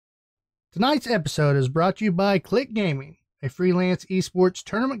Tonight's episode is brought to you by Click Gaming, a freelance esports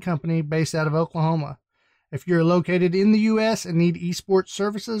tournament company based out of Oklahoma. If you're located in the U.S. and need esports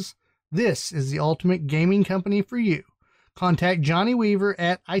services, this is the ultimate gaming company for you. Contact Johnny Weaver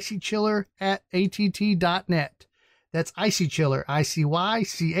at icychiller@att.net. That's icychiller,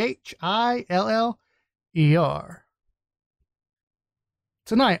 ICYCHILLER.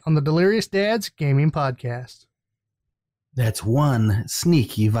 Tonight on the Delirious Dads Gaming Podcast. That's one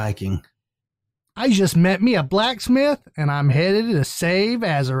sneaky Viking. I just met me a blacksmith, and I'm headed to save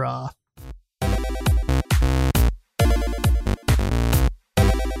Azeroth.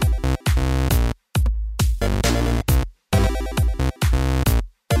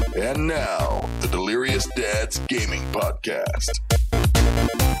 And now, the Delirious Dads Gaming Podcast.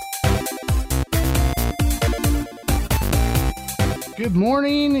 Good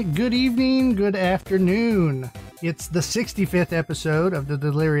morning, good evening, good afternoon. It's the 65th episode of the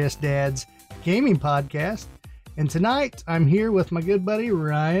Delirious Dads Gaming Podcast, and tonight I'm here with my good buddy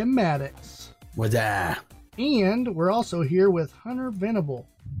Ryan Maddox. What's that? And we're also here with Hunter Venable,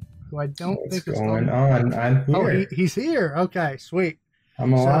 who I don't think is going on. I'm here. Oh, he's here. Okay, sweet.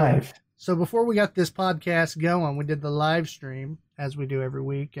 I'm alive. So before we got this podcast going, we did the live stream as we do every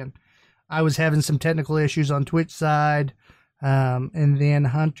week, and I was having some technical issues on Twitch side, and then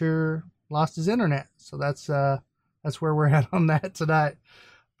Hunter lost his internet. So that's where we're at on that tonight.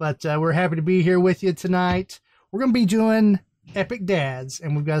 But we're happy to be here with you tonight. We're going to be doing Epic Dads,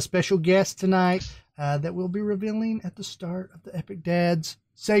 and we've got a special guest tonight that we'll be revealing at the start of the Epic Dads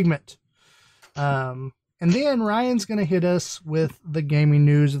segment. And then Ryan's going to hit us with the gaming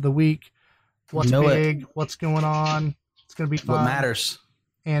news of the week. What's big, what's going on. It's going to be fun. What matters.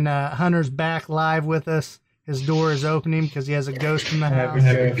 And Hunter's back live with us. His door is opening because he has a ghost in the house.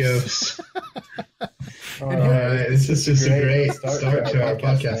 Have a ghost. It's just a great start to our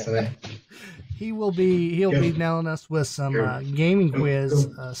podcast today. He'll be nailing us with some gaming quiz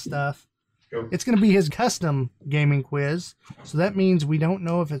stuff. It's going to be his custom gaming quiz, so that means we don't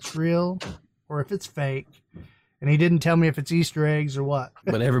know if it's real or if it's fake, and he didn't tell me if it's Easter eggs or what.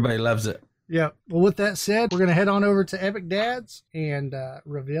 But everybody loves it. Yeah. Well, with that said, we're going to head on over to Epic Dads and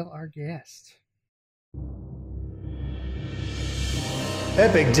reveal our guest.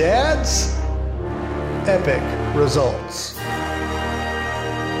 Epic Dads, Epic Results.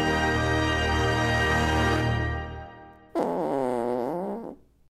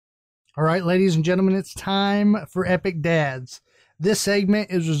 All right, ladies and gentlemen, it's time for Epic Dads. This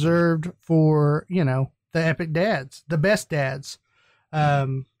segment is reserved for, the Epic Dads, the best dads.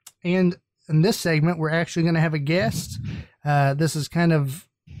 And in this segment, we're actually going to have a guest. This is kind of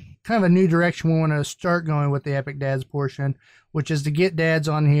a new direction we want to start going with the Epic Dads portion, which is to get dads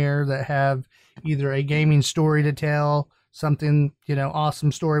on here that have either a gaming story to tell, something,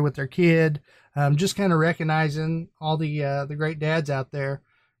 awesome story with their kid, just kind of recognizing all the great dads out there.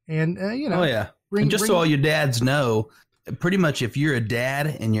 And, oh, yeah. So all your dads know, pretty much if you're a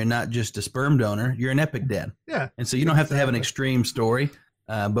dad and you're not just a sperm donor, you're an epic dad. Yeah. And so you don't have to have an extreme story,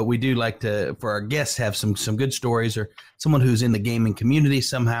 but we do like to, for our guests, have some good stories or someone who's in the gaming community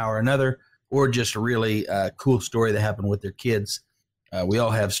somehow or another, or just a really cool story that happened with their kids. We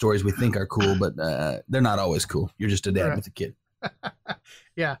all have stories we think are cool, but they're not always cool. You're just a dad with a kid.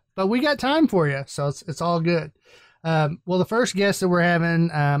 Yeah, but we got time for you, so it's all good. Well, the first guest that we're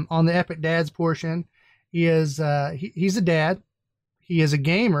having on the Epic Dads portion is he's a dad, he is a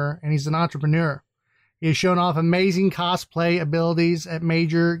gamer, and he's an entrepreneur. He has shown off amazing cosplay abilities at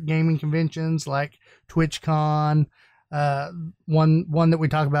major gaming conventions like TwitchCon. One that we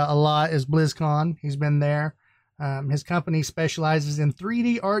talk about a lot is BlizzCon. He's been there. His company specializes in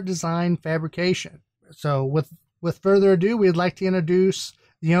 3D art design fabrication. So with further ado, we'd like to introduce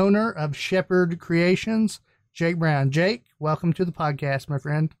the owner of Shepherd Creations, Jake Brown. Jake, welcome to the podcast, my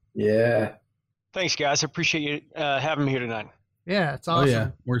friend. Yeah. Thanks, guys. I appreciate you having me here tonight. Yeah, it's awesome. Oh,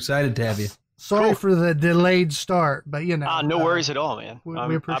 yeah. We're excited to have you. Sorry for the delayed start, but no worries at all, man. We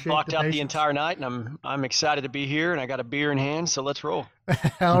appreciate I blocked out patience. the entire night, and I'm excited to be here, and I got a beer in hand, so let's roll.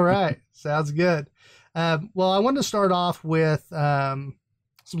 All right, sounds good. Well, I wanted to start off with some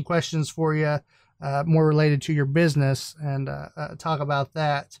questions for you, more related to your business, and talk about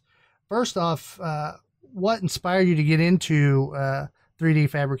that. First off, what inspired you to get into 3D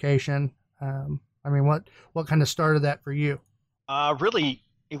fabrication? What kind of started that for you? Really,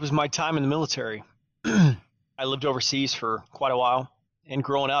 it was my time in the military. I lived overseas for quite a while, and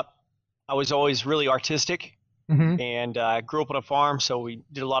growing up, I was always really artistic, and I grew up on a farm, so we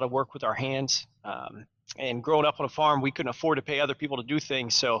did a lot of work with our hands. And growing up on a farm, we couldn't afford to pay other people to do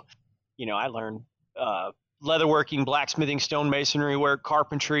things, so I learned leatherworking, blacksmithing, stonemasonry work,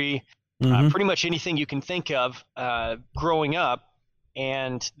 carpentry, pretty much anything you can think of growing up.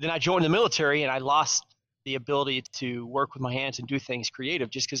 And then I joined the military, and I lost the ability to work with my hands and do things creative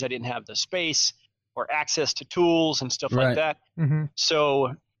just because I didn't have the space or access to tools and stuff like that.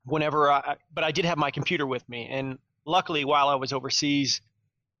 So but I did have my computer with me. And luckily, while I was overseas,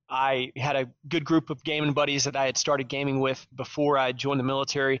 I had a good group of gaming buddies that I had started gaming with before I joined the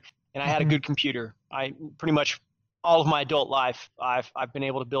military, and I had a good computer. I pretty much all of my adult life, I've been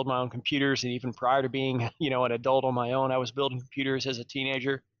able to build my own computers, and even prior to being, an adult on my own, I was building computers as a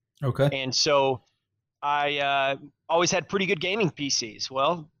teenager. Okay. And so I always had pretty good gaming PCs.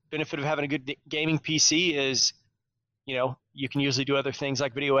 Well, benefit of having a good gaming PC is, you can usually do other things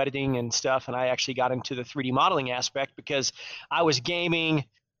like video editing and stuff. And I actually got into the 3D modeling aspect because I was gaming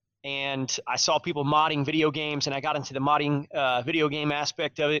and I saw people modding video games, and I got into the modding video game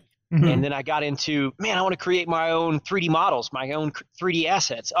aspect of it. And then I got into, I want to create my own 3D models, my own 3D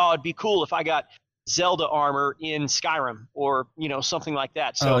assets. Oh, it'd be cool if I got Zelda armor in Skyrim or, something like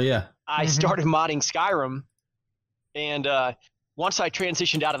that. So I started modding Skyrim. And once I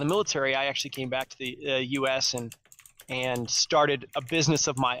transitioned out of the military, I actually came back to the U.S. and started a business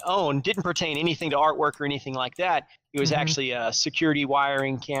of my own. Didn't pertain anything to artwork or anything like that. It was actually security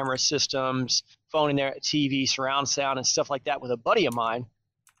wiring, camera systems, phone in there, TV, surround sound, and stuff like that with a buddy of mine.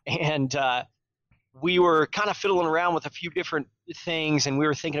 And we were kind of fiddling around with a few different things, and we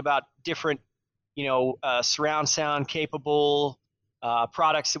were thinking about different, surround sound capable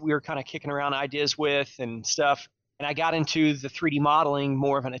products that we were kind of kicking around ideas with and stuff. And I got into the 3D modeling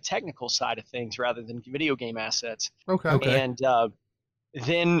more of on a technical side of things rather than video game assets. Okay. And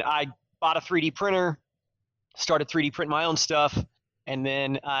then I bought a 3D printer, started 3D printing my own stuff, and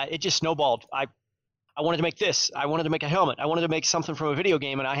then it just snowballed. I wanted to make this. I wanted to make a helmet. I wanted to make something from a video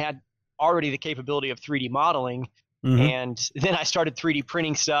game, and I had already the capability of 3D modeling. And then I started 3D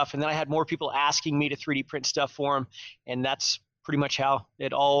printing stuff, and then I had more people asking me to 3D print stuff for them, and that's pretty much how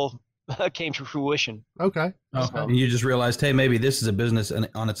it all came to fruition. Okay. And you just realized, hey, maybe this is a business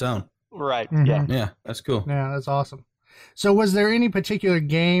on its own. Right. Yeah, that's cool. Yeah, that's awesome. So was there any particular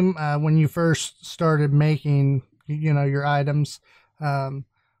game when you first started making, your items?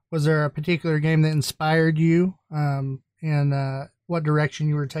 Was there a particular game that inspired you, and what direction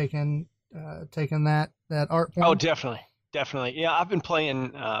you were taking that art form? Oh, definitely. Yeah, I've been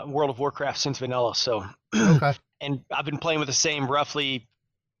playing World of Warcraft since vanilla. So, okay. And I've been playing with the same roughly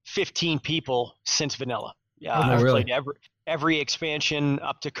 15 people since vanilla. Yeah, Oh, I've really? played every expansion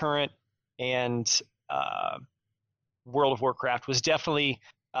up to current, and World of Warcraft was definitely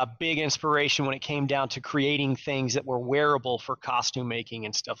a big inspiration when it came down to creating things that were wearable for costume making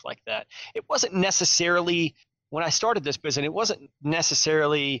and stuff like that. It wasn't necessarily, when I started this business, it wasn't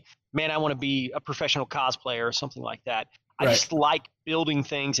necessarily, I want to be a professional cosplayer or something like that. I just like building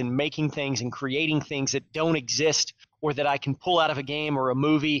things and making things and creating things that don't exist or that I can pull out of a game or a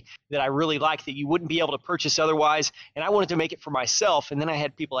movie that I really like that you wouldn't be able to purchase otherwise. And I wanted to make it for myself. And then I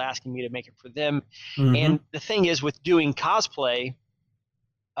had people asking me to make it for them. And the thing is, with doing cosplay,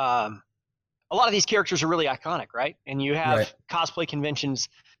 a lot of these characters are really iconic, right? And you have cosplay conventions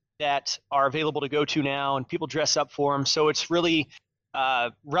that are available to go to now, and people dress up for them. So it's really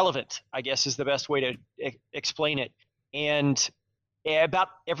relevant, I guess, is the best way to explain it. And about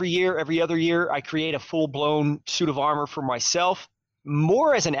every other year, I create a full-blown suit of armor for myself,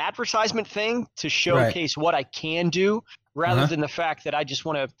 more as an advertisement thing to showcase what I can do, rather than the fact that I just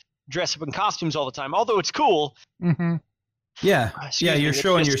want to dress up in costumes all the time. Although it's cool. Yeah, you're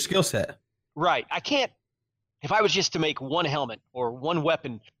showing your skill set. Right. I can't, if I was just to make one helmet or one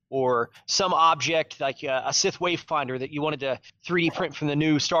weapon or some object like a Sith Wayfinder that you wanted to 3D print from the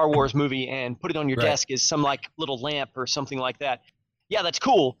new Star Wars movie and put it on your desk as some like little lamp or something like that. Yeah, that's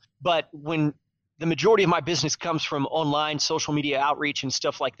cool. But when the majority of my business comes from online social media outreach and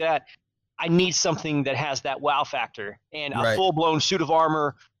stuff like that, I need something that has that wow factor, and a full-blown suit of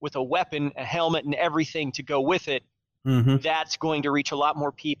armor with a weapon, a helmet, and everything to go with it. That's going to reach a lot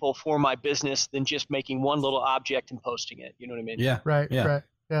more people for my business than just making one little object and posting it. You know what I mean? Yeah. Right. Yeah.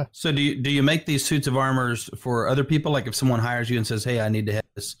 So do you make these suits of armors for other people? Like if someone hires you and says, hey, I need to have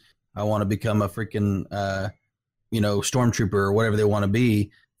this, I want to become a freaking, stormtrooper or whatever they want to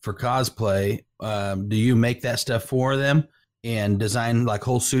be for cosplay. Do you make that stuff for them and design like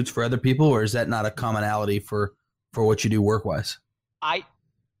whole suits for other people? Or is that not a commonality for what you do work-wise? I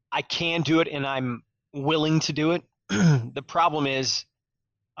can do it, and I'm willing to do it. The problem is,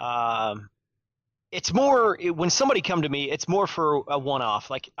 it's more when somebody come to me, it's more for a one-off.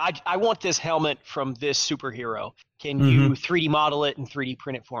 Like I want this helmet from this superhero. Can you 3D model it and 3D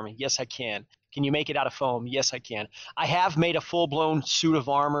print it for me? Yes, I can. Can you make it out of foam? Yes, I can. I have made a full-blown suit of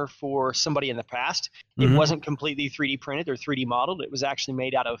armor for somebody in the past. It wasn't completely 3D printed or 3D modeled. It was actually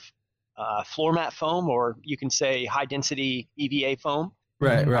made out of floor mat foam, or you can say high-density EVA foam.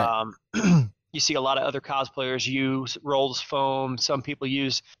 Right, right. You see a lot of other cosplayers use Rolls foam. Some people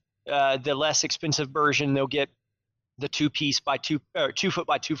use the less expensive version. They'll get the 2 foot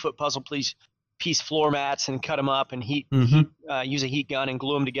by 2 foot puzzle piece floor mats and cut them up and use a heat gun and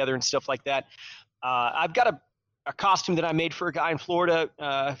glue them together and stuff like that. I've got a costume that I made for a guy in Florida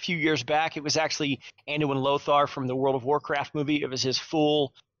a few years back. It was actually Anduin Lothar from the World of Warcraft movie. It was his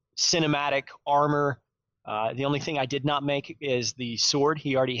full cinematic armor. The only thing I did not make is the sword.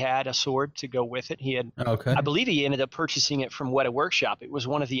 He already had a sword to go with it. He had, I believe he ended up purchasing it from Weta Workshop. It was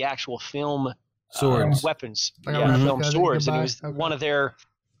one of the actual film swords, weapons, film swords, and it was one of their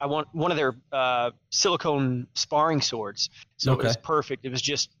silicone sparring swords. So it was perfect. It was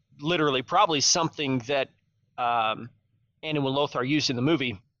just literally probably something that Anduin Lothar used in the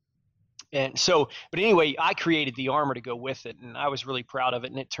movie. And so, but anyway, I created the armor to go with it, and I was really proud of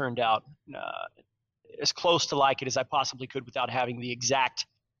it, and it turned out as close to like it as I possibly could without having the exact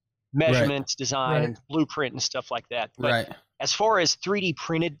measurements, design, and blueprint and stuff like that. But as far as 3D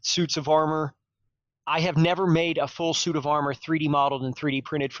printed suits of armor, I have never made a full suit of armor 3D modeled and 3D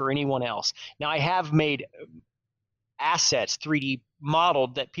printed for anyone else. Now, I have made assets 3D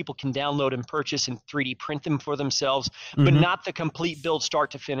modeled that people can download and purchase and 3D print them for themselves, but not the complete build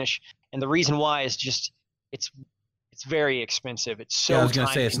start to finish. And the reason why is just it's very expensive. It's so I was going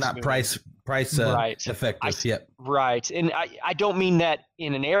to say it's not price effective. Right. And I don't mean that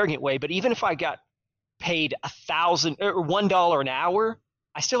in an arrogant way, but even if I got paid $1,000 or $1 an hour,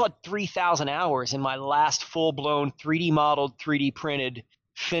 I still had 3,000 hours in my last full-blown 3D modeled, 3D printed,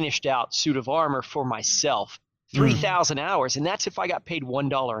 finished out suit of armor for myself. 3,000 hours, and that's if I got paid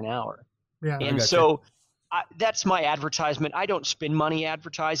 $1 an hour. Yeah, and so that's my advertisement. I don't spend money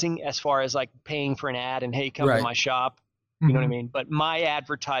advertising as far as like paying for an ad and hey, come to my shop. You know what I mean? But my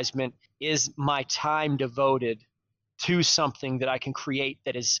advertisement is my time devoted to something that I can create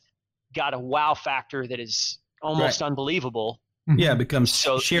that has got a wow factor that is almost unbelievable. Yeah, it becomes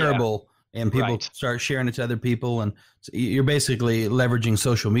shareable, and people start sharing it to other people, and so you're basically leveraging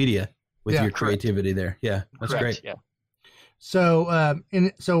social media with your creativity there. Yeah, that's great. Yeah. So,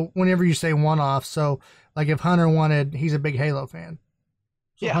 so whenever you say one-off, so like if Hunter wanted, he's a big Halo fan.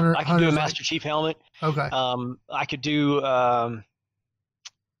 So I could do a Master Chief helmet. Okay. I could do oh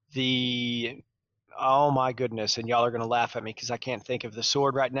my goodness, and y'all are gonna laugh at me because I can't think of the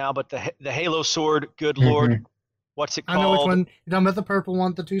sword right now, but the Halo sword. Good Lord. What's it called? I know which one. You're talking about the purple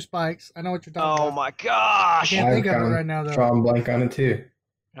one, the 2 spikes. I know what you're talking about. Oh my gosh! I can't think of it right now, though. Drawing blank on it too.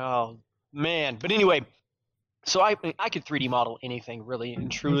 Oh man! But anyway, so I could 3D model anything really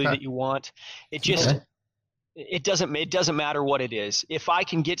and truly that you want. It just it doesn't matter what it is. If I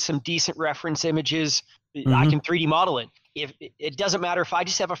can get some decent reference images, I can 3D model it. If it doesn't matter if I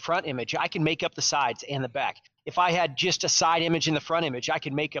just have a front image, I can make up the sides and the back. If I had just a side image in the front image, I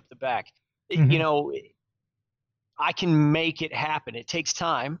can make up the back. You know. I can make it happen. It takes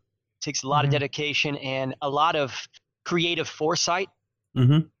time. It takes a lot of dedication and a lot of creative foresight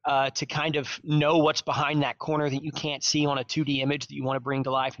to kind of know what's behind that corner that you can't see on a 2D image that you want to bring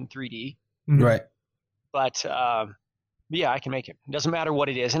to life in 3D. Right. But yeah, I can make it. It doesn't matter what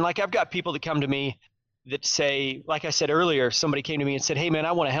it is. And like I've got people that come to me that say, like I said earlier, somebody came to me and said, hey man,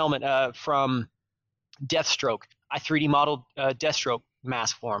 I want a helmet from Deathstroke. I 3D modeled Deathstroke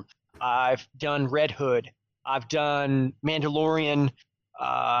mask for him. I've done Red Hood. I've done Mandalorian.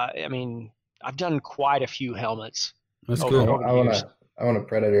 I mean, I've done quite a few helmets. That's cool. I want a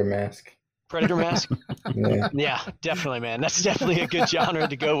Predator mask. Predator mask? Yeah, definitely, man. That's definitely a good genre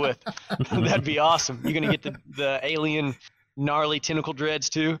to go with. That'd be awesome. You're gonna get the alien gnarly tentacle dreads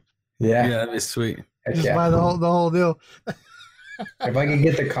too. Yeah, that'd be sweet. Just buy the whole deal. If I can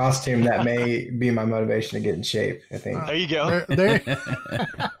get the costume, that may be my motivation to get in shape, I think. There you go.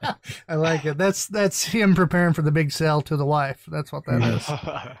 I like it. That's him preparing for the big sell to the wife. That's what that is.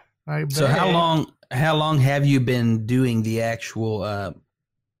 So how long have you been doing the actual, I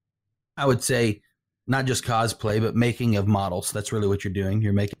would say, not just cosplay, but making of models? That's really what you're doing.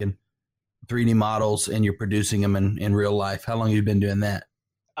 You're making 3D models and you're producing them in real life. How long have you been doing that?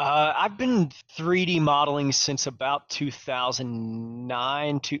 I've been 3D modeling since about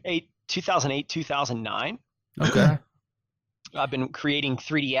 2008, 2009. Okay. I've been creating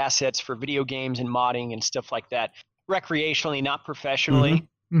 3D assets for video games and modding and stuff like that, recreationally, not professionally.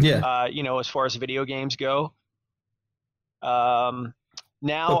 Yeah. You know, as far as video games go. Now,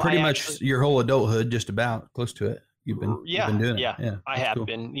 pretty much your whole adulthood, just about close to it. you've been doing it. Yeah, I have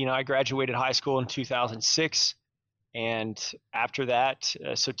been. You know, I graduated high school in 2006. And after that,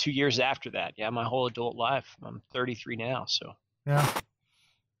 so 2 years after that, my whole adult life, I'm 33 now. So, yeah,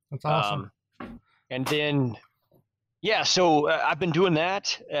 that's awesome. And then, so I've been doing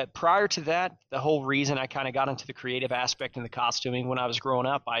that. Prior to that, the whole reason I kind of got into the creative aspect in the costuming when I was growing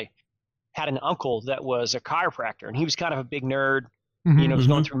up, I had an uncle that was a chiropractor, and he was kind of a big nerd. You know, was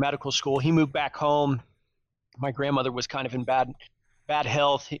going through medical school. He moved back home. My grandmother was kind of in bad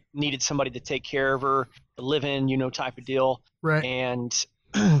health. He needed somebody to take care of her, to live in, you know, type of deal. Right. And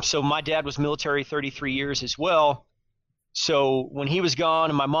so my dad was military 33 years as well. So when he was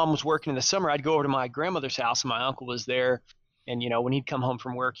gone and my mom was working in the summer, I'd go over to my grandmother's house and my uncle was there. And, you know, when he'd come home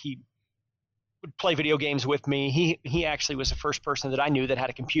from work, he would play video games with me. He actually was the first person that I knew that had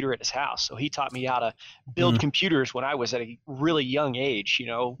a computer at his house. So he taught me how to build computers when I was at a really young age, you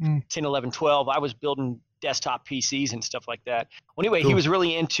know, 10, 11, 12. I was building desktop PCs and stuff like that. Well, anyway, he was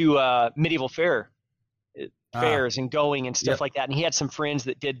really into medieval fairs and going and stuff like that. And he had some friends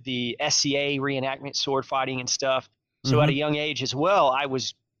that did the SCA reenactment, sword fighting and stuff. So at a young age as well, I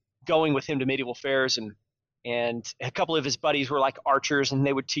was going with him to medieval fairs, and a couple of his buddies were like archers, and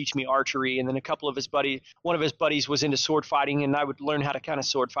they would teach me archery. And then one of his buddies was into sword fighting, and I would learn how to kind of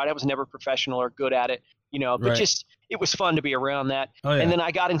sword fight. I was never professional or good at it, you know, but just it was fun to be around that. And then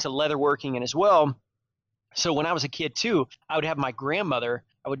I got into leatherworking and as well. So when I was a kid too, I would have my grandmother,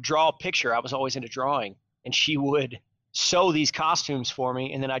 I would draw a picture. I was always into drawing, and she would sew these costumes for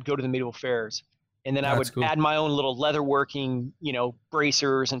me. And then I'd go to the medieval fairs, and then I would add my own little leatherworking, you know,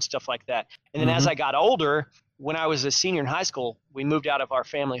 bracers and stuff like that. And then as I got older, when I was a senior in high school, we moved out of our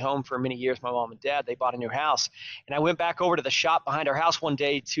family home for many years. My mom and dad, they bought a new house, and I went back over to the shop behind our house one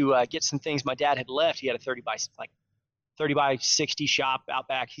day to get some things my dad had left. He had a 30 by 60 shop out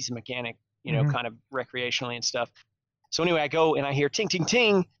back. He's a mechanic, you know, kind of recreationally and stuff. So anyway, I go and I hear ting, ting,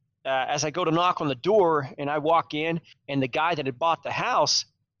 ting, as I go to knock on the door, and I walk in, and the guy that had bought the house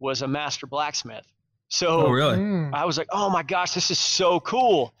was a master blacksmith. So I was like, oh my gosh, this is so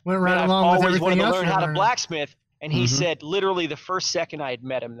cool. Went right along with everything else. I've always wanted to learn how to blacksmith. And he said, literally the first second I had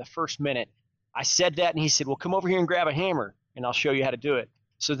met him, the first minute, I said that, and he said, well, come over here and grab a hammer, and I'll show you how to do it.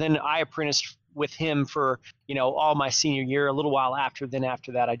 So then I apprenticed with him for, you know, all my senior year. A little while after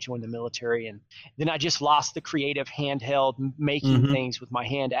that, I joined the military, and then I just lost the creative handheld making things with my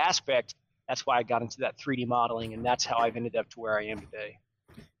hand aspect. That's why I got into that 3D modeling, and that's how I've ended up to where I am today.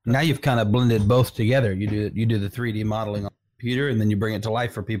 Now you've kind of blended both together. You do the 3D modeling on the computer, and then you bring it to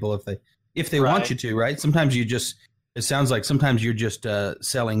life for people if they want you to, right? Sometimes it sounds like sometimes you're just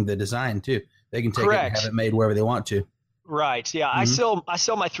selling the design too. They can take it and have it made wherever they want to. Right. Yeah. I sell my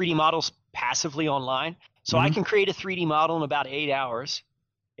 3D models passively online. So I can create a 3D model in about 8 hours.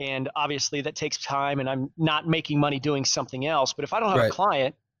 And obviously that takes time, and I'm not making money doing something else. But if I don't have a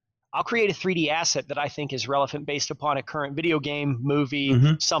client, I'll create a 3D asset that I think is relevant based upon a current video game,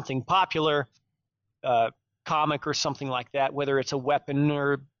 movie, something popular, comic or something like that, whether it's a weapon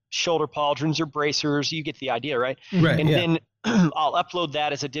or shoulder pauldrons or bracers. You get the idea, right? And then I'll upload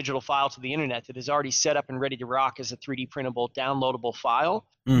that as a digital file to the internet that is already set up and ready to rock as a 3D printable downloadable file.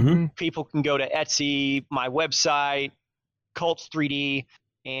 People can go to Etsy, my website, Cults 3D,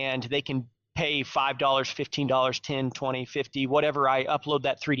 and they can pay $5, $15, $10, $20, $50, whatever I upload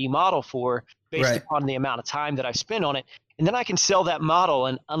that 3D model for based upon the amount of time that I spend on it. And then I can sell that model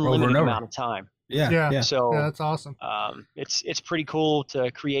an unlimited amount of time. So that's awesome. It's pretty cool to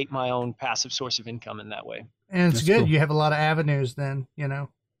create my own passive source of income in that way. And it's good. Cool. You have a lot of avenues then, you know,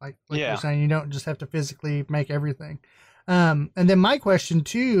 like you're saying, you don't just have to physically make everything. And then my question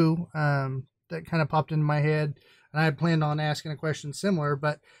too, that kind of popped into my head, and I had planned on asking a question similar,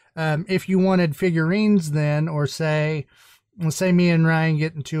 but if you wanted figurines then, or let's say me and Ryan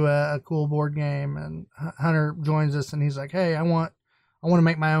get into a cool board game and Hunter joins us and he's like, hey, I want to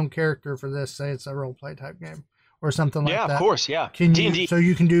make my own character for this. Say it's a role play type game or something like that. Yeah, of course. Yeah. Can you, so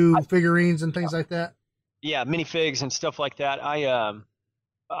you can do figurines and things like that? Yeah. Minifigs and stuff like that.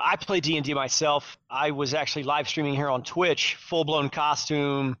 I play D&D myself. I was actually live streaming here on Twitch, full blown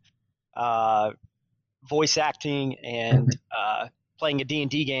costume, voice acting, and playing a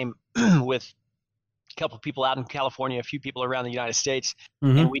D&D game with a couple of people out in California, a few people around the United States.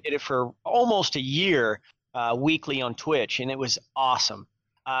 And we did it for almost a year, weekly on Twitch, and it was awesome.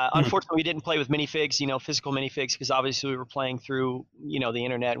 Unfortunately, we didn't play with minifigs, you know, physical minifigs, because obviously we were playing through, you know, the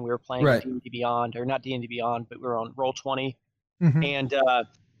internet, and we were playing D&D Beyond, or not D&D Beyond, but we were on Roll20. And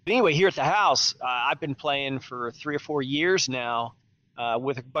but anyway, here at the house, I've been playing for 3 or 4 years now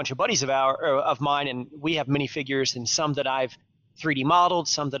with a bunch of buddies of mine, and we have minifigures and some that I've 3D modeled,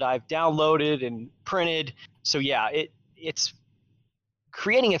 some that I've downloaded and printed. So yeah, it's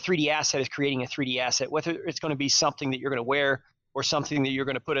creating a 3D asset is creating a 3D asset, whether it's going to be something that you're going to wear or something that you're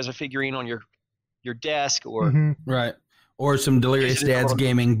going to put as a figurine on your desk or right, or some Delirious Dads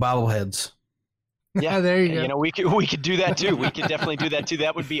gaming bobbleheads. Yeah, there you go. You know, we could do that too. We could definitely do that too.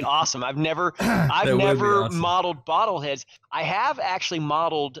 That would be awesome. I've never awesome. modeled bottleheads. I have actually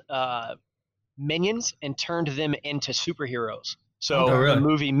modeled Minions and turned them into superheroes. So the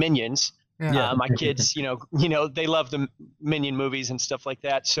movie Minions. Yeah. My kids, you know, they love the Minion movies and stuff like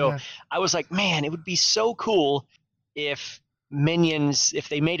that. So I was like, man, it would be so cool if Minions, if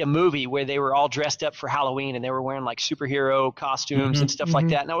they made a movie where they were all dressed up for Halloween and they were wearing like superhero costumes and stuff like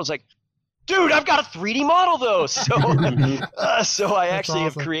that. And I was like, dude, I've got a 3D model those. So, so I actually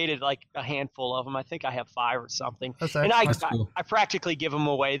have created like a handful of them. I think I have 5 or something. And I practically give them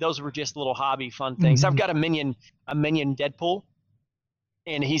away. Those were just little hobby fun things. I've got a Minion Deadpool.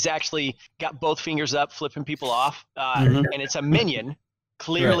 And he's actually got both fingers up, flipping people off. And it's a minion.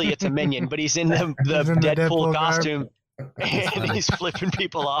 Clearly, it's a minion, but he's in the Deadpool costume, and he's flipping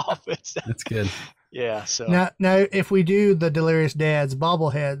people off. That's good. Yeah. So now, if we do the Delirious Dads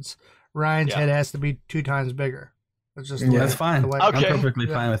bobbleheads, Ryan's head has to be 2 times bigger. It's just that's fine. Okay. I'm perfectly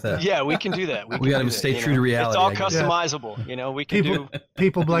fine with that. Yeah, we can do that. We got to stay true to reality. It's all customizable. You know, we can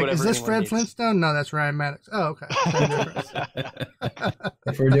people be like, is this Fred Flintstone? No, that's Ryan Maddox. Oh, okay.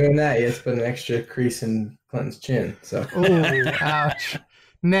 If we're doing that, you have to put an extra crease in Clinton's chin. So, ouch.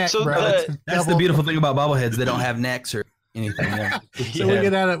 Neck, so bro. That's the beautiful thing about bobbleheads. They don't have necks or anything. So we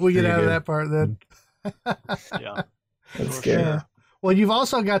get out of that part then. Yeah, that's good. Sure. Well, you've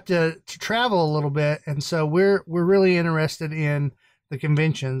also got to travel a little bit, and so we're really interested in the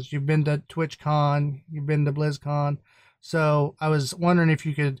conventions. You've been to TwitchCon, you've been to BlizzCon, so I was wondering if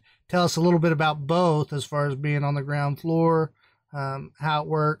you could tell us a little bit about both, as far as being on the ground floor, how it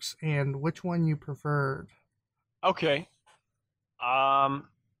works, and which one you preferred. Okay.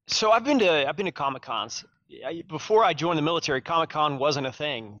 So I've been to Comic Cons. Before I joined the military, Comic Con wasn't a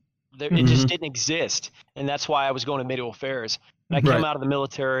thing. It just didn't exist, and that's why I was going to medieval fairs. I come out of the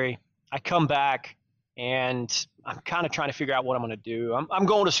military, I come back, and I'm kind of trying to figure out what I'm going to do. I'm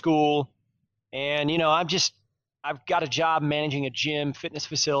going to school, and, you know, I've got a job managing a gym, fitness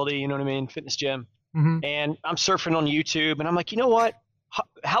facility, you know what I mean, fitness gym. And I'm surfing on YouTube, and I'm like, you know what?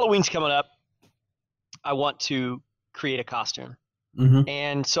 Halloween's coming up. I want to create a costume.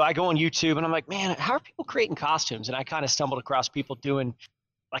 And so I go on YouTube, and I'm like, man, how are people creating costumes? And I kind of stumbled across people doing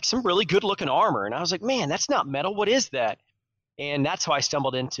like some really good looking armor. And I was like, man, that's not metal. What is that? And that's how I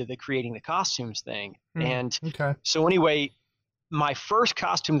stumbled into the creating the costumes thing. And so anyway, my first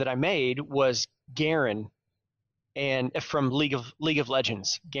costume that I made was Garen, and from League of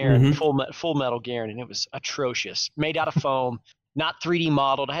Legends, Garen, full metal Garen, and it was atrocious. Made out of foam, not 3D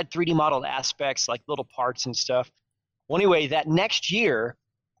modeled. I had 3D modeled aspects like little parts and stuff. Well, anyway, that next year,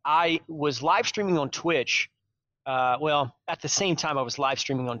 I was live streaming on Twitch. Well, at the same time, I was live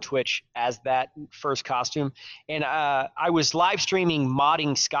streaming on Twitch as that first costume, and I was live streaming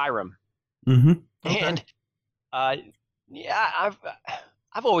modding Skyrim. And yeah,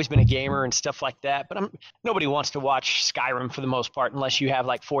 I've always been a gamer and stuff like that, but nobody wants to watch Skyrim for the most part unless you have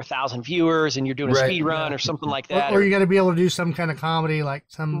like 4,000 viewers and you're doing a speed run or something like that. Or you got to be able to do some kind of comedy, like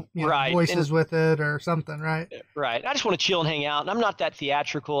some voices with it or something, right? Right. I just want to chill and hang out, and I'm not that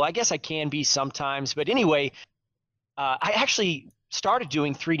theatrical. I guess I can be sometimes, but anyway. I actually started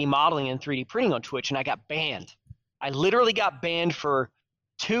doing 3D modeling and 3D printing on Twitch, and I got banned. I literally got banned for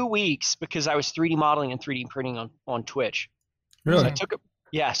 2 weeks because I was 3D modeling and 3D printing on Twitch. Really?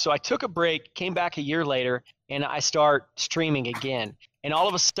 So I took a break, came back a year later, and I start streaming again. And all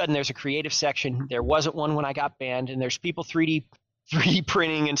of a sudden, there's a creative section. There wasn't one when I got banned, and there's people 3D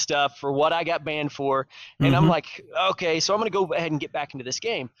printing and stuff for what I got banned for. And I'm like, okay, so I'm going to go ahead and get back into this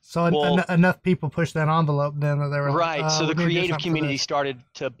game. So enough people pushed that envelope then that they were right. So the creative community started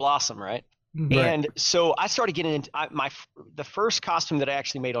to blossom, right? And so I started getting into the first costume that I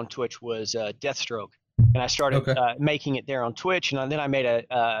actually made on Twitch was Deathstroke. And I started making it there on Twitch. And then I made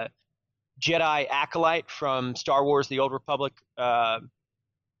a Jedi Acolyte from Star Wars, The Old Republic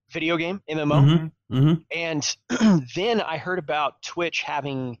video game, MMO. And then I heard about Twitch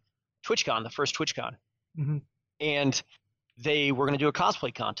having TwitchCon, the first TwitchCon. And they were going to do a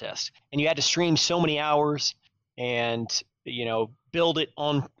cosplay contest. And you had to stream so many hours and, you know, build it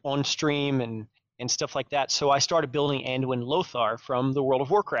on stream and stuff like that. So I started building Anduin Lothar from the World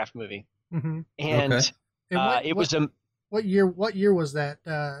of Warcraft movie. And it was a... What year was that,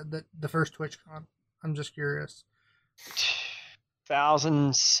 the first TwitchCon? I'm just curious.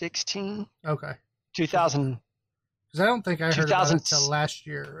 2016. Okay. 2000. Because I don't think I heard about 2000 it till last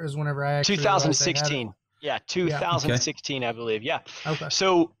year is whenever I actually realized they had it. 2016. Yeah, 2016, I believe. Yeah. Okay.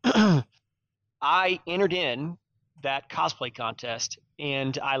 So I entered in that cosplay contest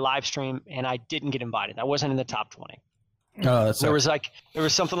and I live streamed and I didn't get invited. I wasn't in the top 20. Oh, There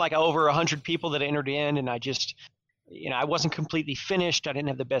was something like over 100 people that entered in, and I just, I wasn't completely finished. I didn't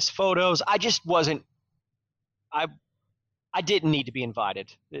have the best photos. I just wasn't. I didn't need to be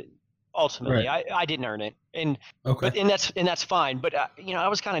invited. Ultimately, Right. I didn't earn it, and okay. that's fine. But I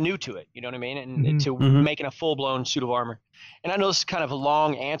was kind of new to it. You know what I mean? And Mhm. to Mhm. making a full blown suit of armor. And I know this is kind of a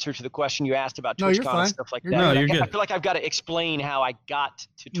long answer to the question you asked about No, you're TwitchCon fine. and stuff like You're that. good. No, but you're I good. feel like I've got to explain how I got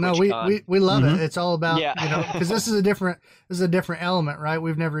to TwitchCon. No, we love Mhm. it. It's all about Yeah. because this is a different element, right?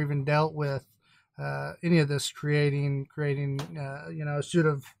 We've never even dealt with any of this creating a suit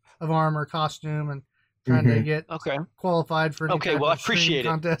of armor, costume, and trying to get Okay. qualified for any Okay, type well, I of stream appreciate it.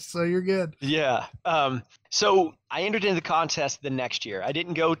 contest. So you're good. Yeah. So I entered into the contest the next year. I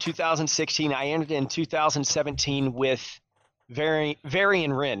didn't go 2016. I entered in 2017 with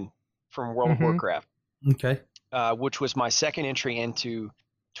Varian Rin from World of Mhm. Warcraft, Okay. which was my second entry into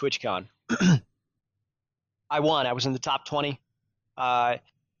TwitchCon. I won. I was in the top 20.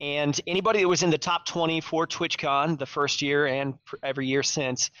 And anybody that was in the top 20 for TwitchCon the first year and every year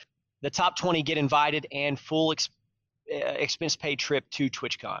since, the top 20 get invited and full expense paid trip to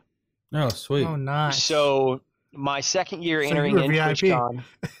TwitchCon. Oh, sweet. Oh, nice. So my second year So entering you were in VIP. TwitchCon,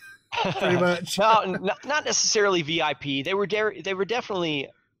 Pretty much. no, not necessarily VIP. They were definitely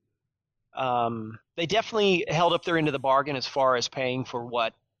they definitely held up their end of the bargain as far as paying for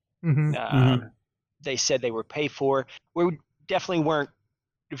what Mhm. they said they were paid for. We definitely weren't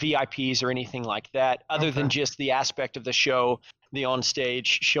VIPs or anything like that, other than Okay. just the aspect of the show, the on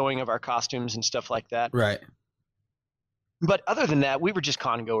stage showing of our costumes and stuff like that. Right. But other than that, we were just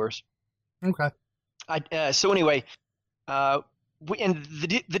con goers. Okay. So anyway, and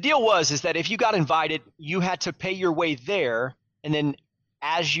the deal is that if you got invited, you had to pay your way there, and then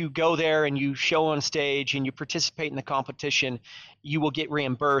as you go there and you show on stage and you participate in the competition, you will get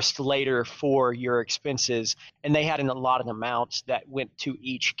reimbursed later for your expenses. And they had an allotted amount that went to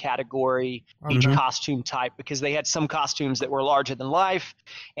each category, each Okay. costume type, because they had some costumes that were larger than life,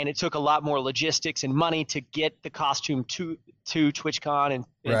 and it took a lot more logistics and money to get the costume to TwitchCon and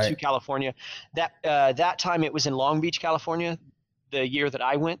Right. to California. That time it was in Long Beach, California, the year that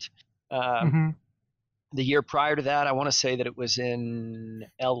I went. Mhm. The year prior to that, I want to say that it was in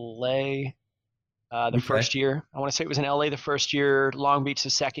LA the first year. I want to say it was in LA the first year, Long Beach the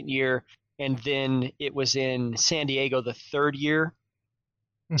second year, and then it was in San Diego the third year.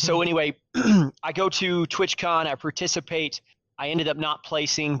 Mhm. So anyway, I go to TwitchCon, I participate. I ended up not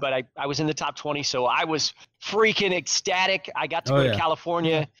placing, but I was in the top 20, so I was freaking ecstatic. I got to go to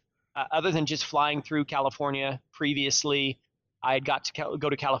California. Other than just flying through California previously, I had got to go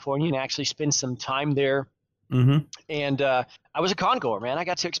to California and actually spend some time there. Mm-hmm. And I was a con goer, man. I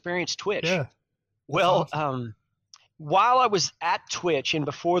got to experience Twitch. Yeah. Well, awesome. while I was at Twitch and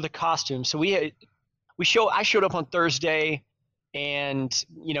before the costume, so I showed up on Thursday and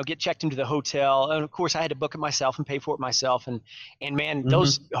get checked into the hotel, and of course I had to book it myself and pay for it myself, and man,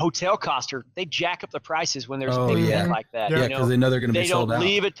 those hotel costs they jack up the prices when there's a big event like that. Yeah, because they know they're going to be they sold don't out.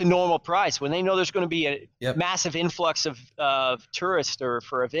 leave it to normal price when they know there's going to be a massive influx of tourists or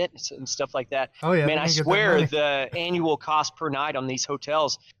for events and stuff like that. Oh yeah, man, I swear the annual cost per night on these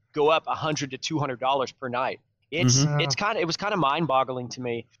hotels go up $100 to $200 per night. It was kind of mind-boggling to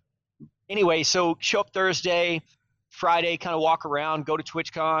me. Anyway, so show up Thursday, Friday, kind of walk around, go to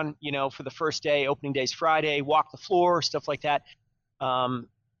TwitchCon, for the first day. Opening day's Friday, walk the floor, stuff like that.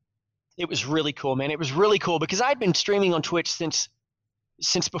 It was really cool, man. It was really cool because I'd been streaming on Twitch since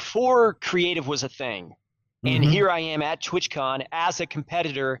before creative was a thing. And here I am at TwitchCon as a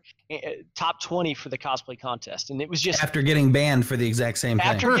competitor, top 20 for the cosplay contest. And it was just after getting banned for the exact same thing.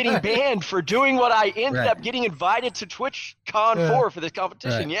 After getting banned for doing what I ended up getting invited to TwitchCon for this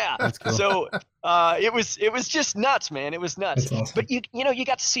competition. Right. Yeah. That's cool. So it was just nuts, man. It was nuts. That's awesome. But you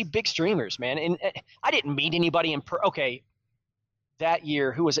got to see big streamers, man. And I didn't meet anybody okay. That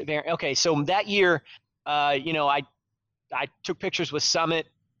year, who was it? Okay, so that year, I took pictures with Summit.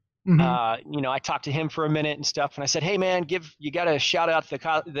 Mm-hmm. I talked to him for a minute and stuff, and I said, "Hey, man, you got to shout out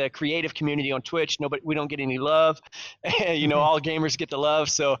the creative community on Twitch. We don't get any love. All gamers get the love."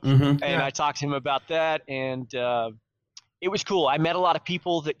 So, I talked to him about that, and it was cool. I met a lot of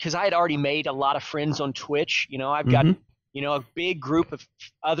people because I had already made a lot of friends on Twitch. I've got a big group of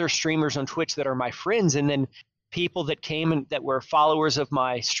other streamers on Twitch that are my friends, and then people that came and that were followers of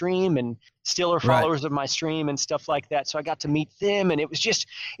my stream and still are followers of my stream and stuff like that. So I got to meet them, and it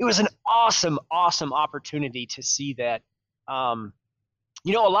was an awesome, awesome opportunity to see that.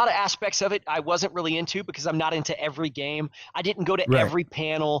 You know, a lot of aspects of it I wasn't really into because I'm not into every game. I didn't go to every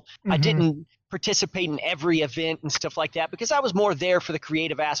panel. I didn't participate in every event and stuff like that because I was more there for the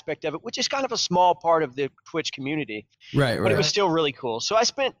creative aspect of it, which is kind of a small part of the Twitch community. Right. But it was still really cool. So I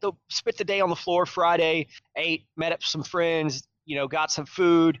spent the day on the floor Friday, ate, met up with some friends, you know, got some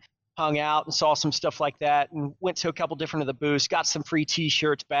food, hung out and saw some stuff like that, and went to a couple different of the booths, got some free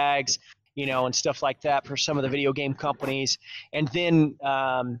T-shirts, bags, you know, and stuff like that for some of the video game companies. And then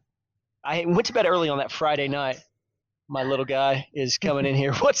I went to bed early on that Friday night. My little guy is coming in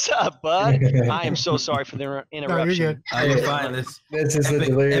here. What's up, bud? I am so sorry for the interruption. No, you're good. Oh, you're fine. This is epic, the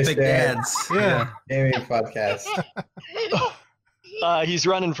Delirious epic Dads dads. gaming podcast. He's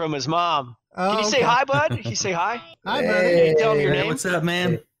running from his mom. Oh, Can you say hi, bud? Can you say hi? Hi, Can buddy. you tell him your Hey, name? what's up,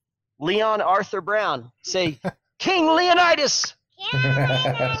 man? Leon Arthur Brown. Say, King Leonidas.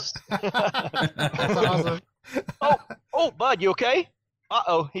 That's awesome. Oh, bud, you okay?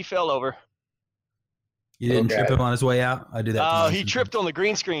 Uh-oh, he fell over. You didn't trip him on his way out? I do that. Oh, he tripped on the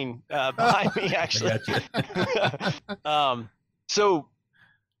green screen behind me, actually. I got you. So,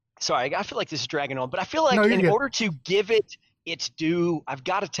 sorry, I feel like this is dragging on, but I feel like No, you're in good. order to give it its due, I've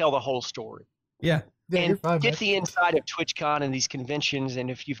got to tell the whole story. Yeah. Yeah, you're And fine, get man. the inside of TwitchCon and these conventions, and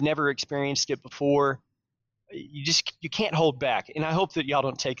if you've never experienced it before, you can't hold back. And I hope that y'all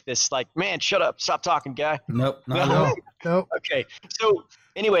don't take this like, man, shut up, stop talking, guy. Nope. Not at No. all. Nope. Okay, so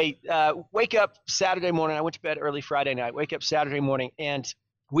anyway, wake up Saturday morning. I went to bed early Friday night. Wake up Saturday morning, and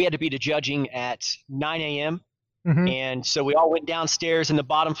we had to be to judging at 9 a.m. Mhm. And so we all went downstairs in the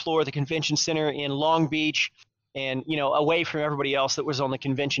bottom floor of the convention center in Long Beach, and you know, away from everybody else that was on the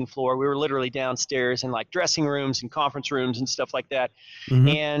convention floor. We were literally downstairs in like dressing rooms and conference rooms and stuff like that.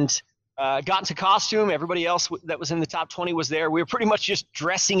 Mhm. And got into costume. Everybody else that was in the top 20 was there. We were pretty much just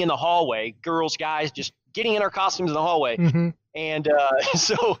dressing in the hallway, girls, guys, just getting in our costumes in the hallway. Mhm. And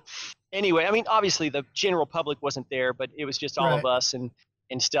so anyway, I mean, obviously the general public wasn't there, but it was just all of us and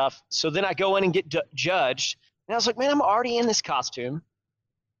stuff. So then I go in and get judged. And I was like, man, I'm already in this costume.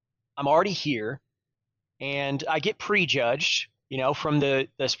 I'm already here. And I get prejudged, you know, from the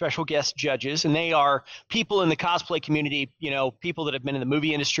special guest judges. And they are people in the cosplay community, you know, people that have been in the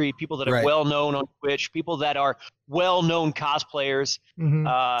movie industry, people that are well known on Twitch, people that are well-known cosplayers.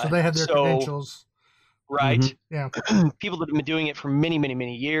 Mhm. So they have their credentials. Right. Mm-hmm. Yeah. People that have been doing it for many, many,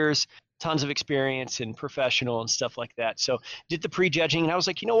 many years, tons of experience and professional and stuff like that. So did the prejudging, and I was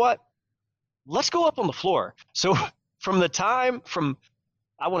like, you know what? Let's go up on the floor. So from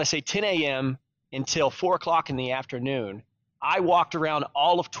I want to say 10 a.m. until 4 o'clock in the afternoon, I walked around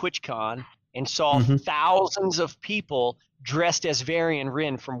all of TwitchCon and saw thousands of people dressed as Varian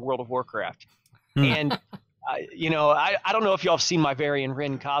Wren from World of Warcraft. And, you know, I don't know if y'all have seen my Varian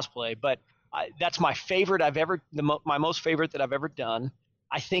Wren cosplay, but that's my favorite my most favorite that I've ever done.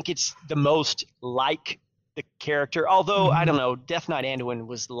 I think it's the most like the character, although I don't know, Death Knight Anduin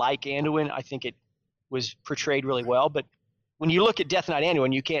was like Anduin. I think it was portrayed really well, but when you look at Death Knight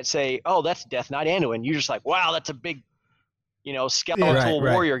Anduin, you can't say, oh, that's Death Knight Anduin. You're just like, wow, that's a big, you know, skeletal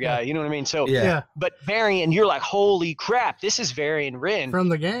warrior guy. You know what I mean? So, but Varian, you're like, holy crap, this is Varian Wren. From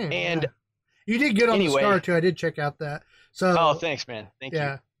the game. And you did good on the star, too. I did check out that. So. Oh, thanks, man. Thank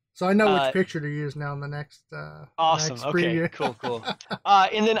you. So I know which picture to use now in the next. Awesome. Next okay. preview. Cool.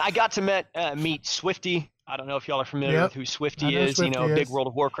 And then I got to meet Swifty. I don't know if y'all are familiar with who Swifty is. Swifty, you know, big World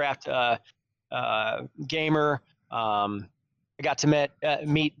of Warcraft gamer. I got to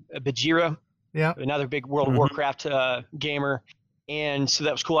meet Bajira. Yeah. Another big World of Warcraft gamer. And so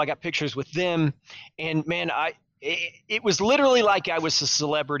that was cool. I got pictures with them, and man, it was literally like I was a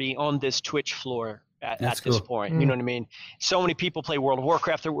celebrity on this Twitch floor at this point. You know what I mean? So many people play World of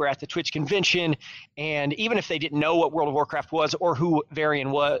Warcraft that were at the Twitch convention, and even if they didn't know what World of Warcraft was or who Varian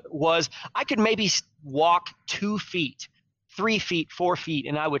was, I could maybe walk 2 feet, 3 feet, 4 feet,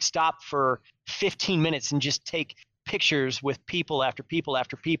 and I would stop for 15 minutes and just take pictures with people after people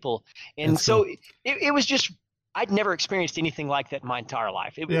after people. And so it was just, I'd never experienced anything like that in my entire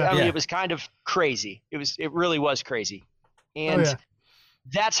life. I mean, it was kind of crazy. It really was crazy. And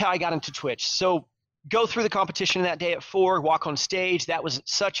that's how I got into Twitch. So go through the competition that day at 4, walk on stage. That was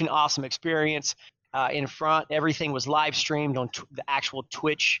such an awesome experience. In front, everything was live streamed on the actual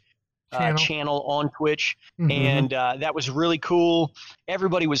Twitch channel on Twitch. And that was really cool.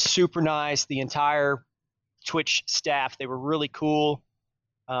 Everybody was super nice. The entire Twitch staff, they were really cool.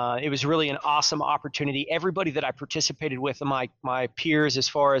 It was really an awesome opportunity. Everybody that I participated with, my peers, as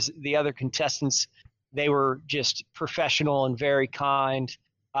far as the other contestants, They were just professional and very kind.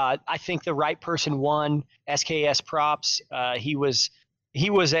 I think the right person won. SKS props. He was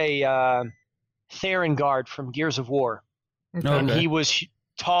a Theron guard from Gears of War, and he was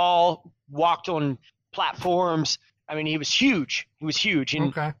tall, walked on platforms. I mean, he was huge. He was huge,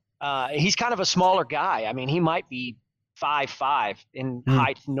 and he's kind of a smaller guy. I mean, he might be 5'5" in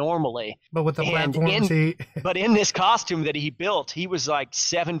height normally, but with the platforms, but in this costume that he built, he was like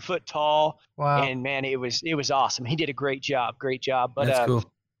 7 foot tall. Wow! And man, it was awesome. He did a great job. But that's cool.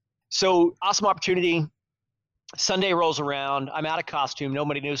 So awesome opportunity. Sunday rolls around. I'm out of costume.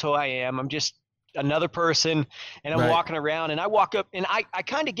 Nobody knows who I am. I'm just another person, and I'm walking around, and I walk up, and I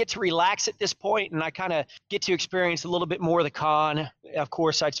kind of get to relax at this point, and I kind of get to experience a little bit more of the con. Of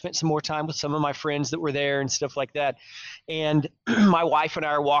course, I'd spent some more time with some of my friends that were there and stuff like that. And my wife and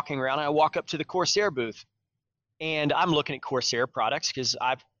I are walking around, and I walk up to the Corsair booth, and I'm looking at Corsair products because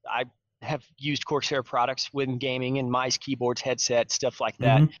I have used Corsair products within gaming and mice, keyboards, headsets, stuff like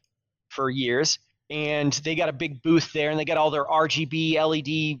that for years. And they got a big booth there, and they got all their RGB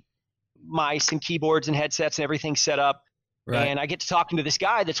LED mice and keyboards and headsets and everything set up. Right. And I get to talking to this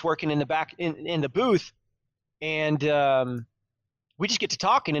guy that's working in the back in the booth, and we just get to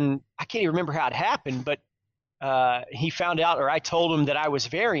talking, and I can't even remember how it happened, but he found out, or I told him that I was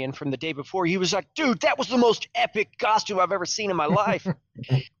Varian from the day before. He was like, dude, that was the most epic costume I've ever seen in my life.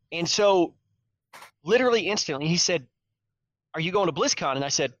 And so literally instantly he said, are you going to BlizzCon? And I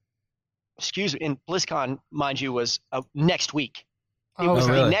said, excuse me. And BlizzCon, mind you, was next week. It was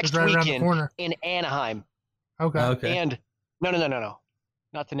the next weekend in Anaheim. Okay. And no,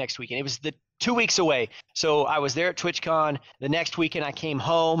 not the next weekend. It was the 2 weeks away. So I was there at TwitchCon. The next weekend I came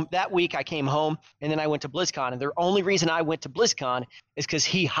home. That week I came home, and then I went to BlizzCon. And the only reason I went to BlizzCon is because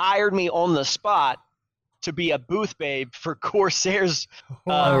he hired me on the spot to be a booth babe for Corsair's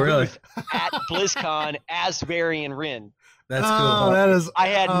booth at BlizzCon as Varian Rin. That's cool. That is. I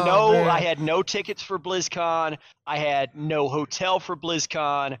had no tickets for BlizzCon. I had no hotel for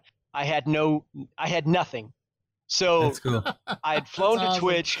BlizzCon. I had nothing. So that's cool. I had flown to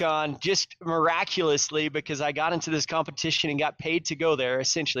TwitchCon just miraculously because I got into this competition and got paid to go there.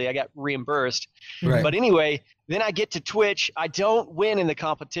 Essentially, I got reimbursed. Right. But anyway, then I get to Twitch. I don't win in the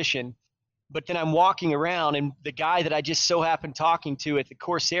competition, but then I'm walking around, and the guy that I just so happened talking to at the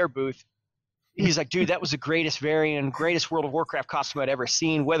Corsair booth, he's like, dude, that was the greatest Varian, greatest World of Warcraft costume I'd ever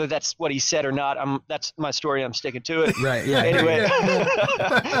seen. Whether that's what he said or not, that's my story. I'm sticking to it. Right. Yeah. Anyway,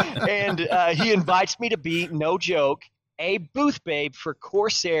 and he invites me to be, no joke, a booth babe for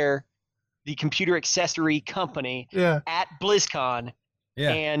Corsair, the computer accessory company, at BlizzCon.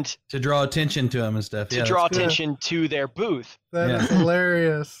 Yeah. And to draw attention to him and stuff. To draw attention to their booth. That is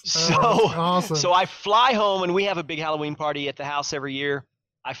hilarious. So awesome. So I fly home, and we have a big Halloween party at the house every year.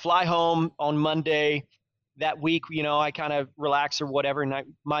 I fly home on Monday. That week, I kind of relax or whatever. And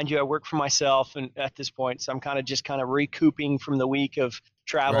mind you, I work for myself, and at this point, so I'm kind of recouping from the week of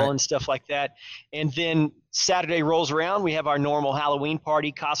travel and stuff like that. And then Saturday rolls around. We have our normal Halloween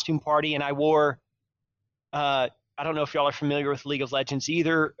party, costume party, and I wore. I don't know if y'all are familiar with League of Legends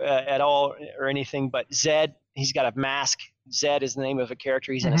either at all or anything, but Zed, he's got a mask. Zed is the name of a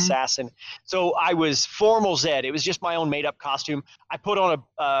character. He's an assassin. So I was formal Zed. It was just my own made-up costume. I put on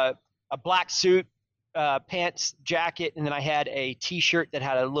a black suit, pants, jacket, and then I had a T-shirt that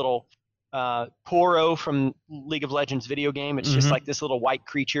had a little Poro from League of Legends video game. It's just like this little white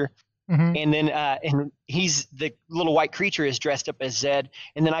creature. And then and he's the little white creature is dressed up as Zed.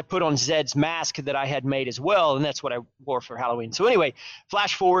 And then I put on Zed's mask that I had made as well, and that's what I wore for Halloween. So anyway,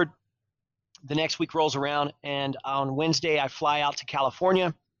 flash forward. The next week rolls around, and on Wednesday I fly out to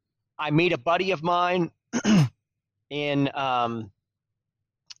California. I meet a buddy of mine in Long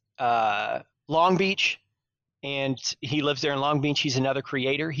Beach, and he lives there in Long Beach. He's another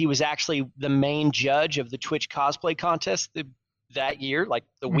creator. He was actually the main judge of the Twitch cosplay contest that year, like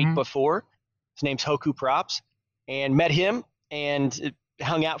the week before. His name's Hoku Props, and met him and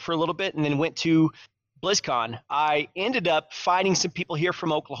hung out for a little bit, and then went to BlizzCon. I ended up finding some people here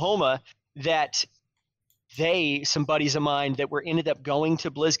from Oklahoma that some buddies of mine that ended up going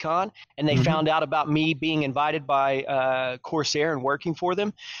to BlizzCon, and they found out about me being invited by Corsair and working for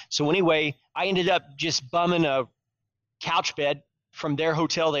them. So anyway, I ended up just bumming a couch bed from their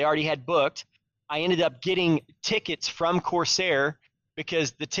hotel they already had booked. I ended up getting tickets from Corsair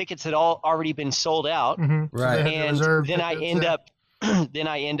because the tickets had already been sold out. Right. And then I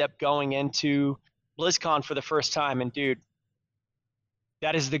end up going into BlizzCon for the first time, and dude,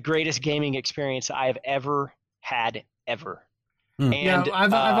 that is the greatest gaming experience I have ever had, ever. And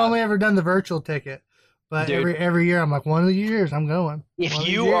I've only ever done the virtual ticket, But Dude. every year, I'm like, one of the years, I'm going. If One of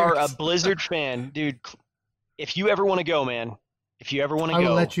you these are a years. Blizzard fan, dude, if you ever want to go, man, if you ever want I to will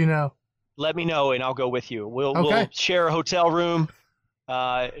go, let you know. let me know and I'll go with you. We'll Okay. share a hotel room.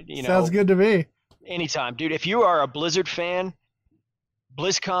 Sounds good to me. Anytime, dude. If you are a Blizzard fan,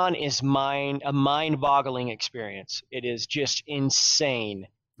 BlizzCon is a mind-boggling experience. It is just insane.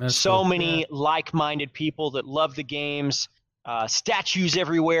 That's So cool. many like-minded people that love the games. Statues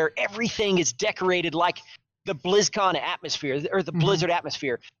everywhere. Everything is decorated like the BlizzCon atmosphere or the Blizzard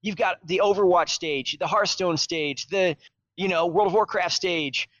atmosphere. You've got the Overwatch stage, the Hearthstone stage, the World of Warcraft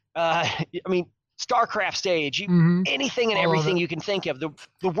stage. StarCraft stage. Anything and All of everything it. you can think of.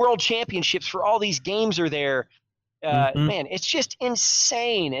 The World Championships for all these games are there. Man, it's just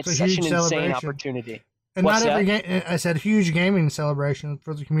insane. It's a such huge an insane celebration. opportunity. And What's not every that? game. I said huge gaming celebration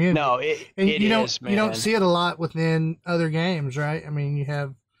for the community. No, and it you is, man. You don't see it a lot within other games, right? I mean, you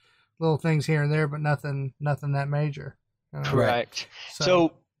have little things here and there, but nothing that major. Correct.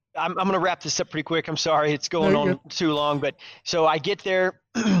 So I'm going to wrap this up pretty quick. I'm sorry it's going on too long, but so I get there.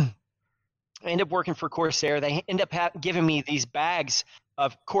 I end up working for Corsair. They end up giving me these bags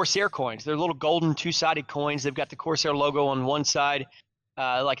of Corsair coins. They're little golden two-sided coins. They've got the Corsair logo on one side,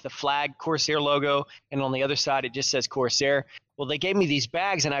 like the flag Corsair logo, and on the other side it just says Corsair. Well, they gave me these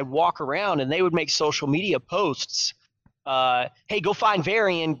bags, and I'd walk around, and they would make social media posts. Hey, go find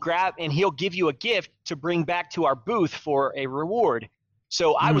Varian, and he'll give you a gift to bring back to our booth for a reward.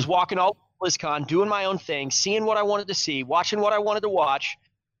 So I was walking all BlizzCon, doing my own thing, seeing what I wanted to see, watching what I wanted to watch,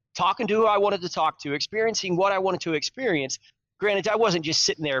 talking to who I wanted to talk to, experiencing what I wanted to experience. Granted, I wasn't just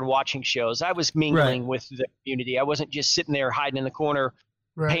sitting there and watching shows. I was mingling with the community. I wasn't just sitting there hiding in the corner,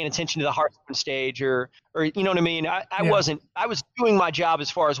 paying attention to the Hearthstone stage or you know what I mean? I wasn't. I was doing my job as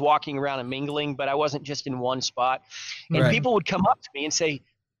far as walking around and mingling, but I wasn't just in one spot. And people would come up to me and say,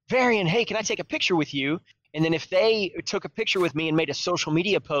 Varian, hey, can I take a picture with you? And then if they took a picture with me and made a social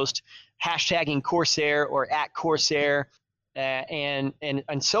media post hashtagging Corsair or @Corsair and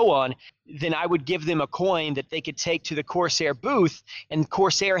so on, then I would give them a coin that they could take to the Corsair booth. And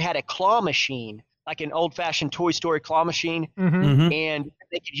Corsair had a claw machine, like an old-fashioned Toy Story claw machine, and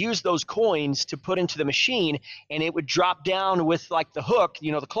they could use those coins to put into the machine, and it would drop down with like the hook,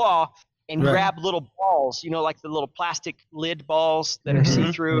 the claw, and grab little balls, like the little plastic lid balls that are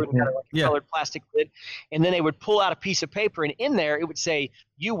see-through and kind of like a colored plastic lid. And then they would pull out a piece of paper, and in there it would say,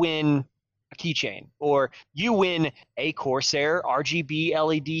 you win a keychain, or you win a Corsair RGB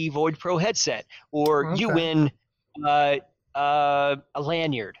LED Void Pro headset, or you win a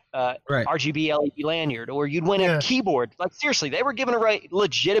lanyard, RGB LED lanyard, or you'd win a keyboard. Like seriously, they were giving away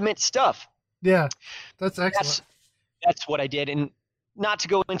legitimate stuff. Yeah, that's excellent. That's what I did. And not to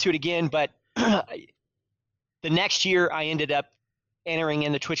go into it again, but the next year I ended up entering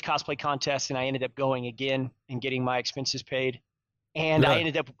in the Twitch cosplay contest, and I ended up going again and getting my expenses paid. And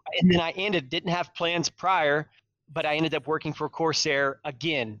didn't have plans prior, but I ended up working for Corsair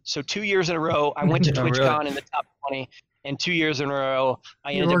again. So 2 years in a row, I went to TwitchCon in the top 20, and 2 years in a row,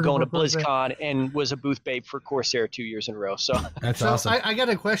 I ended up going to BlizzCon and was a booth babe for Corsair 2 years in a row. So that's awesome. I got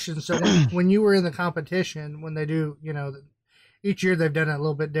a question. So when you were in the competition, when they do, each year they've done it a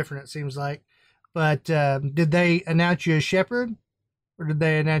little bit different, it seems like. But did they announce you as Shepherd, or did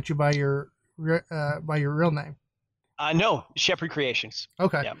they announce you by your real name? No, Shepherd Creations.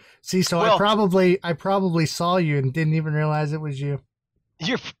 Okay. Yeah. See, so I probably saw you and didn't even realize it was you.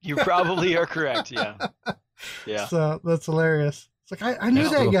 You probably are correct. Yeah. Yeah. So that's hilarious. It's like I knew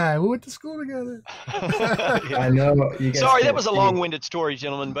that guy. We went to school together. I know. You guys Sorry, that was a long-winded story,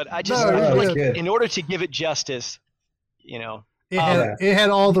 gentlemen, but I just in order to give it justice, it had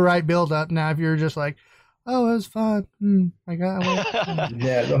all the right build up. Now, if you're just like, oh, it was fun. I got one.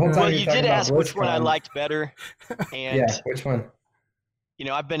 Yeah, the whole time. Well, you did ask which one I liked better, and which one?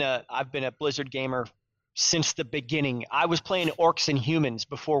 I've been a Blizzard gamer since the beginning. I was playing Orcs and Humans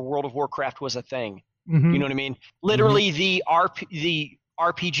before World of Warcraft was a thing. You know what I mean? Literally, the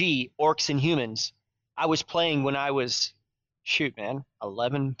RPG Orcs and Humans, I was playing when I was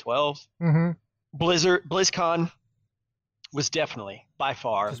 11, 12. BlizzCon was definitely by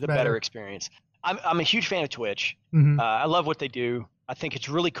far the better experience. I'm a huge fan of Twitch. I love what they do. I think it's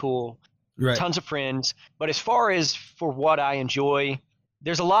really cool. Tons of friends. But as far as for what I enjoy,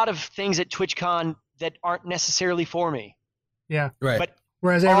 there's a lot of things at TwitchCon that aren't necessarily for me. Yeah. Right. But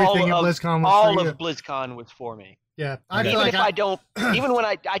whereas everything at BlizzCon was all for you. of BlizzCon was for me. Yeah. Even when I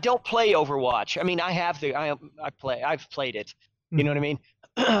don't play Overwatch. I mean, I've played it. You know what I mean?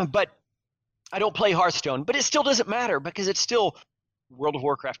 But I don't play Hearthstone. But it still doesn't matter because it's still World of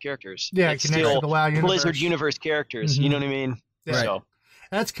Warcraft characters. Yeah, it's still the WoW universe. Blizzard universe characters. You know what I mean? Yeah. So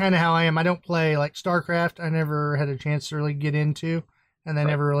that's kind of how I am. I don't play like StarCraft. I never had a chance to really get into, and they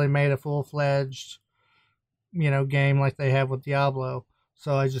never really made a full-fledged, game like they have with Diablo.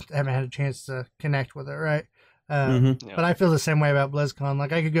 So I just haven't had a chance to connect with it, right? But I feel the same way about BlizzCon.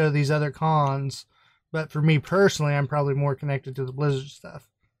 Like I could go to these other cons, but for me personally, I'm probably more connected to the Blizzard stuff.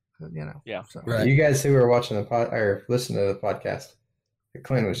 Yeah. So. Right. You guys who were watching the or listening to the podcast,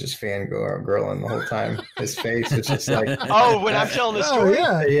 Clint was just fangirling the whole time. His face was just like, oh, when I'm telling the story.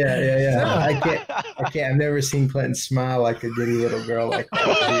 Yeah. I can't. I've never seen Clinton smile like a giddy little girl like that.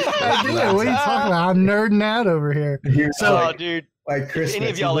 What are you talking about? I'm nerding out over here. So, dude, like Christmas, if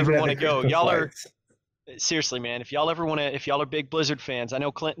any of y'all ever want to go, y'all lights. are seriously, man. If y'all are big Blizzard fans, I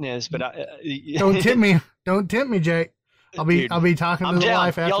know Clinton is, but don't tempt me, Jake. I'll be talking to the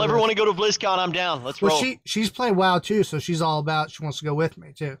wife after. Y'all ever want to go to BlizzCon? I'm down. Let's roll. She's played WoW too, so she's all about. She wants to go with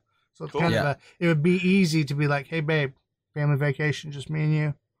me too. So it's kind of it would be easy to be like, hey babe, family vacation, just me and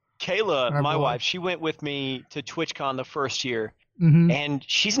you. Kayla, my wife, she went with me to TwitchCon the first year, and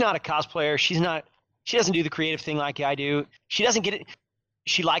she's not a cosplayer. She doesn't do the creative thing like I do. She doesn't get it.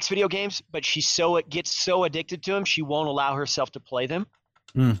 She likes video games, but gets so addicted to them, she won't allow herself to play them.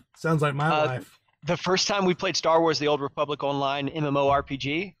 Sounds like my life. The first time we played Star Wars: The Old Republic online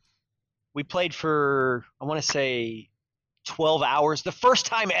MMORPG, we played for, I want to say, 12 hours. The first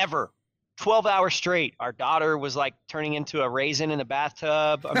time ever. 12 hours straight. Our daughter was like turning into a raisin in the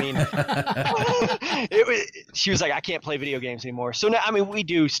bathtub. I mean, she was like, I can't play video games anymore. So now, I mean, we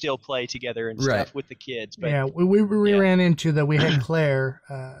do still play together and stuff with the kids. But yeah, we ran into that. We had Claire,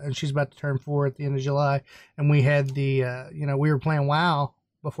 and she's about to turn 4 at the end of July. And we had the, we were playing WoW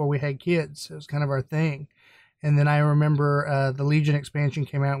before we had kids. It was kind of our thing. And then I remember the Legion expansion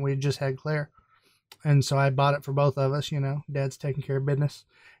came out and we had just had Claire. And so I bought it for both of us, Dad's taking care of business.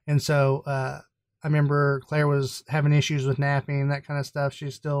 And so I remember Claire was having issues with napping and that kind of stuff.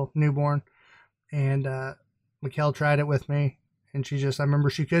 She's still newborn. And Mikkel tried it with me. And I remember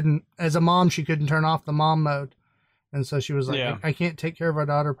she couldn't, as a mom, she couldn't turn off the mom mode. And so she was like, I can't take care of our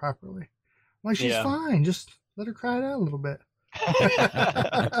daughter properly. I'm like, she's fine. Just let her cry it out a little bit.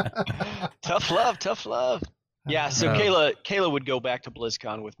 Tough love. Yeah, so Kayla would go back to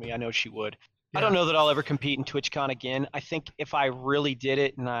BlizzCon with me. I know she would. Yeah. I don't know that I'll ever compete in TwitchCon again. I think if I really did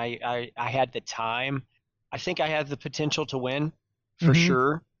it and I had the time, I think I have the potential to win for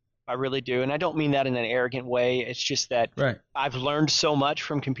sure. I really do. And I don't mean that in an arrogant way. It's just that I've learned so much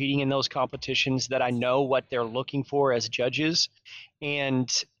from competing in those competitions that I know what they're looking for as judges. And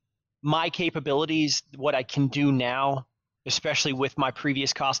my capabilities, what I can do now, especially with my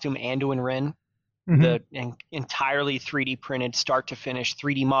previous costume, Anduin Wren, the entirely 3D printed, start to finish,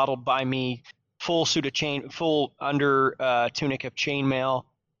 3D modeled by me, full suit of full under tunic of chainmail,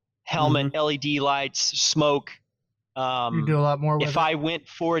 helmet, LED lights, smoke. You do a lot more with if I went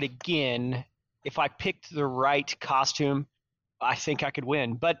for it again, if I picked the right costume, I think I could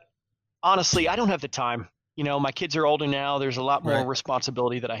win. But honestly, I don't have the time. My kids are older now. There's a lot more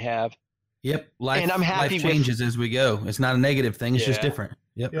responsibility that I have. Yep. Life, and I'm happy life changes as we go. It's not a negative thing. It's just different.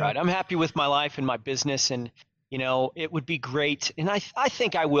 Yep. Right. I'm happy with my life and my business, and it would be great. And I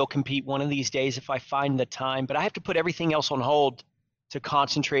think I will compete one of these days if I find the time, but I have to put everything else on hold to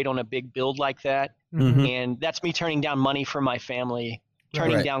concentrate on a big build like that. And that's me turning down money from my family,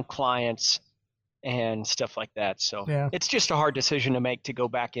 turning down clients and stuff like that. So it's just a hard decision to make to go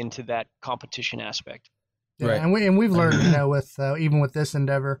back into that competition aspect. Yeah, and we've learned, with even with this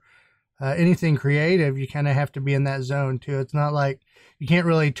endeavor, anything creative, you kind of have to be in that zone too. It's not like you can't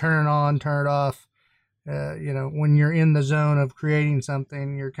really turn it on, turn it off. When you're in the zone of creating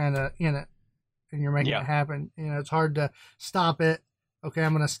something, you're kind of in it and you're making it happen. It's hard to stop it. Okay,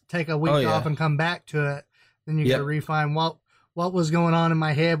 I'm going to take a week off and come back to it. Then you got to refine what was going on in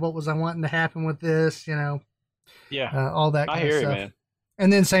my head. What was I wanting to happen with this? All that kind of stuff. Man.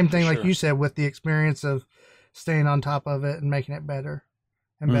 And then same thing, like you said, with the experience of staying on top of it and making it better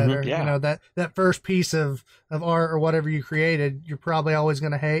and better. Yeah. That first piece of art or whatever you created, you're probably always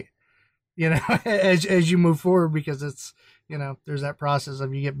going to hate, as you move forward, because it's, there's that process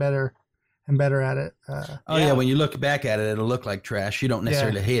of you get better and better at it. When you look back at it, it'll look like trash. You don't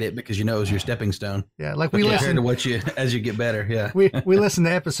necessarily hate it because it was your stepping stone. Yeah, like we listen to as you get better. Yeah, we listened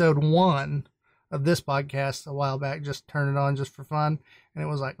to episode 1 of this podcast a while back. Just turn it on just for fun, and it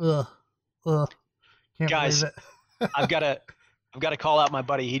was like, ugh, can't guys, believe it. I've got to call out my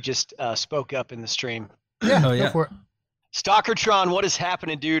buddy. He just spoke up in the stream. Yeah, go for it. Stalkertron, what is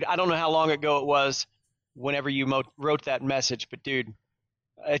happening, dude? I don't know how long ago it was whenever you wrote that message, but dude,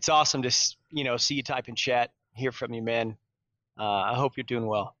 it's awesome to see you type in chat, hear from you, man. I hope you're doing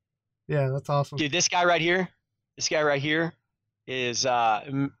well. Yeah, that's awesome. Dude, this guy right here, is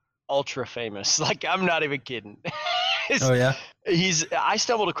ultra famous. Like, I'm not even kidding. Oh yeah. I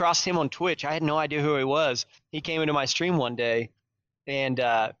stumbled across him on Twitch. I had no idea who he was. He came into my stream one day, and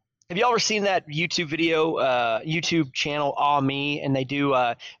have you ever seen that YouTube video, YouTube channel, Aw Me? And they do,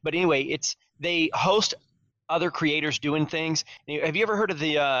 but anyway, they host other creators doing things. Have you ever heard of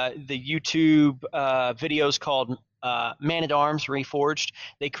the YouTube videos called Man at Arms Reforged?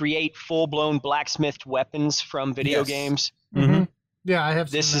 They create full-blown blacksmithed weapons from video games. Mm-hmm. Yeah, I have.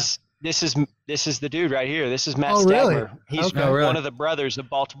 This is the dude right here. This is Matt Oh, really? Stegler. He's one of the brothers of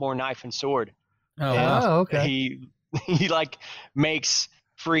Baltimore Knife and Sword. Oh, wow. Oh, okay. He like makes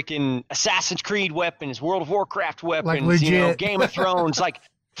freaking Assassin's Creed weapons, World of Warcraft weapons, Like legit. Game of Thrones, like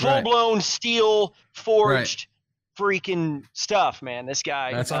full-blown steel forged freaking stuff, man. This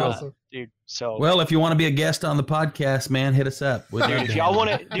guy, that's awesome, dude. So well, if you want to be a guest on the podcast, man, hit us up. Dude, if y'all want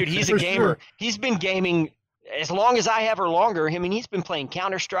to, dude, he's a gamer. Sure. He's been gaming as long as I have or longer. I mean, he's been playing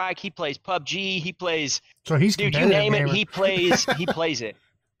Counter-Strike. He plays PUBG. He plays. So he's dude. You name it, he plays. He plays it.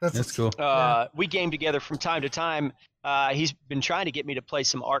 That's cool. We game together from time to time. He's been trying to get me to play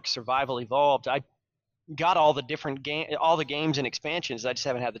some Ark Survival Evolved. I got all the different all the games and expansions. I just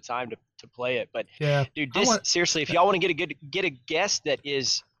haven't had the time to play it. But yeah, dude, seriously, if y'all want to get a guest that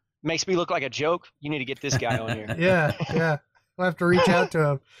makes me look like a joke, you need to get this guy on here. Yeah. We'll have to reach out to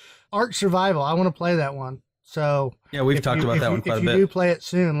him. Ark Survival. I want to play that one. So yeah, we've talked about that one quite a bit. If you do play it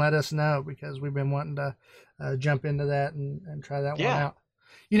soon, let us know, because we've been wanting to jump into that and try that one out.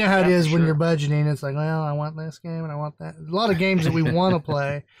 You know how it is when you're budgeting. It's like, well, I want this game and I want that. A lot of games that we want to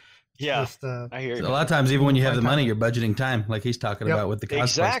play. Yeah, just, I hear you. So a lot of times, even when you have the money, you're budgeting time, like he's talking about with the cosplay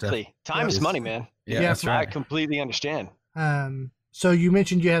exactly. stuff. Time is money, man. Yeah, that's right. I completely understand. So you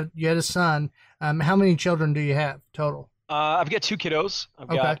mentioned you had a son. How many children do you have total? I've got 2 kiddos. I've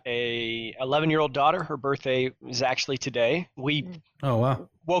got a 11-year-old daughter. Her birthday is actually today. We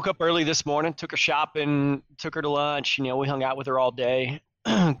woke up early this morning, took her shopping, took her to lunch. We hung out with her all day.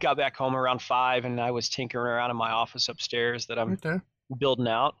 Got back home around 5, and I was tinkering around in my office upstairs that I'm building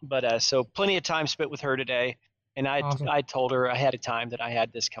out. But so plenty of time spent with her today. And I told her ahead of time that I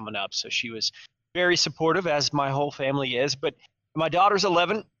had this coming up, so she was very supportive, as my whole family is. But my daughter's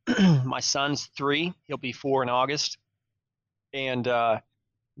 11, my son's 3. He'll be 4 in August. And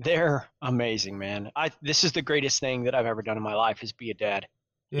they're amazing, man. This is the greatest thing that I've ever done in my life, is be a dad.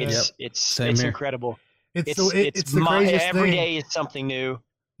 Yeah. It's incredible. It's the craziest every thing. day is something new,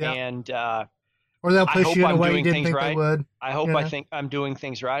 and or they'll push you in a way you didn't think they would. I think I'm doing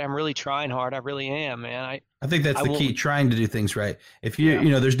things right. I'm really trying hard. I really am, man. I think that's the key, trying to do things right. If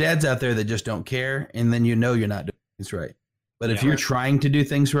there's dads out there that just don't care, and then you're not doing things right. But if you're trying to do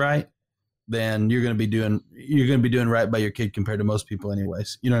things right, then you're going to be doing right by your kid compared to most people,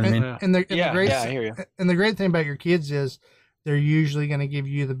 anyways. You know what I mean? I hear you. And the great thing about your kids is they're usually going to give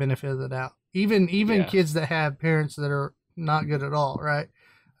you the benefit of the doubt. Even kids that have parents that are not good at all, right?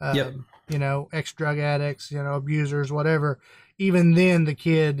 Ex-drug addicts, abusers, whatever. Even then, the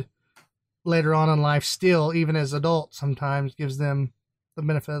kid later on in life still, even as adults, sometimes gives them the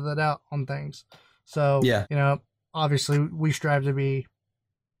benefit of the doubt on things. So, obviously we strive to be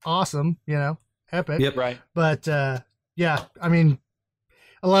awesome, epic. Yep. Right. But, I mean,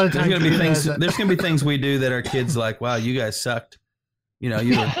 a lot of times there's going to be things we do that our kids like, wow, you guys sucked. You're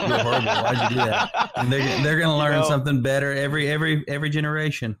horrible. Why'd you do that? And they're going to learn something better every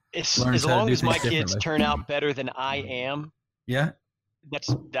generation. As long as my kids turn out better than I am. Yeah.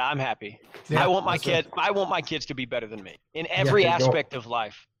 I'm happy. Yeah, I want my kids to be better than me in every aspect of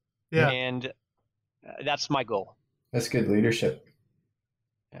life. Yeah. And that's my goal. That's good leadership.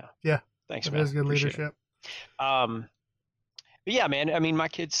 Yeah. Thanks, that man. is good leadership. But yeah, man, I mean, my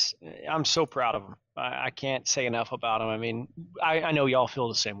kids, I'm so proud of them. I can't say enough about them. I mean, I know y'all feel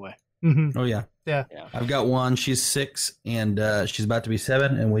the same way. Mm-hmm. Oh, yeah. Yeah. I've got one. She's 6, and she's about to be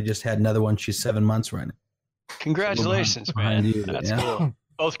 7, and we just had another one. She's 7 months right now. Congratulations, man. That's cool.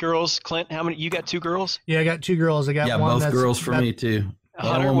 Both girls. Clint, how many? You got 2 girls? Yeah, I got 2 girls. I got one. Both girls for me, too.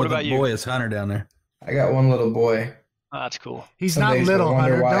 Hunter, what about you? Boy is Hunter down there. I got one little boy. Oh, that's cool. He's not little,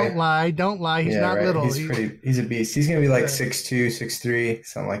 Hunter. Don't lie. He's not little. He's a beast. He's going to be like 6'2", 6'3",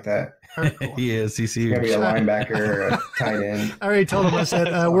 something like that. Cool. He is. He's huge. He's going to be a linebacker or a tight end. I already told him. I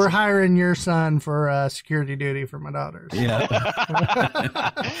said, we're hiring your son for security duty for my daughters. Yeah.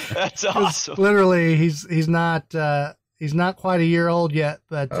 That's awesome. Literally, he's not quite a year old yet,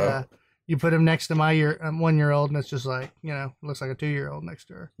 but you put him next to my 1-year-old, and it's just like, looks like a 2-year-old next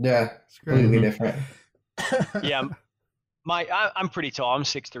to her. Yeah. It's completely different. Yeah. I'm pretty tall. I'm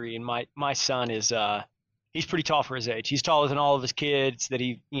 6'3", and my son is He's pretty tall for his age. He's taller than all of his kids that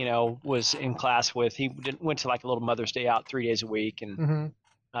he, was in class with. He went to like a little Mother's Day out 3 days a week, and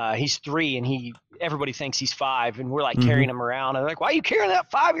he's 3, and everybody thinks he's 5, and we're like carrying him around. And they're like, "Why are you carrying that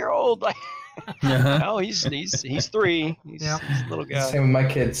 5-year-old?" Like, no, he's 3. He's a little guy. Same with my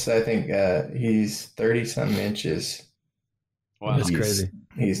kids. I think he's 30-something inches. Wow, that's crazy.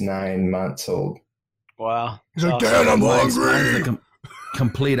 He's 9 months old. Wow. He's like, "Dad, I'm hungry." Mine's the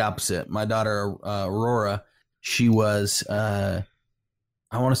complete opposite. My daughter, Aurora, she was, I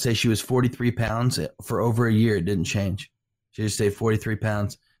want to say she was 43 pounds for over a year. It didn't change. She just stayed 43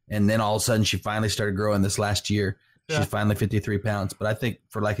 pounds. And then all of a sudden she finally started growing this last year. Yeah. She's finally 53 pounds. But I think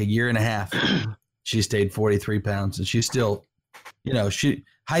for like a year and a half, she stayed 43 pounds. And she's still, she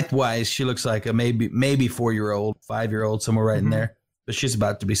height wise, she looks like a maybe 4-year-old, 5-year-old, somewhere right in there. But she's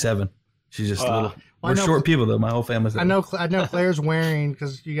about to be 7. She's just a little. We're short people though. My whole family's. I know Claire's wearing,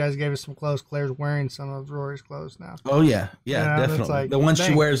 because you guys gave us some clothes. Claire's wearing some of Rory's clothes now. Oh yeah, definitely. Like, the ones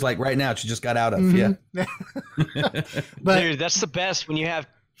she wears like right now, she just got out of. Yeah. But dude, that's the best when you have,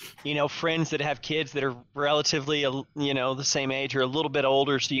 friends that have kids that are relatively, the same age or a little bit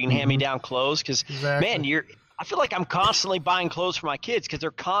older, so you can hand me down clothes. Because man, I feel like I'm constantly buying clothes for my kids because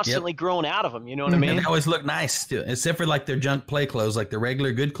they're constantly growing out of them. You know what I mean? And they always look nice still, except for like their junk play clothes, like the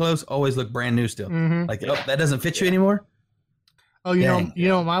regular good clothes always look brand new still. Like, oh, that doesn't fit you anymore. Oh, you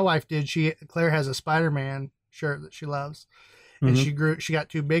know what my wife did? Claire has a Spider-Man shirt that she loves, and she got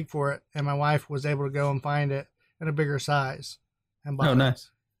too big for it, and my wife was able to go and find it in a bigger size and buy it.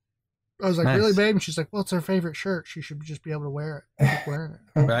 Nice. I was like, really, babe? And she's like, well, it's her favorite shirt. She should just be able to wear it. Keep wearing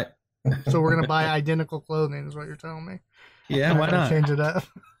it. Right. So we're gonna buy identical clothing, is what you're telling me? Yeah, why not? Change it up,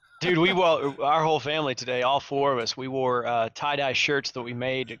 dude. Our whole family today, all 4 of us, we wore tie-dye shirts that we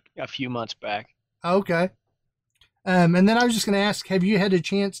made a few months back. Okay. And then I was just gonna ask, have you had a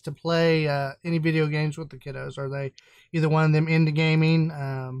chance to play any video games with the kiddos? Are they either one of them into gaming?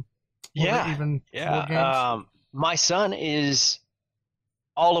 My son is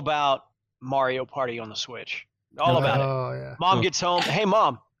all about Mario Party on the Switch. All about it. Oh yeah. Mom gets home. Hey,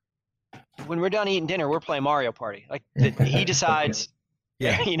 Mom. When we're done eating dinner, we're playing Mario Party. Like he decides,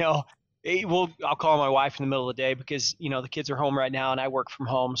 I'll call my wife in the middle of the day because, the kids are home right now and I work from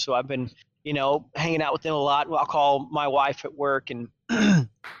home. So I've been, hanging out with them a lot. I'll call my wife at work and he'll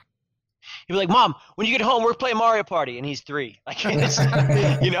be like, Mom, when you get home, we're playing Mario Party. And he's 3. Like,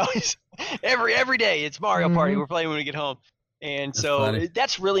 he's, every day it's Mario Party. We're playing when we get home. And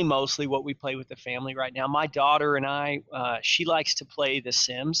that's really mostly what we play with the family right now. My daughter and I, she likes to play The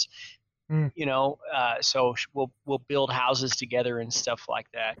Sims. So we'll build houses together and stuff like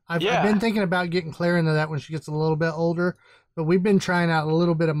that. I've been thinking about getting Claire into that when she gets a little bit older, but we've been trying out a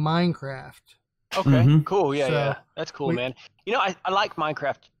little bit of Minecraft. Okay, cool. Yeah, that's cool, man. I like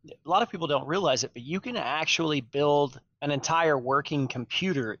Minecraft. A lot of people don't realize it, but you can actually build an entire working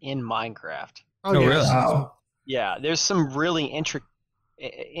computer in Minecraft. Oh yeah. Really? Wow. Yeah, there's some really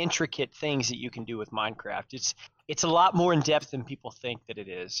intricate things that you can do with Minecraft. It's a lot more in depth than people think that it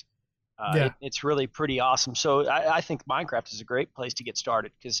is. It's really pretty awesome. So I think Minecraft is a great place to get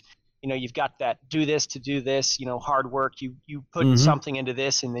started because, you've got that do this to do this, hard work. You put something into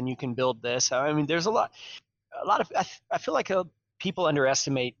this and then you can build this. I mean, there's a lot of I feel like people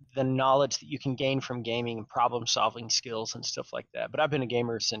underestimate the knowledge that you can gain from gaming and problem solving skills and stuff like that. But I've been a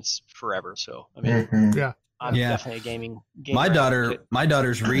gamer since forever. So, I mean, I'm definitely a gaming gamer. My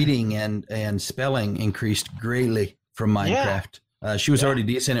daughter's reading and spelling increased greatly from Minecraft. She was already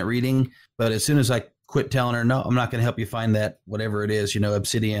decent at reading, but as soon as I quit telling her, no, I'm not going to help you find that, whatever it is,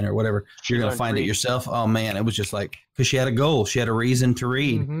 Obsidian or whatever, you're going to find it yourself. Oh man, it was just like, because she had a goal. She had a reason to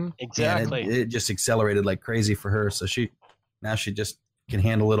read. Exactly. It just accelerated like crazy for her. So she just can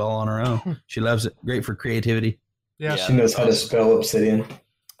handle it all on her own. She loves it. Great for creativity. Yeah. She knows how to spell obsidian.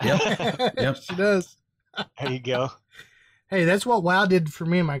 Yep. She does. There you go. Hey, that's what WoW did for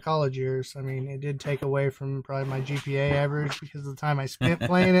me in my college years. I mean, it did take away from probably my GPA average because of the time I spent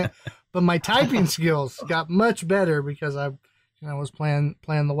playing it, but my typing skills got much better because I was playing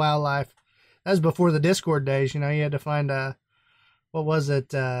the WoW life. That was before the Discord days. You had to find what was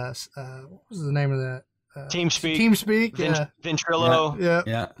it? What was the name of that? TeamSpeak. Ventrilo.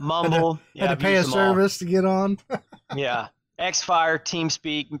 Yeah. Mumble. Had to pay a service to get on. Yeah. Xfire,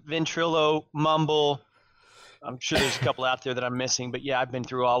 TeamSpeak, Ventrilo, Mumble. I'm sure there's a couple out there that I'm missing, but yeah, I've been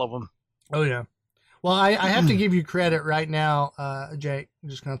through all of them. Oh yeah. Well, I have to give you credit right now, Jake. I'm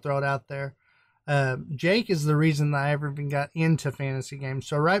just going to throw it out there. Jake is the reason that I ever even got into fantasy games.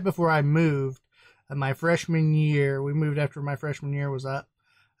 So right before I moved, my freshman year, we moved after my freshman year was up.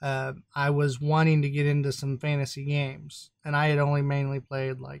 I was wanting to get into some fantasy games, and I had only mainly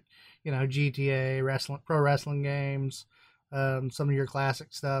played like, GTA, pro wrestling games, some of your classic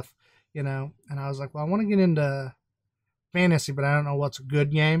stuff, and I was like, well, I want to get into fantasy, but I don't know what's a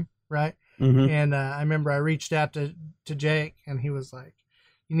good game, right? Mm-hmm. And I remember I reached out to Jake, and he was like,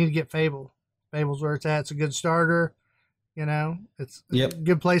 you need to get Fable. Fable's where it's at. It's a good starter. It's a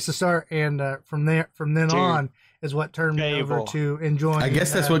good place to start. And from then on is what turned me over to enjoying. I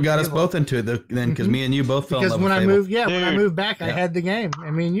guess that's what got us both into it then, because me and you both fell in love with Fable. When I moved back, I had the game.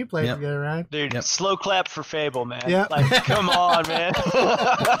 I mean, you played together, right? Dude, slow clap for Fable, man. Yep. Like, come on, man.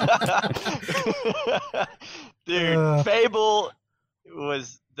 Dude, Fable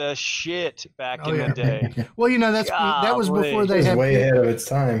was the shit back in the day. Well, that was before they had way ahead of its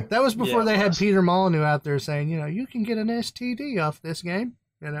time. That was before they had Peter Molyneux out there saying, you can get an STD off this game.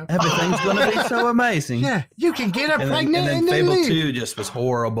 Everything's going to be so amazing. Yeah, you can get her pregnant and then Fable 2 just was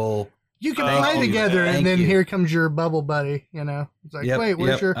horrible. You can play together, and then here comes your bubble buddy. It's like, wait,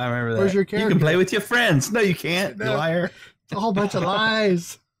 where's your? I remember that. Where's your character? You can play with your friends. No, you can't. You liar. It's a whole bunch of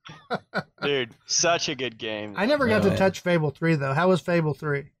lies. Dude, such a good game. I never got to touch Fable 3 though. How was Fable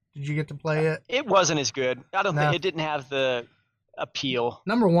 3? Did you get to play it? It wasn't as good. I don't think it didn't have the appeal.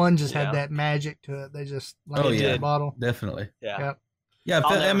 Number 1 just had that magic to it. They just landed in the bottle. Definitely. Yeah. Yep. Yeah,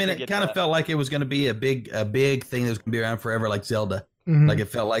 it kind of felt like it was going to be a big thing that was going to be around forever, like Zelda. Mm-hmm. Like it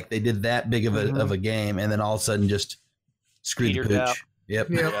felt like they did that big of a game, and then all of a sudden just screwed the pooch.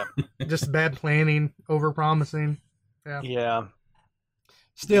 Yep. Just bad planning, over promising. Yeah.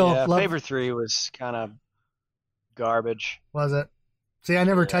 Still, Fable 3 was kind of garbage. Was it? See, I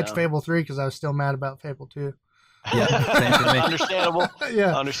never touched Fable 3 because I was still mad about Fable 2. Yeah, same for me. Understandable.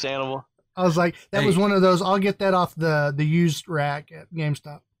 Yeah, understandable. I was like, that was one of those. I'll get that off the used rack at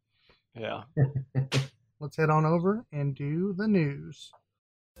GameStop. Yeah. Let's head on over and do the news.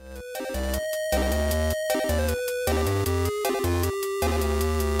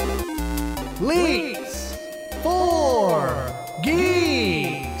 Leaks for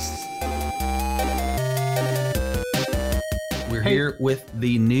Geeks. We're here with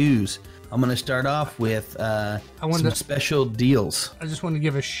the news. I'm going to start off with some special deals. I just want to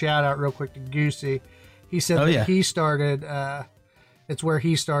give a shout out real quick to Goosey. He said that he started. It's where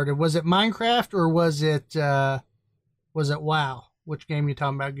he started. Was it Minecraft or was it WoW? Which game you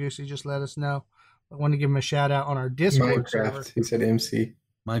talking about, Goosey? Just let us know. I want to give him a shout out on our Discord server. He said MC.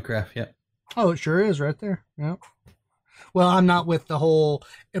 Minecraft, yeah. Oh, it sure is right there. Yeah. Well, I'm not with the whole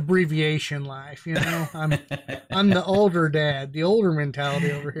abbreviation life, I'm the older dad, the older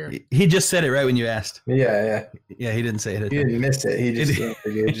mentality over here. He just said it right when you asked. Yeah. Yeah, he didn't say it. He didn't miss it. He just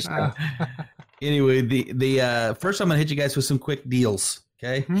answered you. Anyway, the first I'm gonna hit you guys with some quick deals.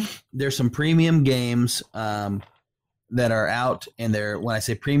 Okay, Mm-hmm. There's some premium games that are out, and when I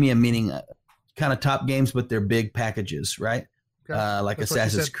say premium, meaning kind of top games, but they're big packages, right? Okay. Like That's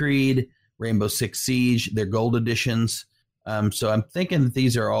Assassin's Creed, Rainbow Six Siege, they're gold editions. So I'm thinking that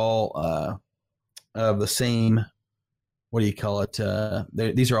these are all of the same. What do you call it?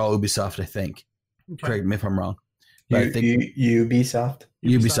 These are all Ubisoft, I think. Okay. Correct me if I'm wrong. But I think Ubisoft.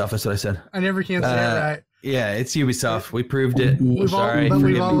 Ubisoft. That's what I said. I never can say it right. Yeah, it's Ubisoft. We proved it. We've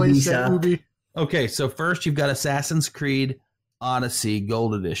always said Ubi. Okay, so first you've got Assassin's Creed Odyssey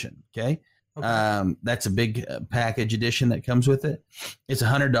Gold Edition. Okay. That's a big package edition that comes with it. It's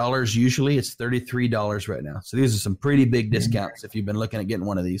 $100 usually. It's $33 right now. So these are some pretty big discounts if you've been looking at getting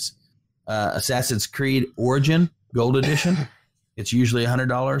one of these. Assassin's Creed Origin Gold Edition. It's usually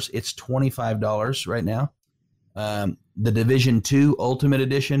 $100. It's $25 right now. The Division 2 Ultimate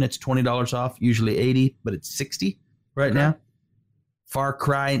Edition, it's $20 off, usually $80, but it's $60 right now. Far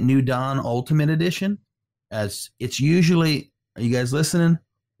Cry New Dawn Ultimate Edition, as it's usually, are you guys listening?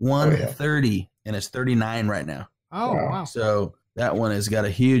 $130, and it's $39 right now. Oh, wow. So that one has got a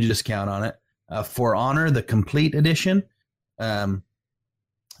huge discount on it. For Honor, the Complete Edition, that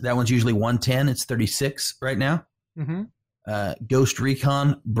one's usually $110. It's $36 right now. Mm-hmm. Ghost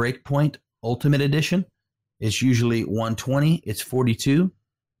Recon Breakpoint Ultimate Edition is usually $120. It's $42.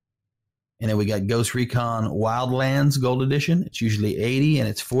 And then we got Ghost Recon Wildlands Gold Edition. It's usually $80, and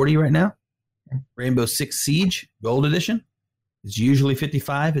it's $40 right now. Rainbow Six Siege Gold Edition. It's usually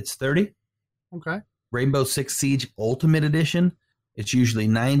 $55. It's $30. Okay. Rainbow Six Siege Ultimate Edition. It's usually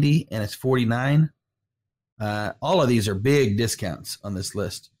 $90, and it's $49. All of these are big discounts on this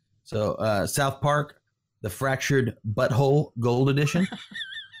list. So South Park, the Fractured Butthole Gold Edition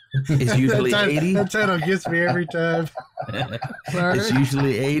is usually $80. That title gets me every time. It's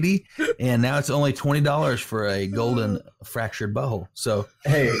usually $80, and now it's only $20 for a golden fractured butthole. So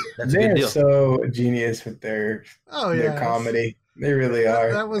hey, that's a good deal. So genius with their comedy. They really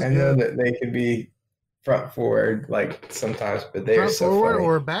are. That was I know that they could be front forward, like sometimes, but they are Front so forward funny.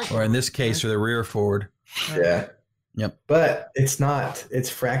 or back. Or in this case, or the rear forward. Yeah. Yep. But it's not. It's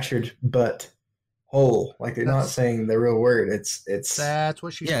fractured but whole. Like they're not saying the real word. It's That's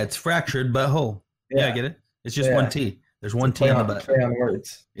what she said. Yeah, it's fractured but whole. Yeah, I get it. It's just one T. There's one T on the butt. Play on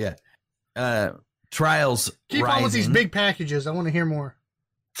words. Yeah. Trials Keep Rising. on with these big packages. I want to hear more.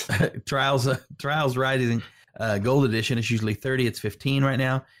 Trials Rising Gold Edition is usually 30. It's 15 right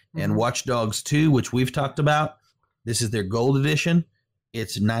now. And Watch Dogs 2, which we've talked about, this is their Gold Edition.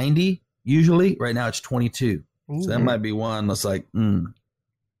 It's 90 usually. Right now it's 22. Ooh. So that might be one that's like, Might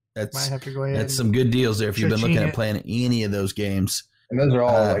have to go ahead. that's some good deals there if you've been looking at playing any of those games. And those are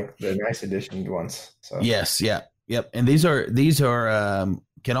all like the nice editioned ones. So Yes, yeah, yep. And these are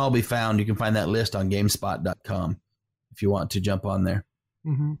can all be found. You can find that list on GameSpot.com if you want to jump on there.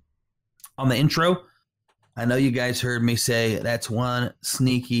 Mm-hmm. On the intro, I know you guys heard me say that's one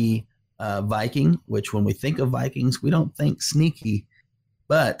sneaky Viking, which when we think of Vikings, we don't think sneaky.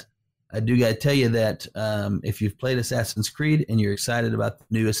 But I do got to tell you that if you've played Assassin's Creed and you're excited about the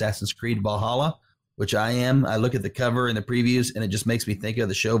new Assassin's Creed Valhalla, which I am, I look at the cover and the previews, and it just makes me think of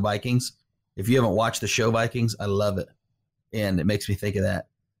the show Vikings. If you haven't watched the show Vikings, I love it, and it makes me think of that.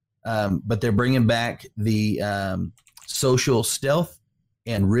 But they're bringing back the social stealth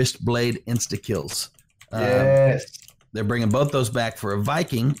and wrist blade insta-kills. yes. They're bringing both those back for a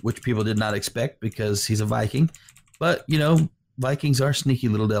Viking, which people did not expect because he's a Viking. But, Vikings are sneaky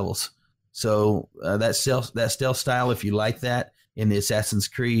little devils. So that stealth style, if you like that in the Assassin's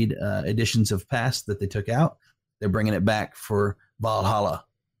Creed editions of past that they took out, they're bringing it back for Valhalla.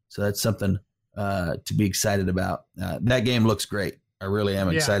 So that's something to be excited about. That game looks great. I really am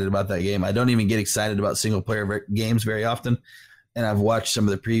excited about that game. I don't even get excited about single-player games very often, and I've watched some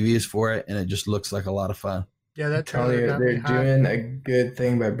of the previews for it, and it just looks like a lot of fun. Yeah, that they're doing a good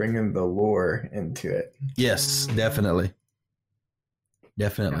thing by bringing the lore into it. Yes, definitely.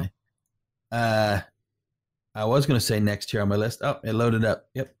 Definitely. I was going to say next here on my list. Oh, it loaded up.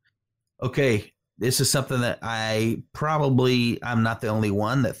 Yep. Okay. This is something that I'm not the only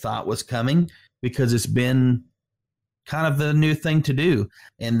one that thought was coming because it's been kind of the new thing to do.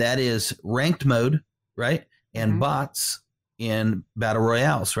 And that is ranked mode, right? And bots in battle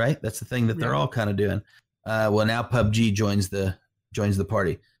royales, right? That's the thing that they're all kind of doing. Well, now PUBG joins the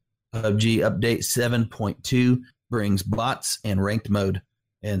party. PUBG update 7.2 brings bots and ranked mode.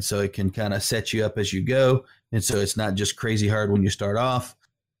 And so it can kind of set you up as you go. And so it's not just crazy hard when you start off,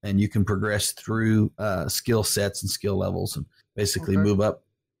 and you can progress through skill sets and skill levels and basically move up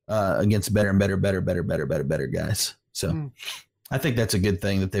against better and better guys. So I think that's a good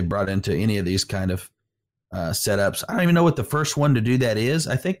thing that they've brought into any of these kind of setups. I don't even know what the first one to do that is.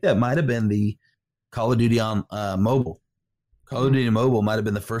 I think that might have been the Call of Duty on mobile. Call of Duty Mobile might have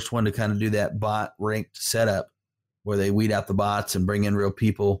been the first one to kind of do that bot ranked setup where they weed out the bots and bring in real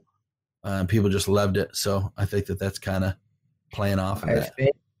people. People just loved it. So I think that that's kind of playing off of that. I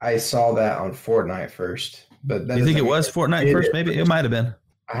think I saw that on Fortnite first. But you think it was Fortnite first? Maybe it might have been.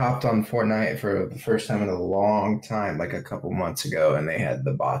 I hopped on Fortnite for the first time in a long time, like a couple months ago, and they had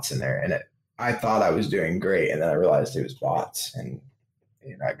the bots in there. And I thought I was doing great, and then I realized it was bots, and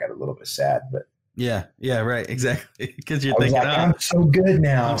I got a little bit sad. But yeah, right, exactly. Because you're thinking, I'm so good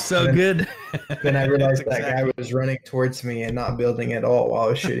now. I'm so good. Then I realized that guy was running towards me and not building at all while I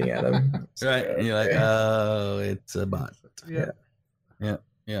was shooting at him. Right, and you're like, oh, it's a bot. Yeah.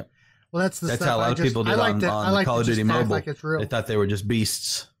 Well, that's how a lot of people did on Call of Duty Mobile. Like it's real. They thought they were just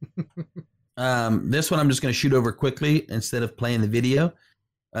beasts. This one I'm just going to shoot over quickly instead of playing the video.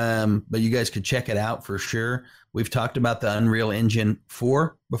 But you guys could check it out for sure. We've talked about the Unreal Engine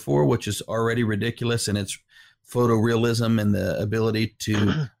 4 before, which is already ridiculous in its photorealism and the ability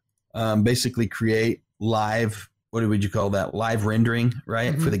to basically create live, what would you call that? Live rendering,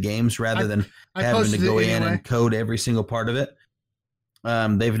 right? For the games rather than having to go in and code every single part of it.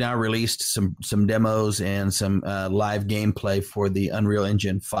 They've now released some demos and some live gameplay for the Unreal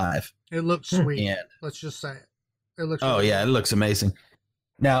Engine 5. It looks sweet. And, let's just say it. It looks. Oh yeah, it looks amazing.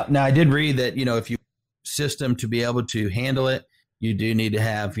 Now I did read that if you system to be able to handle it, you do need to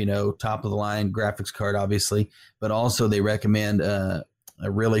have top of the line graphics card, obviously, but also they recommend a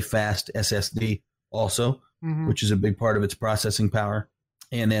really fast SSD also, which is a big part of its processing power.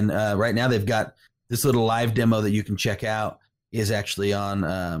 And then right now they've got this little live demo that you can check out is actually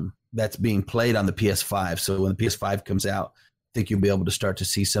on that's being played on the PS5. So when the PS5 comes out, I think you'll be able to start to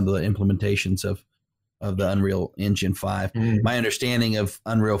see some of the implementations of the Unreal Engine 5. My understanding of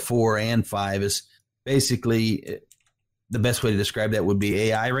Unreal 4 and 5 is basically the best way to describe that would be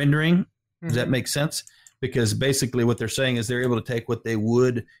AI rendering. Does that make sense? because basically what they're saying is they're able to take what they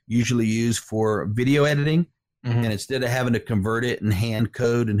would usually use for video editing, and instead of having to convert it and hand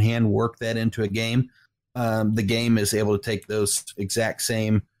code and hand work that into a game, the game is able to take those exact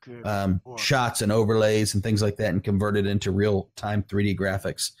same shots and overlays and things like that and convert it into real-time 3D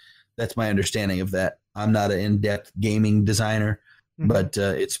graphics. That's my understanding of that. I'm not an in-depth gaming designer, but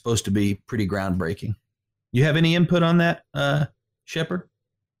it's supposed to be pretty groundbreaking. You have any input on that, Shepard?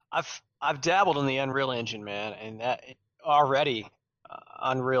 I've dabbled in the Unreal Engine, man, and that already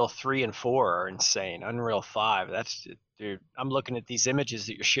Unreal 3 and 4 are insane. Unreal 5, dude, I'm looking at these images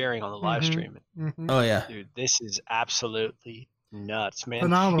that you're sharing on the live stream. Oh yeah, dude, this is absolutely nuts, man.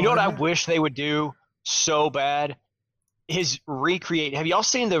 Phenomenal, you know what I isn't it? wish they would do so bad is recreate. Have y'all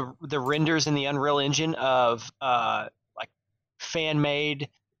seen the renders in the Unreal Engine of like fan-made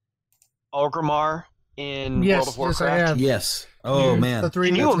Orgrimmar in Yes, World of yes, I Warcraft? have. yes. Oh Yeah, man, the 3D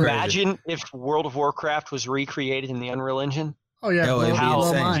Can you That's crazy. imagine if World of Warcraft was recreated in the Unreal Engine? Oh yeah, Oh, it'd be How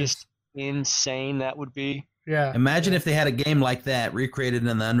insane. minds. just insane that would be. Yeah. Imagine if they had a game like that recreated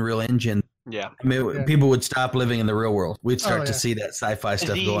in the Unreal Engine. Yeah. I mean, Yeah. people would stop living in the real world. We'd start Oh, to yeah. see that sci-fi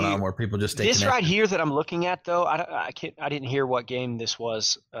stuff going on where people just take This right here that I'm looking at, though, I didn't hear what game this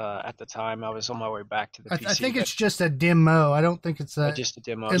was at the time. I was on my way back to the PC. I think but it's just a demo. I don't think it's a. just a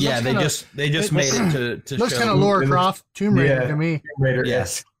demo. it Yeah, looks they kinda- just it made it to looks show. kind of Laura It looks- Croft Tomb Raider yeah. to me. Raider,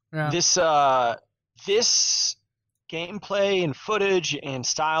 Yes. Yeah. This gameplay and footage and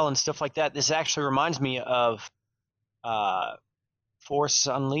style and stuff like that. This actually reminds me of Force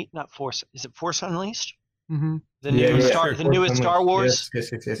Unleashed. Not Force. Is it Force Unleashed? Mm-hmm. The newest Star Wars.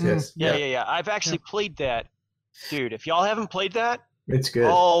 Yes. Yeah. I've actually played that, dude. If y'all haven't played that, It's good.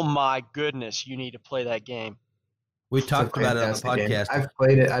 oh my goodness, you need to play that game. We It's a talked about it on the fantastic game. podcast. I've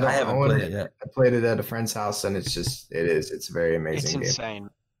played it. I haven't own played it yet. I played it at a friend's house, and it's a very amazing It's game. insane.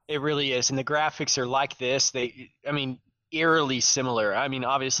 It really is, and the graphics are like this. I mean, eerily similar. I mean,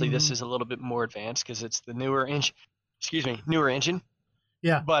 obviously this Mhm. is a little bit more advanced because it's the newer engine. Newer engine.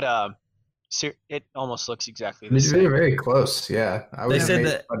 Yeah. But it almost looks exactly the It's same. very close. Yeah, I They was said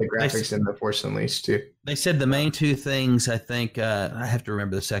amazed that- by the graphics in the Force Unleashed too. They said the main two things, I think, I have to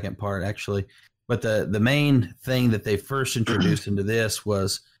remember the second part actually, but the main thing that they first introduced into this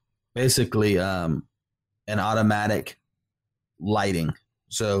was basically an automatic lighting.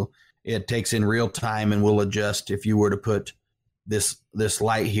 So it takes in real time and will adjust. If you were to put this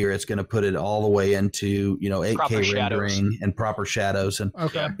light here, it's going to put it all the way into, 8K Proper shadows. rendering and proper shadows.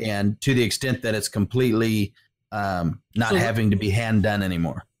 Okay. And to the extent that it's completely not So- having to be hand done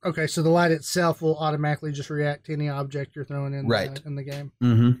anymore. Okay. So the light itself will automatically just react to any object you're throwing in Right. in the game,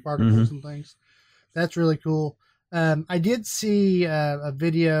 Mm-hmm. particles and things. That's really cool. I did see a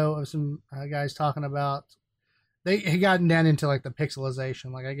video of some guys talking about they had gotten down into like the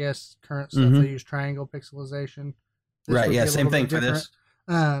pixelization. Like I guess current stuff Mhm. they use triangle pixelization. This Right. would Yeah. be a Same little thing bit for different.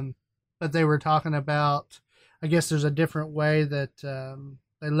 this. But they were talking about, I guess there's a different way that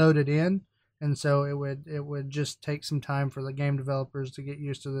they load it in, and so it would just take some time for the game developers to get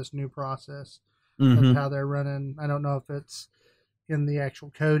used to this new process Mhm. of how they're running. I don't know if it's in the actual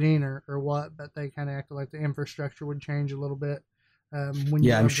coding or what, but they kind of acted like the infrastructure would change a little bit when you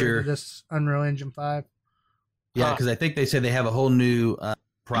Yeah, I'm upgrade sure. to this Unreal Engine 5. Yeah, because I think they said they have a whole new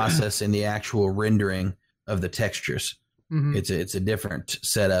process in the actual rendering of the textures. Mhm. It's a different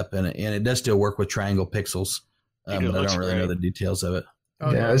setup, and it does still work with triangle pixels, Dude, it but I looks don't really know the great. details of it.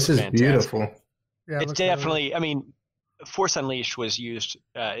 Oh, Yeah, this is Fantastic. beautiful. Yeah, it It's looks really good. definitely. I mean, Force Unleashed was used.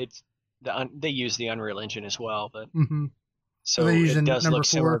 They use the Unreal Engine as well, but Mhm. so they're it using does number look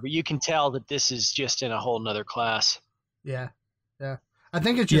similar. 4. But you can tell that this is just in a whole nother class. Yeah. I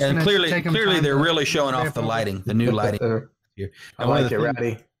think it's just Yeah, and gonna clearly take 'em they're time to really showing off ramp the up. lighting, the new lighting. here. I And one of like the it, things-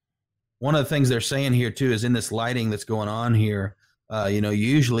 Ratty. One of the things they're saying here too is in this lighting that's going on here.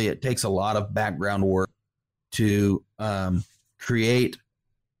 Usually it takes a lot of background work to create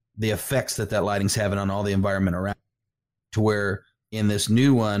the effects that lighting's having on all the environment around. To where in this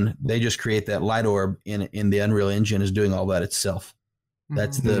new one, they just create that light orb in the Unreal Engine is doing all that itself.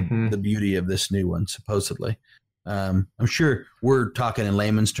 That's Mhm. the beauty of this new one, supposedly. I'm sure we're talking in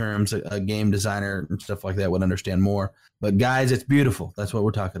layman's terms. A game designer and stuff like that would understand more. But guys, it's beautiful. That's what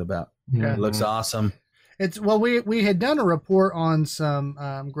we're talking about. Yeah. It looks awesome. It's we had done a report on some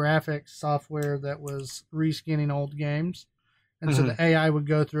graphics software that was reskinning old games, and so the AI would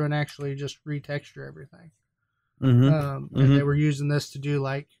go through and actually just retexture everything. Mm-hmm. And they were using this to do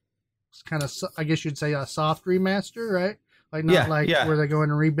like kind of, I guess you'd say, a soft remaster, right? Like not where they go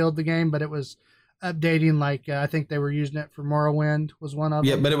in and rebuild the game, but it was updating. Like I think they were using it for Morrowind was one of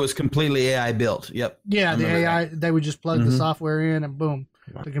Yeah, them. but it was completely AI built. Yep. Yeah, I the remember AI they would just plug the software in and boom.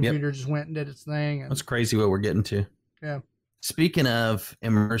 the computer just went and did its thing. And, That's crazy what we're getting to. Yeah. Speaking of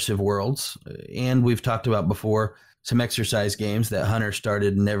immersive worlds, and we've talked about before some exercise games that Hunter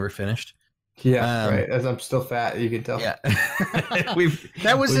started and never finished. Yeah, right. As I'm still fat, you can tell. Yeah.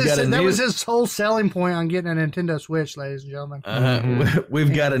 That was his whole selling point on getting a Nintendo Switch, ladies and gentlemen.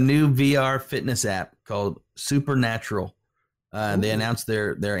 We've got a new VR fitness app called Supernatural. They announced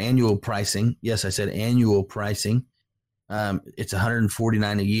their annual pricing. Yes, I said annual pricing. It's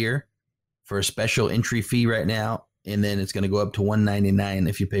 $149 a year for a special entry fee right now, and then it's going to go up to $199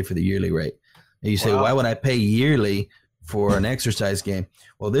 if you pay for the yearly rate. And you say, why would I pay yearly for an exercise game?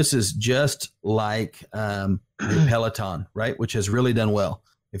 Well, this is just like Peloton, right? Which has really done well.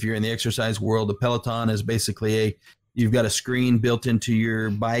 If you're in the exercise world, the Peloton is basically you've got a screen built into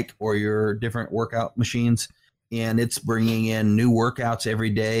your bike or your different workout machines, and it's bringing in new workouts every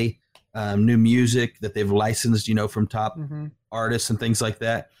day, new music that they've licensed, from top artists and things like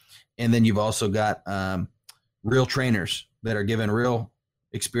that. And then you've also got real trainers that are giving real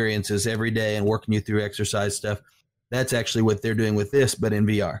experiences every day and working you through exercise stuff. That's actually what they're doing with this, but in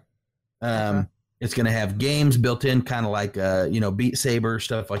VR. It's going to have games built in, kind of like, Beat Saber,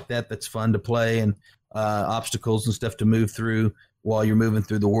 stuff like that. That's fun to play, and obstacles and stuff to move through while you're moving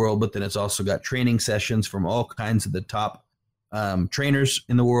through the world. But then it's also got training sessions from all kinds of the top trainers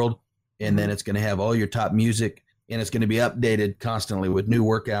in the world. And then it's going to have all your top music, and it's going to be updated constantly with new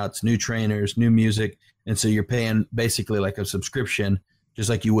workouts, new trainers, new music. And so you're paying basically like a subscription, just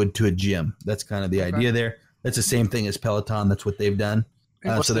like you would to a gym. That's kind of the idea there. That's the same thing as Peloton. That's what they've done.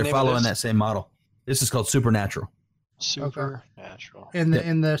 So they're following that same model. This is called Supernatural. Supernatural.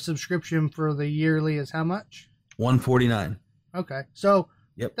 And the subscription for the yearly is how much? $149. Okay. So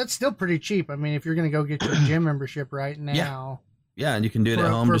that's still pretty cheap. I mean, if you're going to go get your gym membership right now. Yeah, and you can do it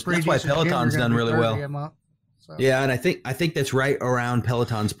at home. That's why Peloton's done really well. Month, so. Yeah, and I think that's right around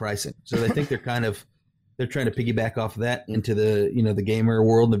Peloton's pricing. So I think they're trying to piggyback off of that into the the gamer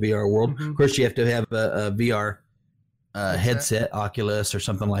world, the VR world. Of course, you have to have a VR headset, Oculus or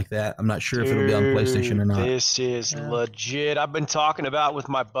something like that. I'm not sure if it'll be on PlayStation or not. This is legit. I've been talking about with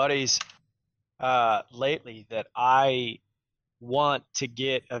my buddies lately that I want to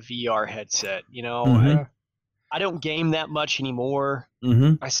get a VR headset. I don't game that much anymore.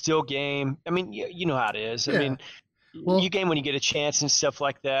 I still game. I mean, you know how it is. I mean, you game when you get a chance and stuff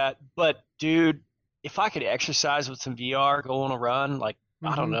like that. But, dude, if I could exercise with some VR, go on a run,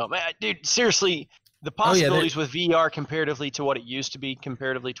 I don't know. Man, dude, seriously, the possibilities with VR comparatively to what it used to be,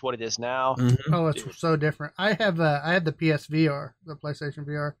 comparatively to what it is now. Oh, it's so different. I have the PSVR, the PlayStation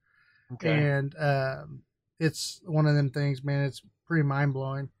VR. Okay. And it's one of them things, man. It's pretty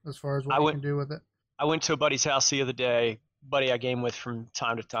mind-blowing as far as what you can do with it. I went to a buddy's house the other day, buddy I game with from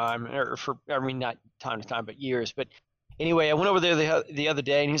time to time, not time to time, but years. But anyway, I went over there the other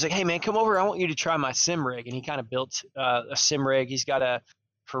day, and he was like, hey, man, come over. I want you to try my sim rig. And he kind of built a sim rig. He's got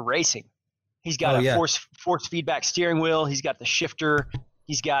for racing. He's got a force feedback steering wheel. He's got the shifter.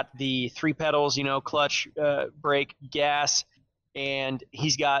 He's got the 3 pedals, clutch, brake, gas. And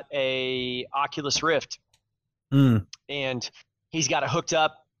he's got a Oculus Rift. And he's got it hooked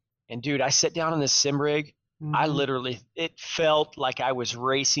up. And dude, I sat down on this sim rig. It felt like I was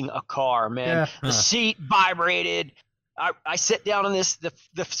racing a car, man. Yeah. The seat vibrated. I sit down on this.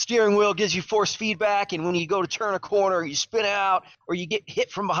 The steering wheel gives you force feedback, and when you go to turn a corner, you spin out, or you get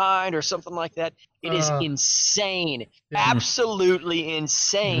hit from behind, or something like that. It is insane, absolutely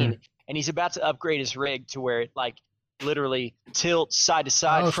insane. And he's about to upgrade his rig to where it literally tilts side to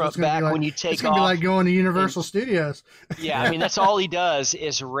side, front back when you take off. It's gonna be like going to Universal Studios. Yeah, I mean that's all he does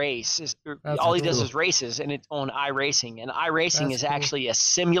is race. All he does is races, and it's on iRacing. And iRacing is actually a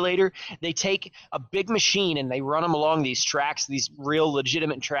simulator. They take a big machine and they run them along these tracks, these real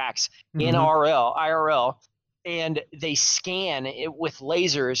legitimate tracks in IRL, and they scan it with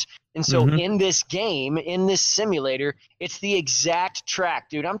lasers. And so in this game, in this simulator, it's the exact track,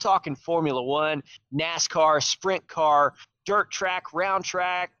 dude. I'm talking Formula One, NASCAR, sprint car, dirt track, round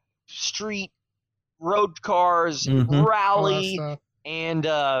track, street, road cars, rally. And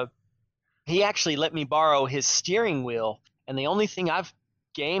he actually let me borrow his steering wheel. And the only thing I've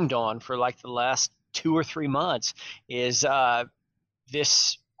gamed on for the last 2 or 3 months is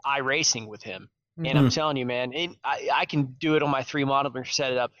this iRacing with him. And I'm telling you, man, I can do it on my 3 monitor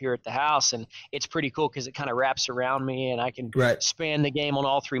setup here at the house, and it's pretty cool because it kind of wraps around me, and I can span the game on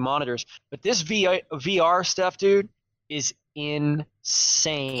all 3 monitors. But this VR stuff, dude, is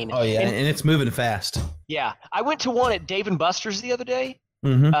insane. Oh, yeah, and it's moving fast. Yeah. I went to one at Dave & Buster's the other day,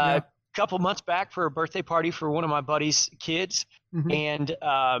 a couple months back for a birthday party for one of my buddy's kids, and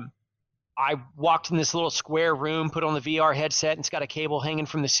I walked in this little square room, put on the VR headset, and it's got a cable hanging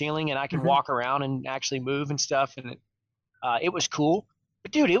from the ceiling, and I can walk around and actually move and stuff. And it was cool.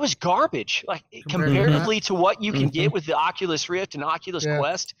 But dude, it was garbage. Like comparatively to what you can get with the Oculus Rift and Oculus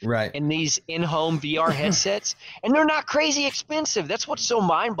Quest, and these in-home VR headsets, and they're not crazy expensive. That's what's so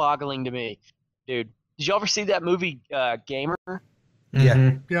mind-boggling to me, dude. Did you ever see that movie Gamer?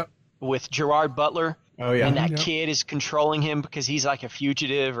 Yeah. Yep. With Gerard Butler. Oh yeah. And that kid is controlling him because he's like a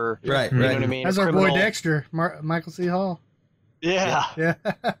fugitive or you know what I mean? That's our boy Dexter, Michael C. Hall. Yeah.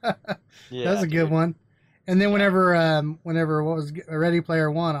 That's a good one. And then whenever what was Ready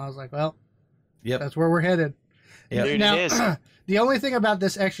Player One, I was like, well, that's where we're headed. Yep. Dude, now, it is. The only thing about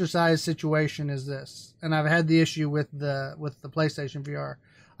this exercise situation is this, and I've had the issue with the PlayStation VR.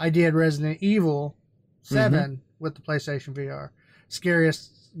 I did Resident Evil 7 with the PlayStation VR.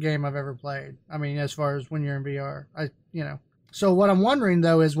 Scariest game I've ever played. I mean, as far as when you're in VR, So what I'm wondering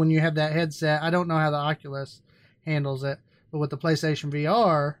though is when you have that headset, I don't know how the Oculus handles it, but with the PlayStation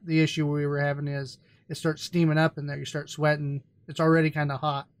VR, the issue we were having is it starts steaming up in there. You start sweating. It's already kind of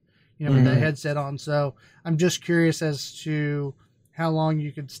hot, with that headset on. So I'm just curious as to how long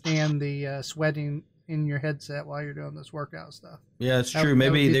you could stand the sweating in your headset while you're doing this workout stuff. Yeah, it's true.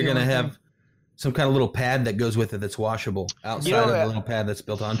 Maybe they're going to have some kind of little pad that goes with it that's washable outside of the little pad that's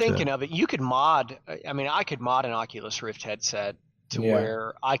built onto it. Thinking of it, you could mod. I mean, I could mod an Oculus Rift headset to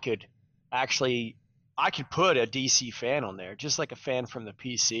where I could put a DC fan on there, just like a fan from the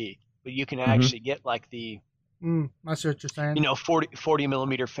PC. But you can actually get like the I see what you're saying. 40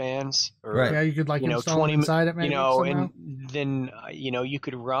 millimeter fans, or yeah, you could install 20 inside it, maybe. And then you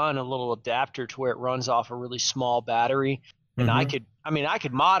could run a little adapter to where it runs off a really small battery, and I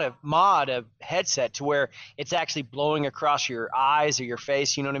could mod a headset to where it's actually blowing across your eyes or your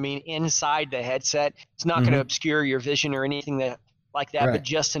face. You know what I mean? Inside the headset, it's not going to obscure your vision or anything like that, but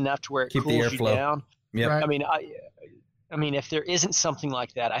just enough to where it cools you down. Yep. Right. I mean, if there isn't something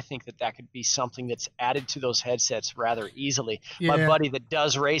like that, I think that could be something that's added to those headsets rather easily. Yeah. My buddy that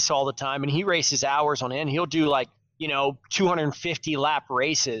does race all the time, and he races hours on end. He'll do 250 lap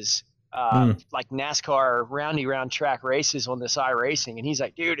races, like NASCAR round track races on this iRacing. And he's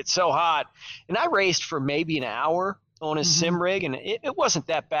like, dude, it's so hot. And I raced for maybe an hour on his sim rig, and it wasn't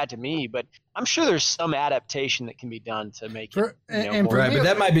that bad to me. But I'm sure there's some adaptation that can be done to make it. But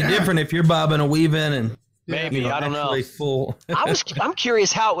that might be different if you're bobbing and weaving and. Maybe, I don't know. Full. I'm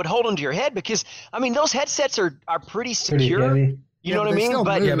curious how it would hold onto your head, because I mean those headsets are pretty secure. Pretty you know what I mean?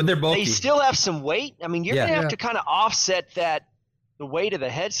 But they're bulky. They still have some weight. I mean, you're gonna have to kind of offset the weight of the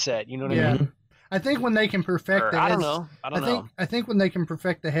headset. You know what I mean? I think when they can perfect I don't know. I think when they can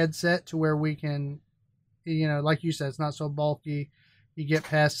perfect the headset to where we can, like you said, it's not so bulky. You get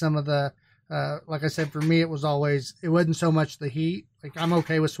past some of the, like I said, for me, it wasn't so much the heat. Like I'm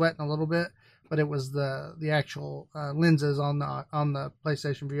okay with sweating a little bit. But it was the actual lenses on the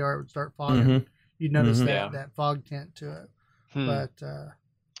PlayStation VR would start fogging. You'd notice that fog tint to it. But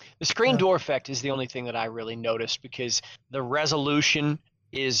the screen door effect is the only thing that I really noticed, because the resolution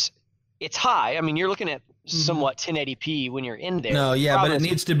it's high. I mean, you're looking at somewhat 1080p when you're in there. No, but it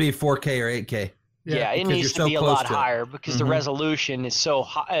needs to be 4K or 8K. Yeah, it needs to be a lot higher, because the resolution is so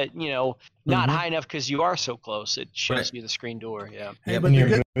high, not high enough because you are so close. It shows you the screen door. Yeah. Hey, when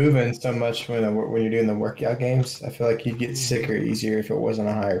you're moving so much when you're doing the workout games, I feel like you'd get sicker easier if it wasn't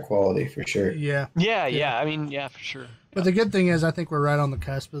a higher quality, for sure. Yeah. I mean, for sure. But the good thing is, I think we're right on the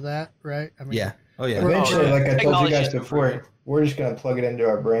cusp of that, right? I mean, eventually, like I told you guys before, we're just gonna plug it into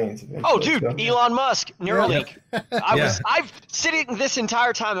our brains. Oh, dude, Elon Musk, Neuralink. I've sitting this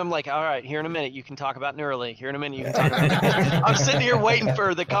entire time. I'm like, all right, here in a minute you can talk about Neuralink. Here in a minute you can talk about it. I'm sitting here waiting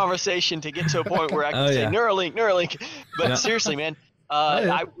for the conversation to get to a point where I can say Neuralink. But seriously, man,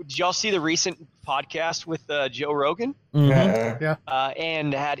 did y'all see the recent podcast with Joe Rogan?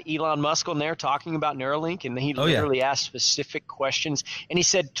 And had Elon Musk on there talking about Neuralink, and he literally asked specific questions. And he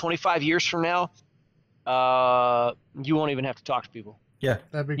said 25 years from now, you won't even have to talk to people. Yeah,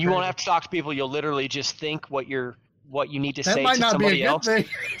 you won't have to talk to people. You'll literally just think what you need to say to somebody else. But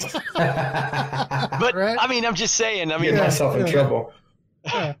I mean, I'm just saying. I mean, get myself in trouble.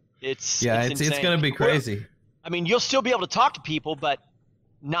 It's going to be crazy. I mean, you'll still be able to talk to people, but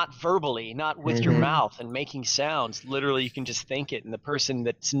not verbally, not with your mouth and making sounds. Literally, you can just think it, and the person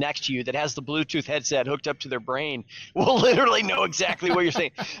that's next to you that has the Bluetooth headset hooked up to their brain will literally know exactly what you're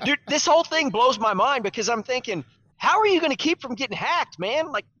saying. Dude, this whole thing blows my mind, because I'm thinking, how are you going to keep from getting hacked,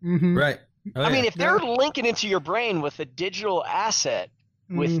 man? Like, right. I mean, if they're linking into your brain with a digital asset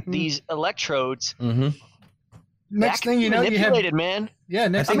with these electrodes, next thing you know, you have man. Yeah,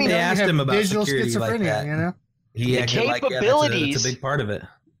 next thing they asked him about digital security schizophrenia, like that. He acted like, that's a big part of it.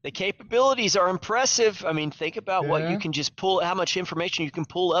 The capabilities are impressive. I mean, think about what you can just pull, how much information you can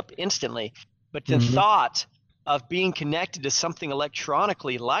pull up instantly. But the thought of being connected to something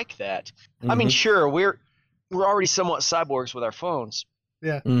electronically like that, I mean, sure, we're already somewhat cyborgs with our phones.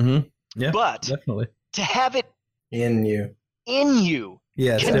 Yeah. Yeah. But definitely to have it in you,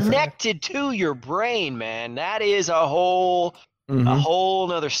 yeah, connected to your brain, man, that is a whole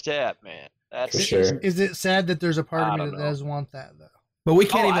nother step, man. That's for sure. Is it sad that there's a part of me that does want that though? But we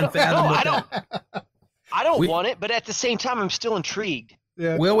can't even fathom I don't want it, but at the same time, I'm still intrigued.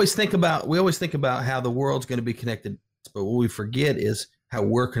 Yeah. We always think about how the world's going to be connected, but what we forget is how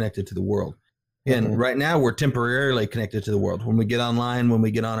we're connected to the world. And right now, we're temporarily connected to the world. When we get online, when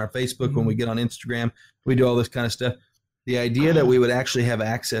we get on our Facebook, when we get on Instagram, we do all this kind of stuff. The idea that we would actually have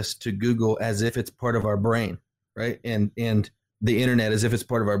access to Google as if it's part of our brain, right? And the internet as if it's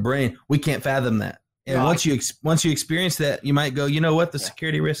part of our brain, we can't fathom that. And once you experience that, you might go, you know what, the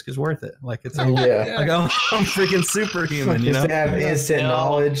security risk is worth it. Like it's like I'm freaking superhuman, you know. Just have instant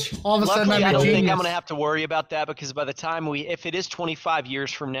knowledge. All of a sudden, I don't think I'm going to have to worry about that, because by the time if it is 25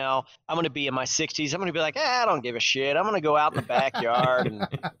 years from now, I'm going to be in my 60s. I'm going to be like, I don't give a shit. I'm going to go out in the backyard and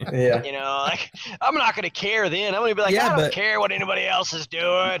you know, like I'm not going to care then. I'm going to be like, I don't care what anybody else is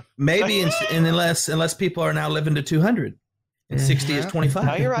doing. Maybe unless people are now living to 200. And 60 is 25.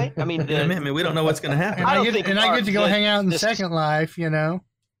 No, you're right. I mean, we don't know what's going to happen. And I get to go hang out in Second Life, you know.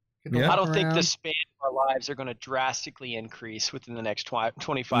 I don't think the span of our lives are going to drastically increase within the next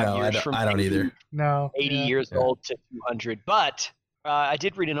 25 years. I don't either. No. 80 years old to 200. But I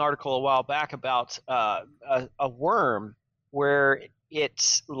did read an article a while back about a worm where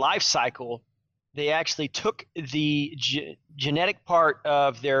its life cycle, they actually took the genetic part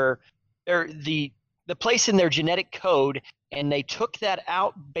of the place in their genetic code, and they took that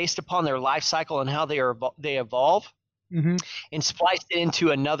out based upon their life cycle and how they evolve, and spliced it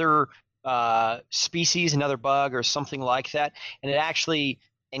into another species, another bug or something like that, and it actually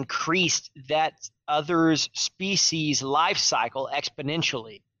increased that other's species life cycle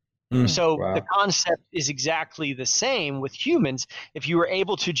exponentially. So the concept is exactly the same with humans. If you were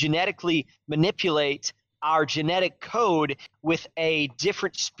able to genetically manipulate our genetic code with a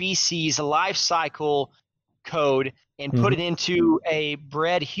different species life cycle code and put it into a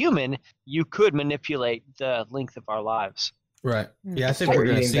bred human, you could manipulate the length of our lives. Right. Yeah, I think we're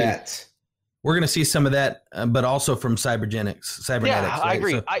going to see that. We're going to see some of that, but also from cybernetics. Yeah, right? I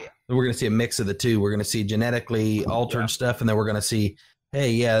agree. So we're going to see a mix of the two. We're going to see genetically altered stuff, and then we're going to see,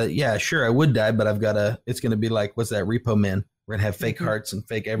 hey, sure, I would die, but it's going to be like, what's that, Repo Man? We're going to have fake hearts and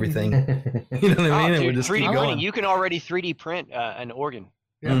fake everything. You know what I mean? Dude, and we're just 3D printing, you can already 3D print an organ.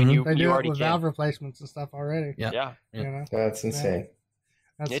 Yeah, I mean, they do already it with valve replacements and stuff already. Yeah. You know? That's insane.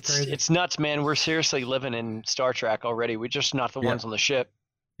 That's crazy. It's nuts, man. We're seriously living in Star Trek already. We're just not the ones on the ship.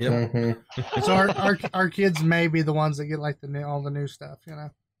 Yep. So our kids may be the ones that get like all the new stuff, you know.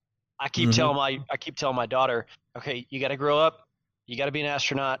 I keep telling my daughter, okay, you got to grow up, you got to be an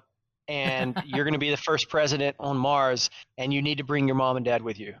astronaut, and you're going to be the first president on Mars, and you need to bring your mom and dad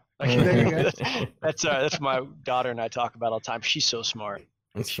with you. That's my daughter and I talk about all the time. She's so smart.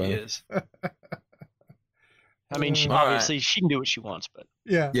 She is. I mean, she can do what she wants, but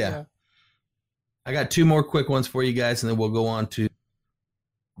yeah. I got two more quick ones for you guys, and then we'll go on to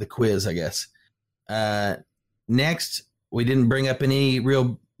the quiz, I guess. Next, we didn't bring up any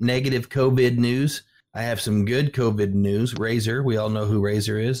real negative COVID news. I have some good COVID news. Razer, we all know who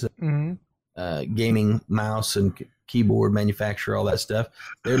Razer is. Gaming mouse and keyboard manufacturer, all that stuff.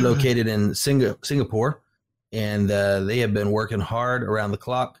 They're located in Singapore, and they have been working hard around the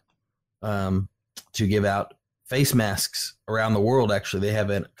clock to give out face masks around the world. Actually, they have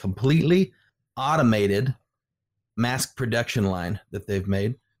a completely automated mask production line that they've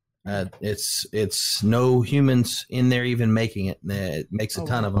made. It's no humans in there even making it. It makes a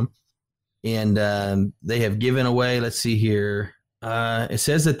ton of them. And they have given away, let's see here. It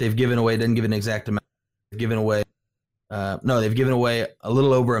says that they've given away, doesn't give an exact amount. They've given away, they've given away a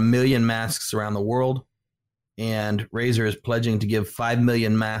little over 1 million masks around the world. And Razer is pledging to give 5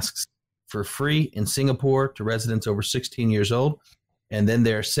 million masks for free in Singapore to residents over 16 years old. And then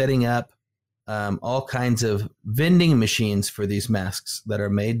they're setting up all kinds of vending machines for these masks that are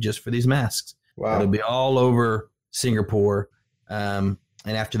made just for these masks. Wow. It'll be all over Singapore. And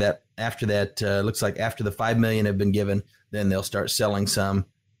after that, looks like after the 5 million have been given, then they'll start selling some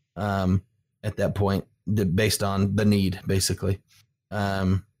at that point based on the need, basically.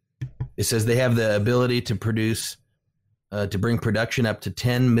 It says they have the ability to produce, to bring production up to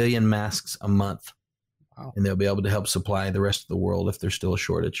 10 million masks a month. Wow. And they'll be able to help supply the rest of the world if there's still a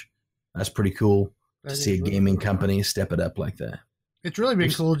shortage. That's pretty cool to see a gaming company step it up like that. It's really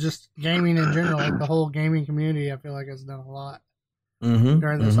been cool, just gaming in general. Like the whole gaming community, I feel like has done a lot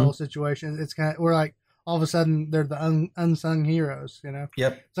during this whole situation. It's we're like, all of a sudden they're the unsung heroes, you know?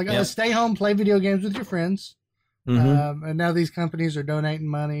 Yep. It's like, stay home, play video games with your friends. And now these companies are donating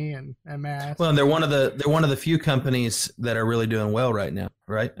money and masks. Well, they're one of the few companies that are really doing well right now,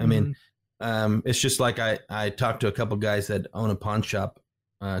 right? I mean, it's just like I talked to a couple guys that own a pawn shop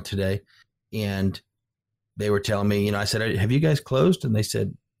today, and they were telling me, you know, I said, have you guys closed? And they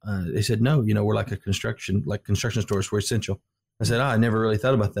said no, you know, we're like construction stores. We're essential. I said, I never really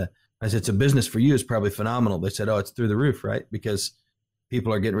thought about that. I said, it's a business for you. It's probably phenomenal. They said, it's through the roof, right? Because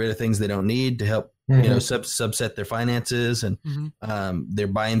people are getting rid of things they don't need to help, you know, subset their finances, and they're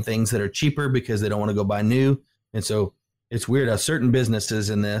buying things that are cheaper because they don't want to go buy new. And so it's weird how certain businesses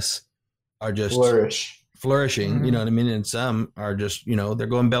in this are just flourishing, you know what I mean? And some are just, you know, they're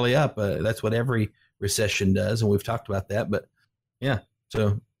going belly up. That's what every recession does. And we've talked about that, but yeah.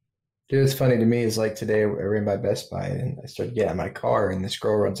 So dude, it's funny to me is like today I ran by Best Buy and I started getting out of my car and this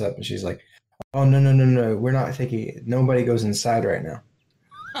girl runs up and she's like, oh, no. We're not thinking, nobody goes inside right now.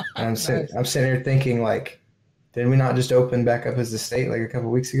 And I'm sitting here thinking like, did we not just open back up as the state like a couple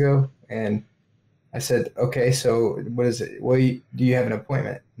of weeks ago? And I said, okay, so what is it? Well, do you have an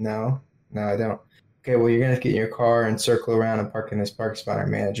appointment? No, I don't. Okay, well, you're going to have to get in your car and circle around and park in this parking spot. Our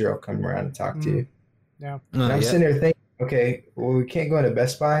manager will come around and talk to you. Yeah. And I'm sitting there thinking, okay, well, we can't go into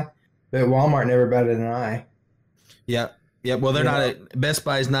Best Buy, but Walmart never batted an eye. Yeah. Yeah. Well, they're not Best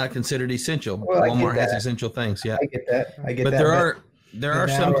Buy is not considered essential. Well, Walmart has essential things. Yeah. I get that. But there are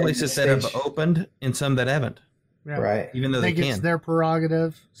some places that have opened and some that haven't. Yeah. Right. Even though I think they can. it's their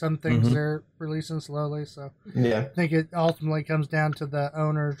prerogative. Some things they're releasing slowly. So I think it ultimately comes down to the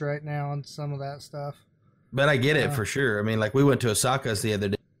owners right now and some of that stuff. But I get it for sure. I mean, like we went to Osaka's the other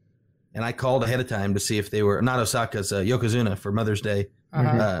day, and I called ahead of time to see if they were not Osaka's, Yokozuna for Mother's Day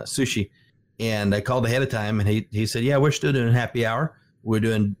sushi. And I called ahead of time, and he said, yeah, we're still doing happy hour. We're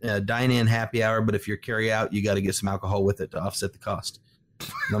doing dine-in happy hour, but if you're carry out, you got to get some alcohol with it to offset the cost.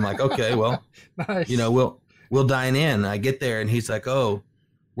 And I'm like, okay, well, nice. You know, we'll dine in. I get there, and he's like, oh,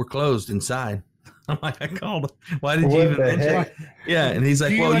 we're closed inside. I'm like, I called. Why did you even mention it? Yeah, and he's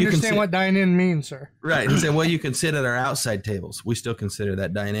like, well, you can understand what dine-in means, sir. Right. He said, well, you can sit at our outside tables. We still consider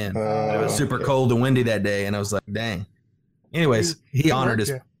that dine-in. It was super cold and windy that day, and I was like, dang. Anyways, he honored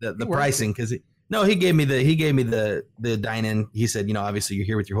the pricing because he gave me the dine-in. He said, you know, obviously you're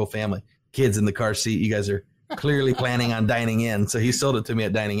here with your whole family, kids in the car seat. You guys are clearly planning on dining in. So he sold it to me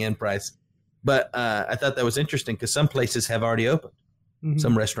at dining in price. But I thought that was interesting because some places have already opened,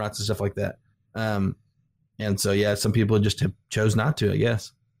 some restaurants and stuff like that. And so, yeah, some people just have chose not to, I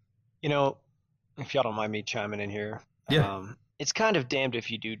guess. You know, if y'all don't mind me chiming in here, it's kind of damned if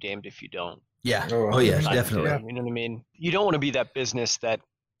you do, damned if you don't. Yeah. Oh, yeah, definitely. You know what I mean? You don't want to be that business that,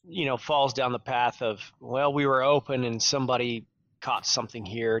 you know, falls down the path of, well, we were open and somebody caught something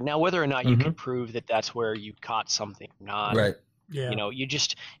here. Now, whether or not you can prove that that's where you caught something or not, right? Yeah. You know, you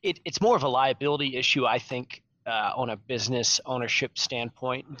just it's more of a liability issue, I think, on a business ownership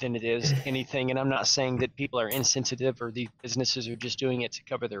standpoint than it is anything. And I'm not saying that people are insensitive or these businesses are just doing it to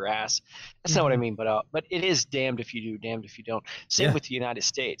cover their ass. That's not what I mean. But it is damned if you do, damned if you don't. Same with the United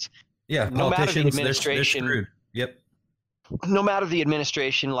States. Yeah, no matter the they're administration. screwed. Yep. No matter the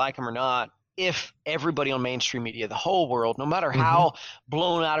administration, like them or not, if everybody on mainstream media, the whole world, no matter how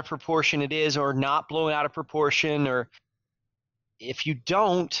blown out of proportion it is or not blown out of proportion, or if you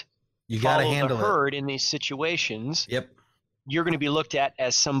don't gotta handle the herd in these situations, you're going to be looked at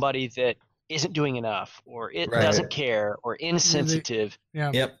as somebody that isn't doing enough or doesn't care or insensitive.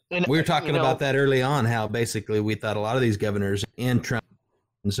 Yep. And we were talking about that early on, how basically we thought a lot of these governors and Trump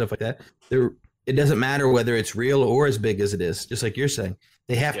and stuff like that, it doesn't matter whether it's real or as big as it is, just like you're saying.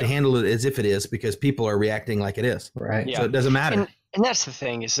 They have to handle it as if it is because people are reacting like it is. Right. Yeah. So it doesn't matter. And that's the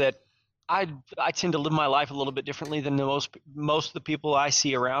thing is that I tend to live my life a little bit differently than most of the people I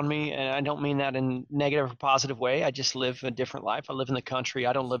see around me. And I don't mean that in negative or positive way. I just live a different life. I live in the country.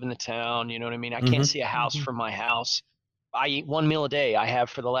 I don't live in the town. You know what I mean? I can't see a house from my house. I eat one meal a day. I have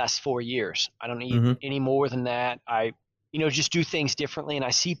for the last 4 years. I don't eat any more than that. I just do things differently. And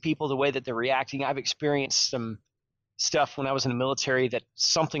I see people the way that they're reacting. I've experienced some stuff when I was in the military that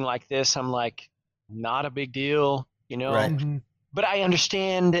something like this, I'm like, not a big deal, you know? Right. But I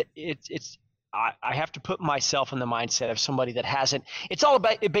understand I have to put myself in the mindset of somebody that hasn't. It's all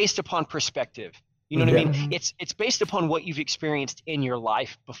based upon perspective. You know what I mean? It's based upon what you've experienced in your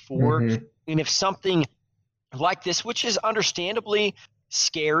life before. And if something like this, which is understandably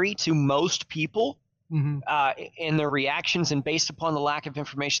scary to most people, in their reactions, and based upon the lack of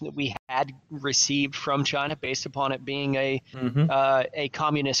information that we had received from China, based upon it being a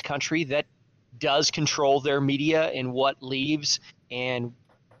communist country that does control their media and what leaves, and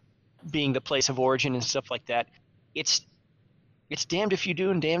being the place of origin and stuff like that, it's damned if you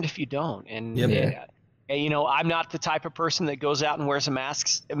do and damned if you don't. And you know, I'm not the type of person that goes out and wears a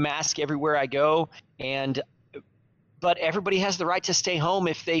mask everywhere I go, but everybody has the right to stay home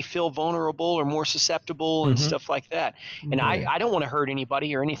if they feel vulnerable or more susceptible and stuff like that. And I don't want to hurt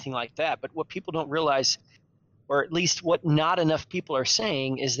anybody or anything like that. But what people don't realize, or at least what not enough people are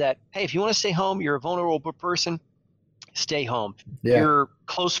saying, is that, hey, if you want to stay home, you're a vulnerable person, stay home. Your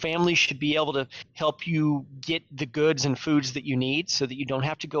close family should be able to help you get the goods and foods that you need so that you don't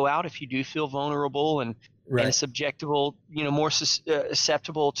have to go out if you do feel vulnerable and susceptible, you know, more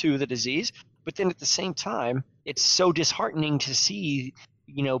susceptible to the disease. But then at the same time, it's so disheartening to see,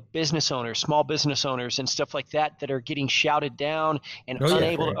 you know, business owners, small business owners and stuff like that are getting shouted down and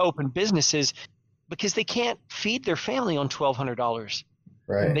unable to open businesses because they can't feed their family on $1,200.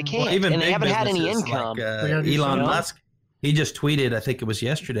 Right. They can't, even and they haven't had any income. Like, Elon Musk, he just tweeted, I think it was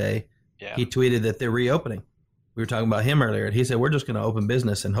yesterday, he tweeted that they're reopening. We were talking about him earlier, and he said, we're just going to open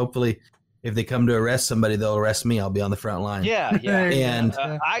business, and hopefully if they come to arrest somebody, they'll arrest me. I'll be on the front line. And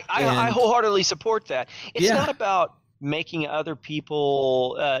I wholeheartedly support that. It's not about making other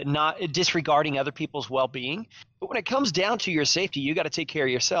people, not disregarding other people's well-being, but when it comes down to your safety, you got to take care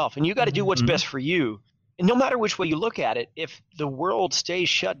of yourself, and you got to do what's best for you. And no matter which way you look at it, if the world stays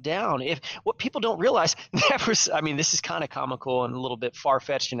shut down, what people don't realize, I mean, this is kind of comical and a little bit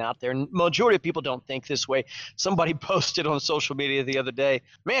far-fetched and out there, and majority of people don't think this way. Somebody posted on social media the other day,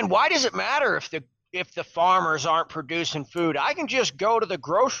 man, why does it matter if the farmers aren't producing food? I can just go to the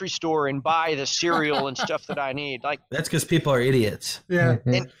grocery store and buy the cereal and stuff that I need. Like, that's because people are idiots. Yeah,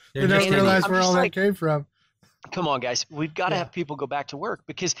 and they don't realize where all that came from. Come on, guys. We've got to have people go back to work,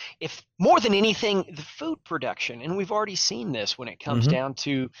 because if more than anything, the food production, and we've already seen this when it comes down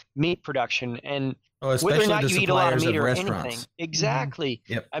to meat production, and whether or not you eat a lot of meat or anything. Exactly.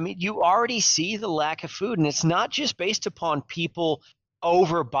 Yep. I mean, you already see the lack of food, and it's not just based upon people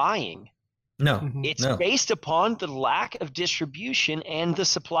overbuying. No, it's based upon the lack of distribution and the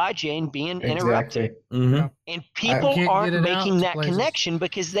supply chain being interrupted. And people aren't making that connection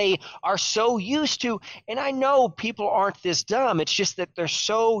because they are so used to, and I know people aren't this dumb, it's just that they're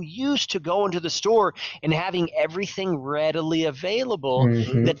so used to going to the store and having everything readily available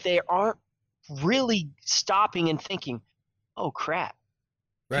that they aren't really stopping and thinking, oh crap.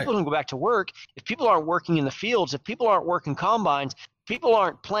 People don't go back to work. If people aren't working in the fields, if people aren't working combines, people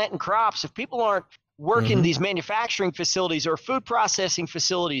aren't planting crops, if people aren't working these manufacturing facilities or food processing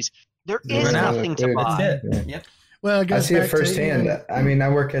facilities, there is nothing to buy. Well, I see it firsthand. I mean, I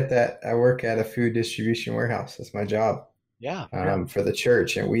work at a food distribution warehouse. That's my job. For the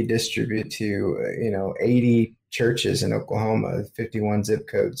church, and we distribute to 80 churches in Oklahoma, 51 zip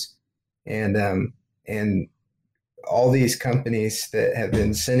codes, and all these companies that have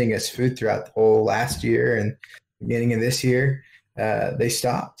been sending us food throughout the whole last year and beginning of this year. They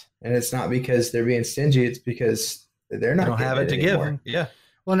stopped, and it's not because they're being stingy. It's because they're not. They don't have it to anymore. give.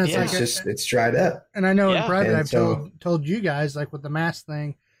 Well, and it's dried up. And I know in private, I've told you guys, like with the mask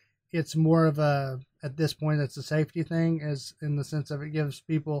thing, it's more of at this point, it's a safety thing, as in the sense of it gives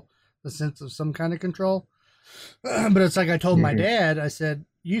people the sense of some kind of control. But it's like I told my dad, I said,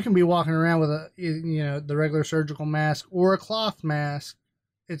 you can be walking around with the regular surgical mask or a cloth mask.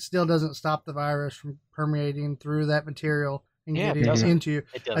 It still doesn't stop the virus from permeating through that material and getting into you.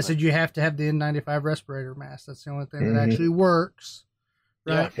 I said, you have to have the N95 respirator mask. That's the only thing that actually works.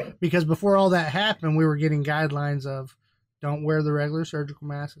 Right. Because before all that happened, we were getting guidelines of don't wear the regular surgical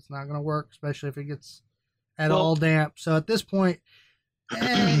mask. It's not going to work, especially if it gets at all damp. So at this point,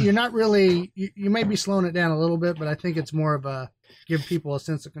 you're not really, you may be slowing it down a little bit, but I think it's more of a give people a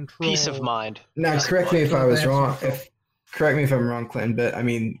sense of control. Peace of mind. Now, correct me if I was wrong. Correct me if I'm wrong, Clinton, but I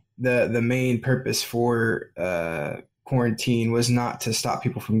mean, the main purpose for quarantine was not to stop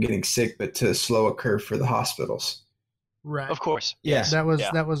people from getting sick, but to slow a curve for the hospitals. Right. Of course. Yes. That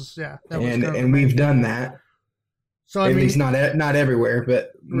was and we've done that. So at least not everywhere,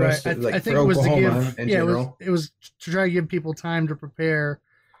 but most I think for it was Oklahoma to give, in general. It was to try to give people time to prepare,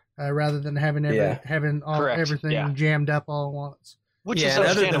 rather than having everything jammed up all at once. Which is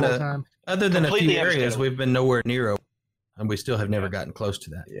understandable. Other than a few areas, we've been nowhere near, and we still have never gotten close to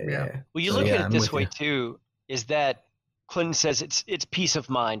that. Well, you look at it this way too: is that Clinton says it's peace of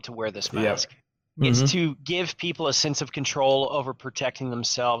mind to wear this mask. It's to give people a sense of control over protecting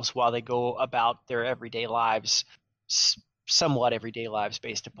themselves while they go about their everyday lives, somewhat everyday lives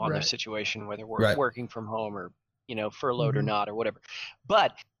based upon their Right. situation, whether we're Right. working from home or, furloughed or Mhm. not or whatever.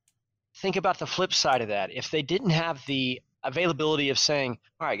 But think about the flip side of that. If they didn't have the availability of saying,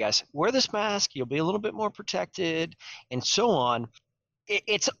 all right, guys, wear this mask, you'll be a little bit more protected, and so on, it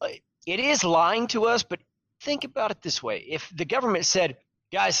is lying to us. But think about it this way. If the government said,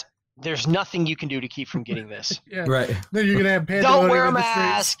 guys, there's nothing you can do to keep from getting this. Yeah. Right. Then you're gonna have Don't pandemonium wear a in the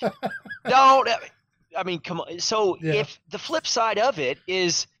streets. mask. Don't. I mean, come on. So Yeah. if the flip side of it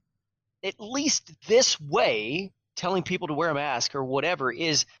is at least this way, telling people to wear a mask or whatever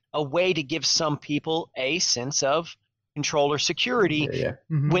is a way to give some people a sense of control or security. Yeah.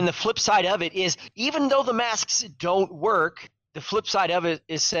 Mhm. When the flip side of it is, even though the masks don't work, the flip side of it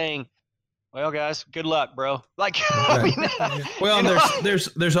is saying, well, guys, good luck, bro. Like, I Right. mean, Well, you know?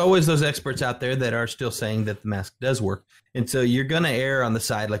 there's always those experts out there that are still saying that the mask does work, and so you're going to err on the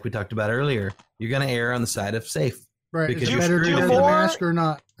side, like we talked about earlier. You're going to err on the side of safe. Right. because Is it you're better to screwed wear in the the mask or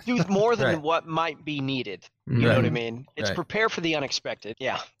not? do more than Right. what might be needed. You Mhm. know what I Right. mean? It's Right. prepare for the unexpected.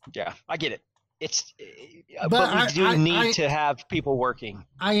 Yeah, I get it. It's, But but we I- do I- need to have people working.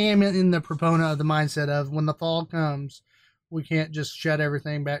 I am in the proponent of the mindset of when the fall comes, we can't just shut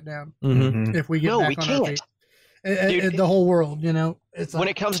everything back down. Mm-hmm. Mhm. If we get No, back we on our can't. feet, Dude, the whole world, it's When like,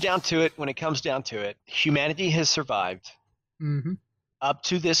 it comes down to it, humanity has survived Mhm. up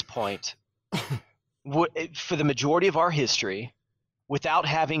to this point for the majority of our history without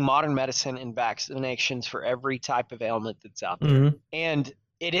having modern medicine and vaccinations for every type of ailment that's out there. Mm-hmm. And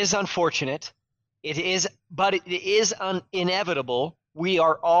it is unfortunate. But it is inevitable. We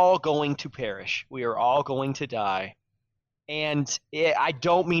are all going to perish. We are all going to die. And I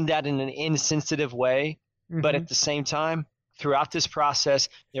don't mean that in an insensitive way, but Mhm. at the same time, throughout this process,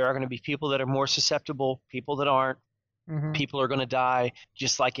 there are going to be people that are more susceptible, people that aren't. Mhm. People are going to die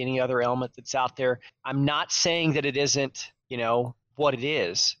just like any other ailment that's out there. I'm not saying that it isn't, what it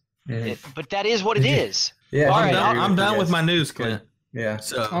is, Mhm. but that is what it is. Yeah. All I right, agree I'm you done with guys. my news, Clint. Yeah.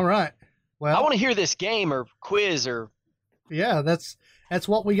 So All right. Well, I want to hear this game or quiz or yeah, that's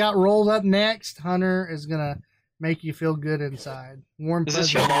what we got rolled up next. Hunter is gonna make you feel good inside. Warm. is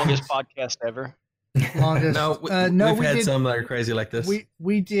this your fuzzy longest feelings. podcast ever? Longest. no, no, we've we had did. some that are crazy like this.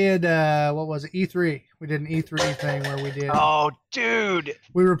 We did. What was it? E3. We did an E3 thing where we did. Oh, dude.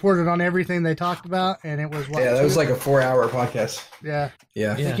 We reported on everything they talked about, and it was what? Yeah, that was 2? like a 4-hour podcast. Yeah.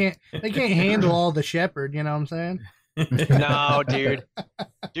 Yeah. Yeah. They can't handle all the shepherd. You know what I'm saying? No, dude.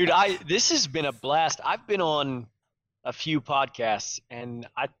 Dude, this has been a blast. I've been on a few podcasts, and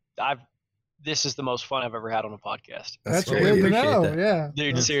this is the most fun I've ever had on a podcast. That's great. good to Appreciate know. that. Yeah.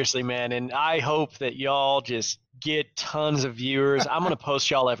 Dude, Yeah. seriously, man. And I hope that y'all just get tons of viewers. I'm going to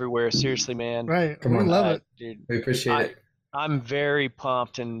post y'all everywhere. Seriously, man. Right. Come we on. love it. Dude, We appreciate it. I'm very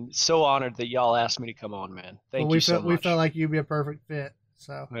pumped and so honored that y'all asked me to come on, man. Thank Well, you so much. we felt like you'd be a perfect fit.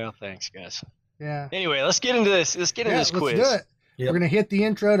 So Well, thanks, guys. yeah. Anyway, let's get into this. Let's get into this quiz. Let's do it. Yep. We're gonna hit the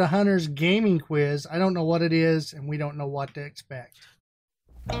intro to Hunter's gaming quiz. I don't know what it is, and we don't know what to expect.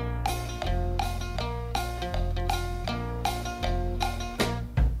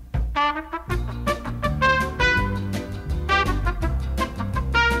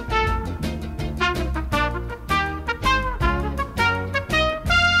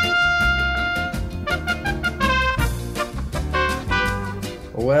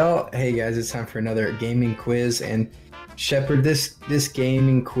 Well, hey guys, it's time for another gaming quiz. And Shepard, this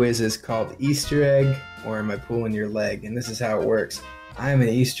gaming quiz is called Easter Egg, or am I pulling your leg? And this is how it works. I am an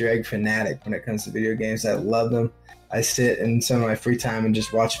Easter egg fanatic when it comes to video games. I love them. I sit in some of my free time and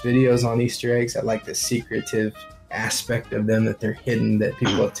just watch videos on Easter eggs. I like the secretive aspect of them, that they're hidden, that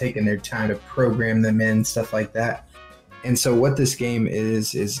people have taken their time to program them in, stuff like that. And so what this game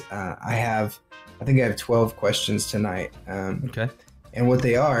is I think I have 12 questions tonight. Okay. And what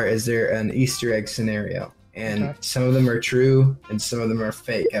they are is they're an Easter egg scenario. And Okay. some of them are true and some of them are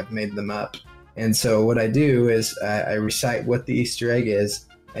fake. I've made them up. And so what I do is I recite what the Easter egg is,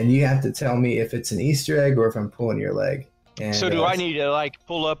 and you have to tell me if it's an Easter egg or if I'm pulling your leg. And, So do I need to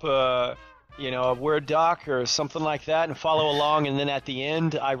pull up a Word doc or something like that and follow along, and then at the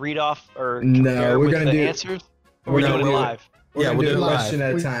end I read off or No, compare we're with gonna the do- answers? Or we're No, doing it we're- live? We're Yeah, gonna we'll do do a it live. question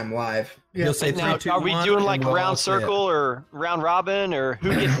at a We- time live. Yeah. You'll say Now, 3, 2, are we 1, doing and like we'll all round say it. circle or round robin, or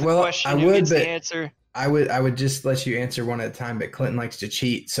who gets the Well, question, I who would, gets the but- answer? I would just let you answer one at a time, but Clinton likes to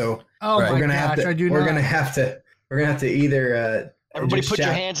cheat, so Oh Right. my we're gonna gosh, have to. I do We're not. gonna have to either. Everybody just put your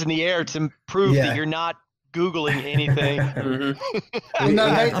shout- hands in the air to prove Yeah. that you're not Googling anything. We No,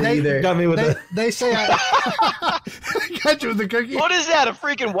 have to either. Got me with They, that. they say I got you with the cookie. What is that, a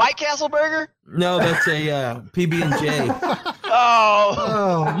freaking White Castle burger? No, that's a PB&J. Oh,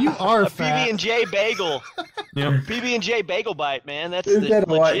 Oh, you are a fat. PB&J bagel. Yep. PB&J Bagel Bite, man. That's Is that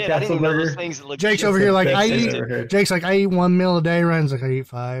a White legit. I didn't Castle even know burger? those things that look Jake's just over here like That's I it. eat. Jake's like I eat 1 meal a day. Ryan's like I eat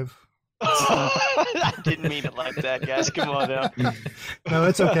 5. I didn't mean it like that, guys. Come on now. No,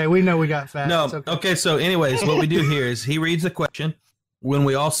 it's okay. We know we got fat. No. It's okay. Okay. So, anyways, what we do here is he reads the question. When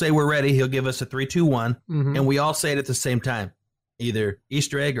we all say we're ready, he'll give us a 3, 2, 1, Mhm. and we all say it at the same time, either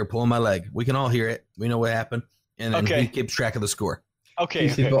Easter egg or pulling my leg. We can all hear it. We know what happened, and then Okay. he keeps track of the score. Okay.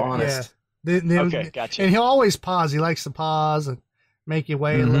 Keeps people Okay. honest. Okay. Gotcha. And he'll always pause. He likes to pause and make you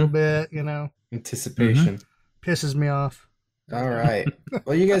wait a little bit. You know, Anticipation. pisses me off. All right.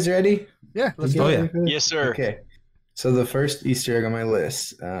 Well, you guys ready? Yeah, let's Oh, do yeah. it. Yes, sir. Okay. So the first Easter egg on my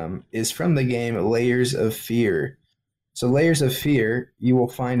list is from the game Layers of Fear. So Layers of Fear, you will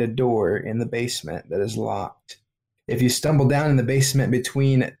find a door in the basement that is locked. If you stumble down in the basement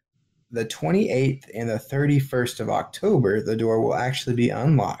between the 28th and the 31st of October, the door will actually be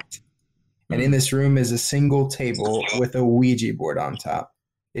unlocked. And in this room is a single table with a Ouija board on top.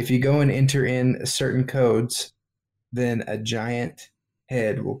 If you go and enter in certain codes, then a giant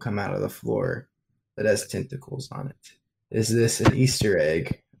head will come out of the floor that has tentacles on it. Is this an Easter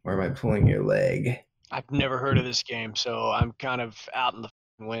egg, or am I pulling your leg? I've never heard of this game, so I'm kind of out in the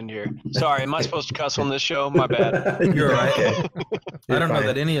wind here. Sorry, am I supposed to cuss on this show? My bad. You're right. Okay. I don't know fine.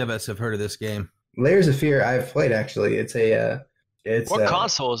 that any of us have heard of this game. Layers of Fear, I've played actually. It's What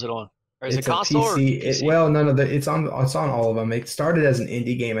console is it on? Or is it it's a console or PC. PC? Well, none of it's on all of them. It started as an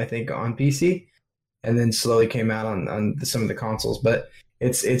indie game, I think, on PC, and then slowly came out on some of the consoles. But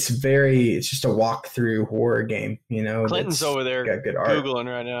it's just a walkthrough horror game. You know, Clinton's that's over there got good art. Googling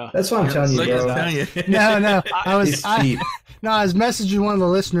right now. That's what I'm telling you, Look, I'm bro. telling you. No, I was It's cheap. I was messaging one of the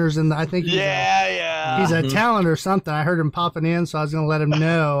listeners, and I think Yeah. he's a talent or something. I heard him popping in, so I was going to let him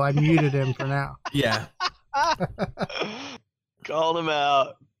know I muted him for now. Yeah. Called him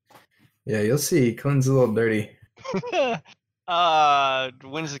out. Yeah, you'll see. Clinton's a little dirty.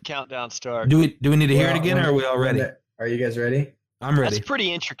 When does the countdown start? Do we need to hear it Well, again, or are we all ready? Are you guys ready? I'm ready. That's a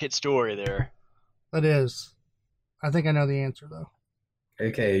pretty intricate story there. That is. I think I know the answer though.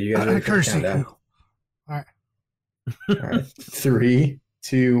 Okay, you guys ready for the Courtesy. countdown? All right. All right. 3,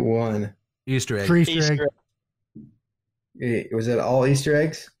 2, 1. Easter egg. Three Easter Easter egg. Hey, was it all Easter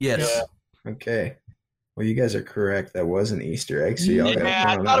eggs? Yes. Yeah. Okay. Well, you guys are correct. That was an Easter egg. So y'all got a Yeah, point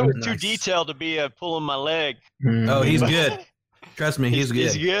I on thought that it was one. too Nice. detailed to be pulling my leg. Oh, he's Mhm. good. Trust me, he's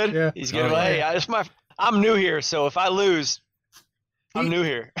good. He's good. Yeah. He's good. Oh, Well, yeah. hey, I'm new here, so if I lose, I'm new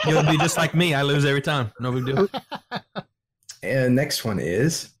here. You'll be just like me. I lose every time. No big deal. And next one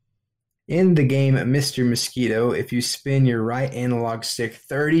is in the game Mr. Mosquito. If you spin your right analog stick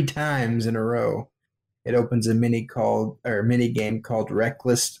 30 times in a row, it opens a mini game called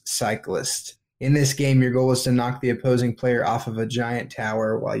Reckless Cyclist. In this game, your goal is to knock the opposing player off of a giant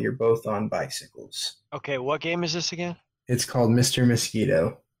tower while you're both on bicycles. Okay, what game is this again? It's called Mr.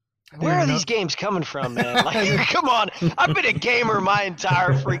 Mosquito. Where are these games coming from, man? Like, come on. I've been a gamer my entire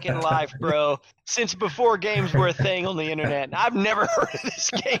freaking life, bro. Since before games were a thing on the internet. And I've never heard of this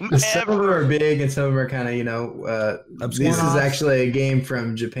game Some of them ever. are big and some of them are kind of, this is actually a game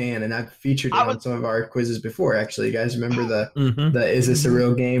from Japan, and I've featured it on some of our quizzes before, actually. You guys remember Mm-hmm. the is this a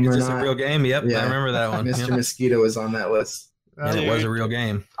real game or Is this not? a real game? Yep, Yeah. I remember that one. Mr. Yep. Mosquito was on that list. And it was a real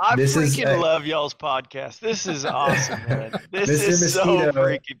game. I This is freaking a- love y'all's podcast. This is awesome, man. This Mr. is so Mosquito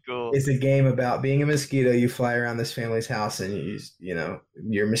freaking cool. It's a game about being a mosquito. You fly around this family's house, and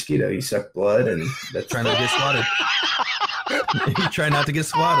you're a mosquito. You suck blood, and that's Trying not to get swatted. You try not to get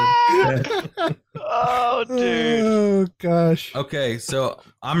swatted. Oh, dude. Oh gosh. Okay, so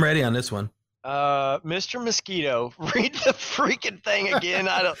I'm ready on this one. Mr. Mosquito, read the freaking thing again.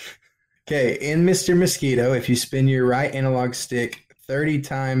 I don't. Okay, in Mr. Mosquito, if you spin your right analog stick 30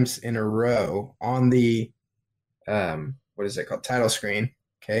 times in a row on the what is it called? Title screen,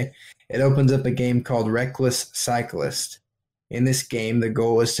 okay, it opens up a game called Reckless Cyclist. In this game, the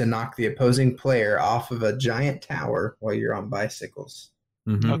goal is to knock the opposing player off of a giant tower while you're on bicycles.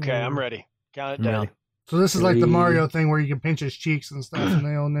 Mhm. Okay, I'm ready. Count it I'm down. ready. So this is like the Three. Mario thing where you can pinch his cheeks and stuff in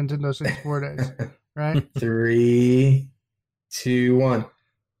the old Nintendo 64 days, right? 3, 2, 1.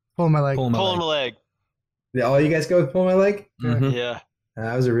 Pull my leg. Pull my Pulling leg. my leg. Did all you guys go with pull my leg? Mhm. Yeah.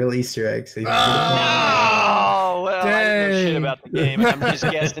 That was a real Easter egg. So you Oh, well, I didn't know shit Dang. about the game. I'm just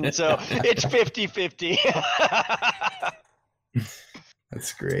guessing. So it's 50-50.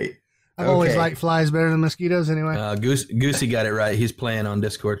 That's great. I've always Okay. liked flies better than mosquitoes anyway. Goosey got it right. He's playing on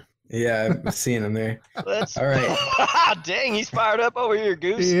Discord. Yeah, I've seen him there. Let's, All right. Dang, he's fired up over here,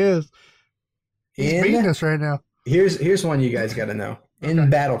 Goose. He is. He's beating In, us right now. here's one you guys got to know. In Okay.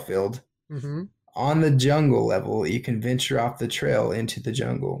 Battlefield, Mm-hmm. On the jungle level, you can venture off the trail into the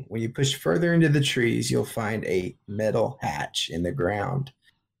jungle. When you push further into the trees, you'll find a metal hatch in the ground.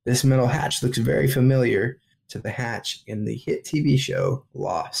 This metal hatch looks very familiar to the hatch in the hit TV show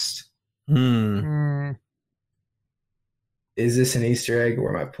Lost. Is this an Easter egg,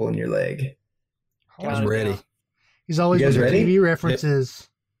 or am I pulling your leg? I'm ready. He's always with the TV references.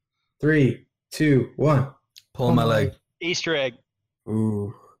 3, 2, 1. Pulling my leg. Easter egg.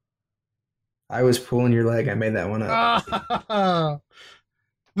 Ooh. I was pulling your leg. I made that one up.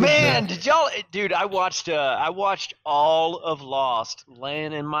 Man, did y'all? Dude, I watched all of Lost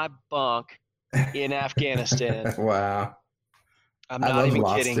laying in my bunk in Afghanistan. Wow. I'm not even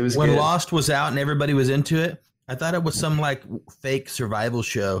Lost. kidding. It was When good. Lost was out and everybody was into it, I thought it was some like fake survival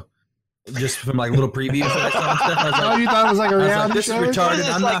show, just from like little previews that I saw and stuff. I was like, You thought it was like a I was like, reality this is show?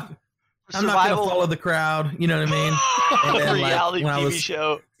 retarded. I'm like not going to follow the crowd. You know what I mean? And then, reality when I TV was-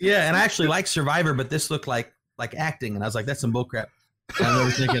 show. Yeah, and I actually like Survivor, but this looked like acting, and I was like, that's some bullcrap. And I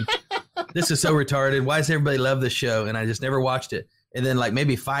remember thinking, this is so retarded. Why does everybody love this show? And I just never watched it. And then like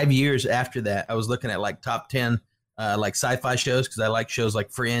maybe 5 years after that, I was looking at like top 10 like sci-fi shows because I like shows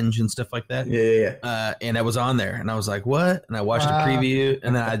like Fringe and stuff like that. Yeah. And it was on there, and I was like, what? And I watched a preview,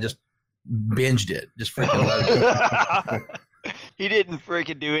 and then I just binged it. Just freaking loved it. He didn't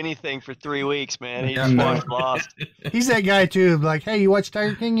freaking do anything for 3 weeks, man. He just watched Lost. He's that guy too. Like, hey, you watched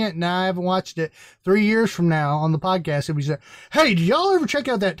Tiger King yet? No, I haven't watched it. 3 years from now on the podcast, he'll be saying, hey, did y'all ever check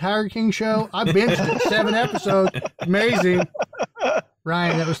out that Tiger King show? I binged it. 7 episodes. Amazing.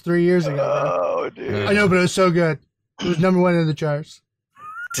 Ryan, that was 3 years ago. Oh, dude. I know, but it was so good. It was #1 in the charts.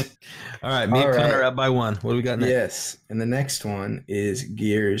 All right, me and Connor up by 1. What do we got next? Yes. And the next one is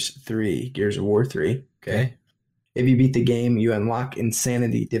Gears 3. Gears of War 3. Okay. If you beat the game, you unlock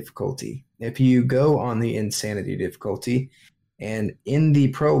Insanity difficulty. If you go on the Insanity difficulty and in the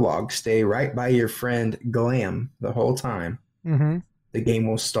prologue stay right by your friend Glam the whole time, the game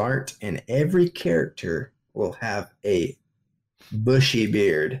will start and every character will have a bushy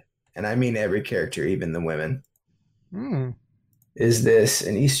beard. And I mean every character, even the women. Is this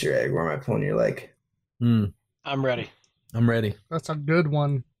an Easter egg, or am I pulling your leg? I'm ready. I'm ready. That's a good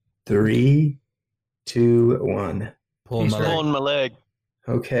one. 3, 2, 1. Pulling my leg. Pulling my leg.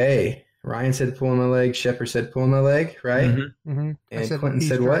 Okay. Ryan said pulling my leg. Shepard said pulling my leg, right? I And said Quentin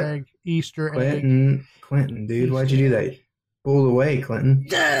said Easter what? egg. Easter egg. Quentin, dude, why'd you do that? You pulled away, Clinton.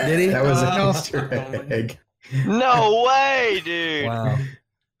 Did he? That was an No. Easter egg. No way, dude. Wow.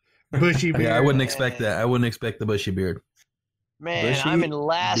 Bushy beard. Yeah, I wouldn't expect that. I wouldn't expect the bushy beard. Man, Bushy I'm in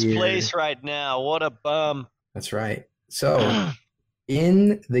last beard. place right now. What a bum. That's right. So,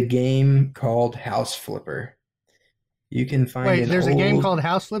 in the game called House Flipper, you can find Wait, an there's a game old- called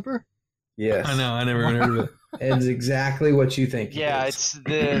House Flipper? Yes. I know. I never heard of it. It's exactly what you think. Yeah, it is.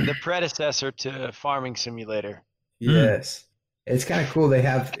 it's the predecessor to Farming Simulator. Yes. It's kind of cool. They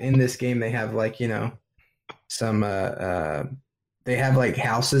have in this game, they have like, some, they have like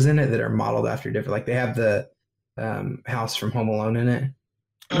houses in it that are modeled after different, like they have the house from Home Alone in it.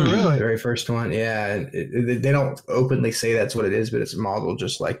 Oh, The really? very first one. Yeah. They don't openly say that's what it is, but it's modeled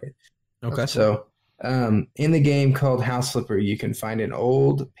just like it. Okay. So, in the game called House Flipper, you can find an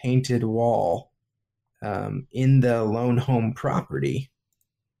old painted wall in the lone home property,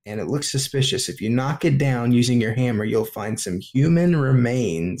 and it looks suspicious. If you knock it down using your hammer, you'll find some human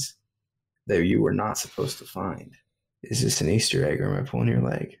remains that you were not supposed to find. Is this an Easter egg, or am I pulling your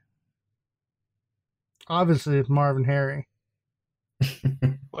leg? Obviously, it's Marvin Harry.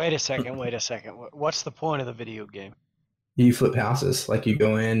 Wait a second. What's the point of the video game? You flip houses, like you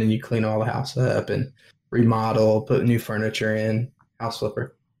go in and you clean all the house up and remodel, put new furniture in, House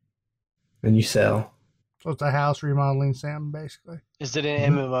Flipper. Then you sell. So it's a house remodeling sim, basically. Is it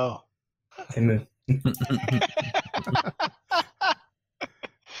an MMO? And then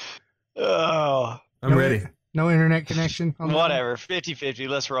Oh, I'm ready. No internet connection? on that? whatever. 50-50.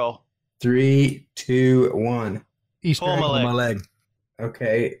 Let's roll. 3, 2, 1. Easter Pull egg. my Pull leg. my leg.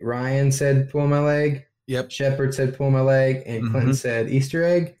 Okay, Ryan said pull my leg. Yep. Shepard said pull my leg, and Clinton said Easter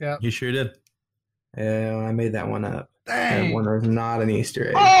egg. You sure did. I made that one up. That Dang. one was not an Easter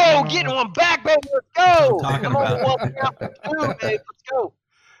egg. Oh, getting one back, baby. Let's go. What I'm talking Come on, about. one down for two, babe. Let's go.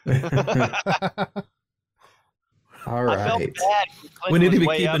 All I felt right. bad. We need to was be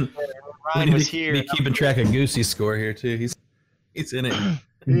way up keeping- there, and We Ryan need was to here. be keeping track of Goosey's score here too. He's in it.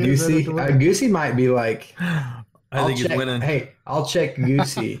 Goosey, Goosey might be like. I think he's winning. Hey, I'll check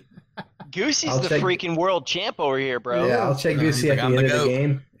Goosey. Goosey's I'll the check- freaking world champ over here, bro. Yeah, I'll check No, he's Goosey like, at "I'm the the end of the goat."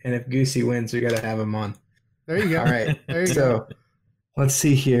 game, and if Goosey wins, we got to have him on. There you go. All right. There you go. So, Let's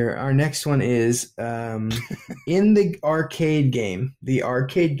see here. Our next one is in the arcade game.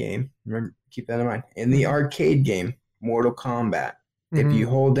 Remember, keep that in mind. In the arcade game, Mortal Kombat, if you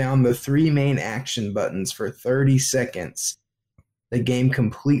hold down the 3 main action buttons for 30 seconds, the game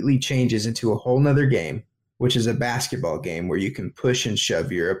completely changes into a whole nother game, which is a basketball game where you can push and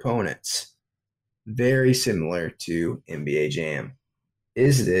shove your opponents. Very similar to NBA Jam.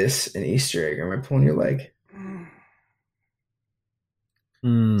 Is this an Easter egg? Am I pulling your leg?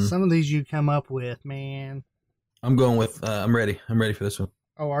 Some of these you come up with, man. I'm going with. I'm ready. I'm ready for this one.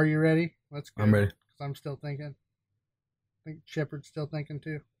 Oh, are you ready? Let's go. I'm ready. 'Cause I'm still thinking. I think Shepard's still thinking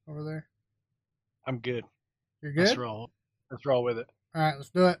too over there. I'm good. You're good. Let's roll with it. All right,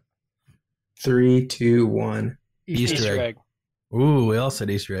 let's do it. 3, 2, 1. Easter egg. Ooh, we all said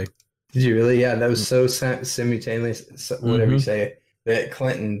Easter egg. Did you really? Yeah, that was so simultaneous. Whatever you say, that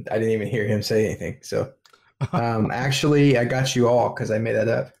Clinton. I didn't even hear him say anything. So, actually, I got you all because I made that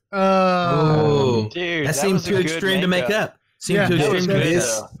up. Oh, dude, that seemed too extreme to make up.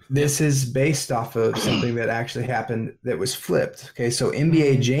 This is based off of something that actually happened that was flipped. Okay, so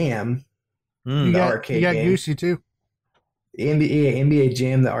NBA Jam, the arcade game. You got Goosey too. NBA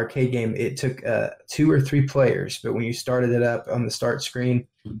Jam, the arcade game, it took 2 or 3 players, but when you started it up on the start screen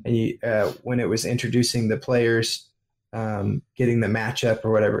and you when it was introducing the players, getting the matchup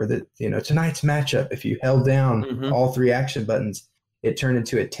or whatever, that tonight's matchup, if you held down all 3 action buttons, it turned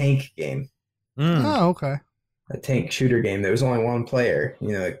into a tank game. Oh, okay. A tank shooter game. There was only 1 player.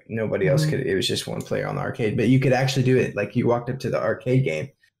 Nobody else could. It was just 1 player on the arcade, but you could actually do it. Like you walked up to the arcade game.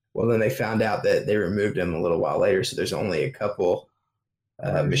 Well, then they found out that they removed them a little while later, so there's only a couple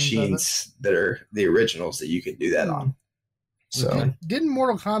machines that are the originals that you can do that on. So didn't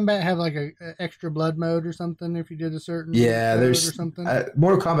Mortal Kombat have like a extra blood mode or something if you did a certain there's or something?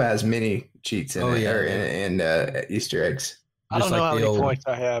 Mortal Kombat has many cheats in it and Easter eggs. I don't know how many points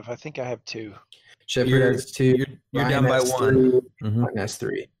I have. I think I have 2. Shepard has 2. You're down by 1. Ryan has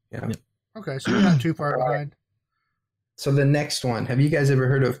 3. Yeah. Okay, so you're not too far behind. So the next one, have you guys ever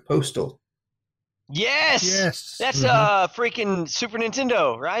heard of Postal? Yes. That's freaking Super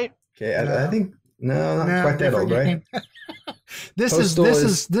Nintendo, right? Okay, I think not quite that old, right?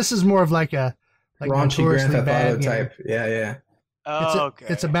 This is more of like a raunchy Grand Theft Auto type. Yeah. Okay.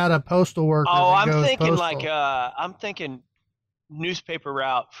 It's about a postal worker. Oh, I'm thinking I'm thinking newspaper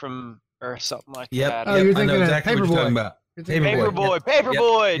route from or something like that. Oh, you're thinking exactly what you're talking about.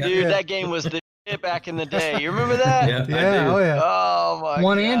 Paperboy, dude. That game was the shit back in the day. You remember that? Oh yeah. Oh my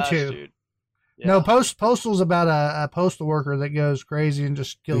 1 gosh, and 2. Dude. Yeah. No, Postal's about a postal worker that goes crazy and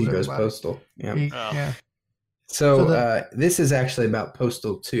just kills everybody. He goes postal. Yeah. Yeah. So this is actually about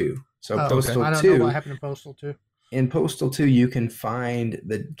Postal 2. So Postal 2. I don't know what happened in Postal 2. In Postal 2, you can find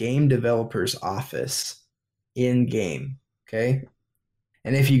the game developer's office in game. Okay.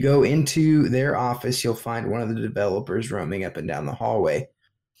 And if you go into their office, you'll find one of the developers roaming up and down the hallway.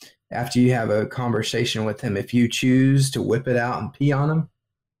 After you have a conversation with him, if you choose to whip it out and pee on him,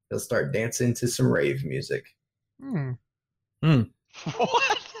 he'll start dancing to some rave music. What?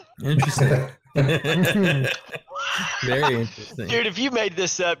 Interesting. Very interesting. Dude, if you made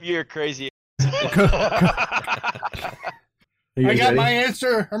this up, you're crazy. I got my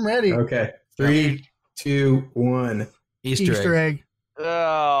answer. I'm ready. Okay. 3, 2, 1. Easter egg.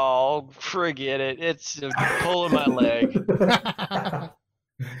 Oh, forget it. It's pulling my leg.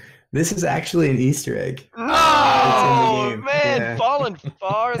 This is actually an Easter egg. Oh, man, falling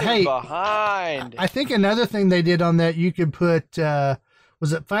farther behind. I think another thing they did on that, you could put,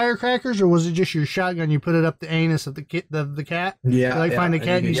 was it firecrackers or was it just your shotgun? You put it up the anus of the cat? Yeah. So find a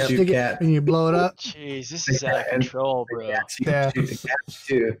cat and you stick it and you blow it up. Jeez, this is out of control, bro. Yeah. Shoot the cat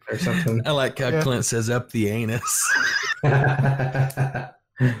too or something. I like how Clint says up the anus. Up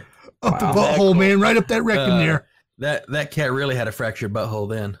the butthole, man. Right up that rectum there. That cat really had a fractured butthole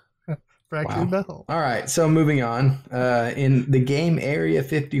then. Fractured butthole. All right, so moving on. In the game Area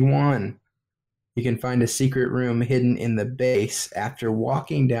 51, you can find a secret room hidden in the base after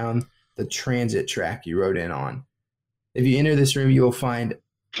walking down the transit track you rode in on. If you enter this room, you will find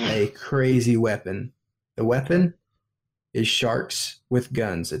a crazy weapon. The weapon is sharks with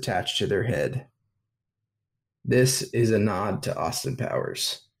guns attached to their head. This is a nod to Austin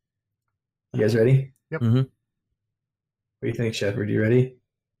Powers. You guys ready? Yep. Mm-hmm. What do you think, Shepard? You ready?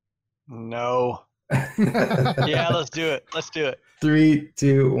 No. Yeah, let's do it. 3,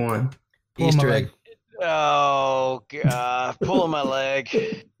 2, 1. Easter egg. Oh, God. Pulling my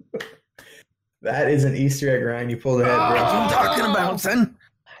leg. That is an Easter egg, Ryan. You pulled ahead, bro. What are you talking about, son?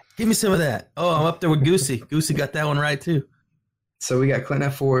 Give me some of that. Oh, I'm up there with Goosey. Goosey got that one right, too. So we got Clint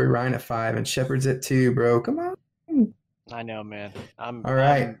at 4, Ryan at 5, and Shepard's at 2, bro. Come on. I know, man. All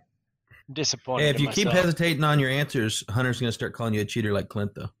right. I'm disappointed. Hey, if in you keep myself. hesitating on your answers, Hunter's going to start calling you a cheater like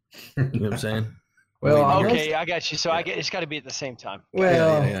Clint, though. You know what I'm saying? Well, Okay, I got you. So it's got to be at the same time.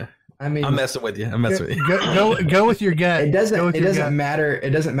 Well, Yeah. I mean, I'm messing with you. Go with your gut. it doesn't. Go with It your doesn't gut. matter.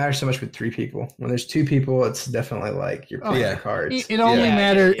 It doesn't matter so much with 3 people. When there's 2 people, it's definitely like you're playing yeah. the cards. It only Yeah,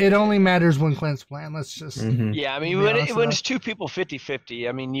 matters. yeah. It only matters when Clint's playing. Let's just. Mhm. Yeah, I mean, Be when, honest when enough. it's 2 people 50-50,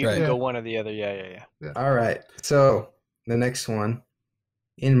 I mean, you Right. can Yeah. go one or the other. Yeah. All right. So the next one,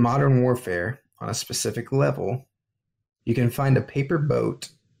 in modern warfare, on a specific level, you can find a paper boat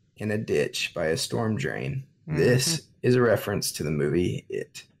in a ditch by a storm drain. This is a reference to the movie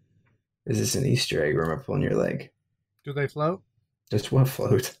It. Is this an Easter egg, or am I pulling your leg? Do they float? Just one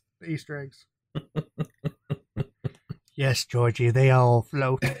float. The Easter eggs. Yes, Georgie, they all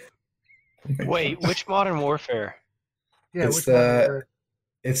float. Wait, which Modern Warfare? Yeah, It's which one the- is it?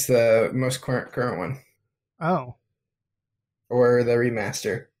 It's the most current one, Oh, or the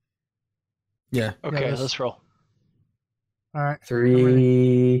remaster. Yeah. Okay, this- let's roll. all right.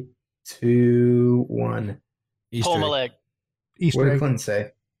 3, 2, 1. Easter Pull my egg. leg. What Easter did egg. Clint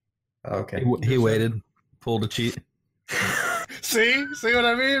say? Okay. He waited, pulled a cheat. See what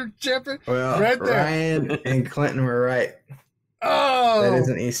I mean, Chipper? Well, Right there. Ryan and Clinton were right. Oh, That is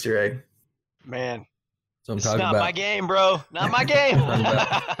an Easter egg. Man, That's what I'm it's talking not about. my game, bro. Not my game.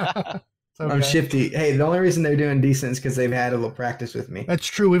 It's okay. I'm shifty. Hey, the only reason they're doing decent is because they've had a little practice with me. That's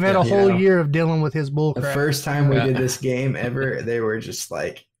true. We've had a Yeah. whole year of dealing with his bull The crap. first time we Yeah. did this game ever, they were just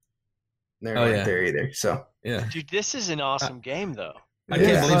like, they're Oh, not yeah. there either. So Yeah. Dude, this is an awesome game, though. I Yeah.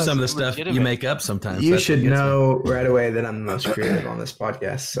 can't believe some of the stuff Legitimate. you make up sometimes. you That's should what gets me. know right away that I'm the most creative on this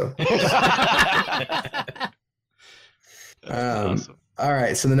podcast. So, That's awesome. all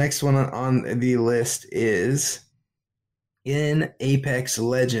right. So the next one on the list is in Apex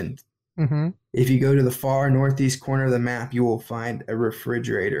Legend. Mm-hmm. If you go to the far northeast corner of the map, you will find a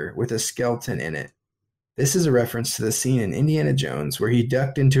refrigerator with a skeleton in it. This is a reference to the scene in Indiana Jones where he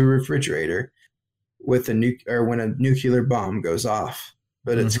ducked into a refrigerator with when a nuclear bomb goes off.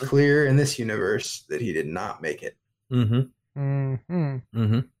 But it's Mhm. clear in this universe that he did not make it. Mm-hmm. Mm-hmm.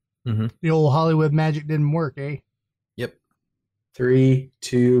 Mm-hmm. The old Hollywood magic didn't work, eh? Yep. 3,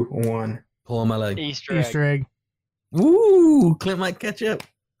 2, 1. Pulling my leg. Easter egg. Easter egg. Ooh, Clint might catch up.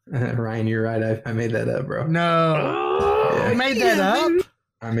 Ryan, you're right. I made that up, bro. No, Yeah. you made that up.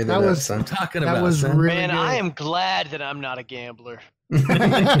 I made That that, was- up, son. I'm talking That about was son. really Man, good. I am glad that I'm not a gambler.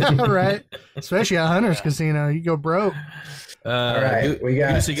 Right, especially at Hunter's Yeah. Casino, you go broke. All right, we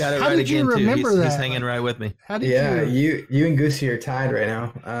got. Goosey got it How right did you again too. remember He's that? hanging right with me. How did Yeah, you? you and Goosey are tied right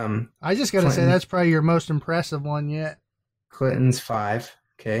now. I just got to say Clinton. that's probably your most impressive one yet. Clinton's 5.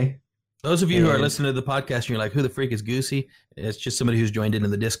 Okay. Those of you who are And- listening to the podcast, and you're like, "Who the freak is Goosey?" It's just somebody who's joined into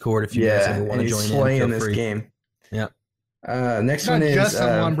the Discord. If you guys Yeah, ever want and to he's join slaying in, feel this free. game. Yeah. Next It's one not is just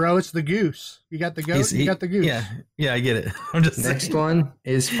someone, bro. It's the goose. You got the goat. You got the goose. Yeah, I get it. I'm just next saying. one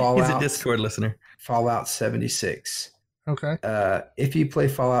is He's a Fallout. Discord listener. Fallout 76. Okay. If you play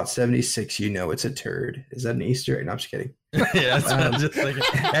Fallout 76, you know it's a turd. Is that an Easter egg? No, I'm just kidding. Yeah, that's what I'm just thinking.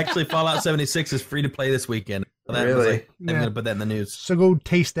 Actually, Fallout 76 is free to play this weekend. So that was Really? like, I'm Yeah. gonna put that in the news. So go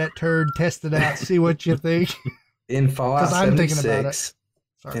taste that turd, test it out, see what you think. In Fallout 'Cause I'm thinking 76,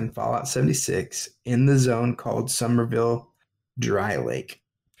 about it. Sorry. in Fallout 76, in the zone called Somerville Dry Lake,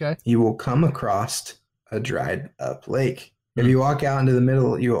 Okay. you will come across a dried up lake. If Hmm. you walk out into the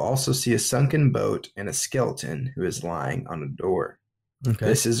middle, you will also see a sunken boat and a skeleton who is lying on a door. Okay.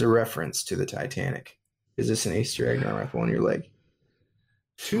 This is a reference to the Titanic. Is this an Easter egg or am I pulling your leg?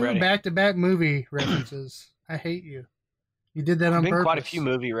 Two Ready. back-to-back movie references. I hate you. You did that on Been purpose. quite a few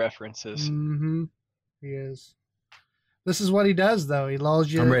movie references. Mm-hmm. He is. This is what he does, though. He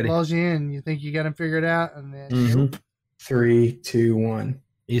lulls you, I'm ready. lulls you in. You think you got him figured out, and then Mhm. nope, 3, 2, 1.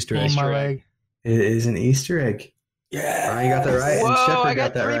 Easter pull egg. my Easter egg. leg. It is an Easter egg. Yeah. Ryan got that right, and Whoa, Shepard I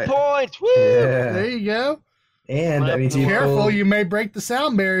got that 3 right. points. Woo! There Yeah. you go. And that means you Careful, pulled, you may break the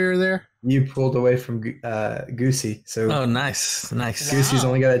sound barrier there. you pulled away from Goosey. So Oh, nice. Nice. Wow. Goosey's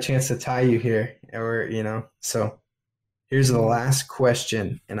only got a chance to tie you here. Or, so here's the last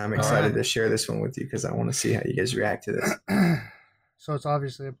question. And I'm excited right. to share this one with you because I want to see how you guys react to this. So it's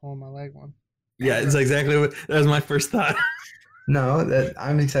obviously a pulling my leg one. Yeah, it's exactly what that was my first thought. No, that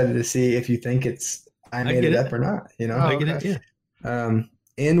I'm excited to see if you think I made get it it. up or not, Oh, I get okay. it. Yeah.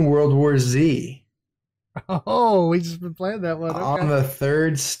 In World War Z, Oh, we just been playing that one. on Okay. the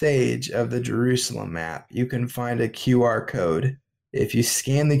 3rd stage of the Jerusalem map, you can find a QR code. If you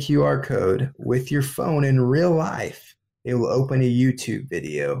scan the QR code with your phone in real life, it will open a YouTube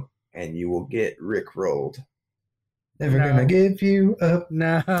video and you will get rickrolled. Never No. gonna give you up,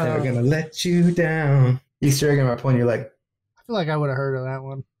 No. never gonna let you down. Easter egg, am I pulling your leg? feel like I would have heard of that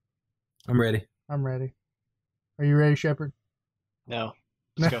one. I'm ready. I'm ready. Are you ready, Shepard? No.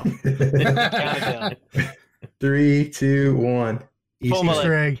 Let's go. Count it down. 3, 2, 1.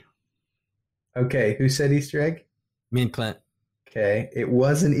 Easter egg. Okay, who said Easter egg? Me and Clint. Okay, it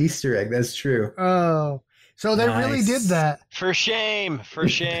was an Easter egg. That's true. Oh, so they really did that. For shame. For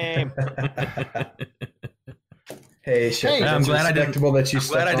shame. Hey, Shepard, I'm glad I didn't go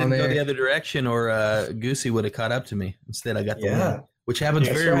the other direction, or Goosey would have caught up to me. Instead, I got the win, which happens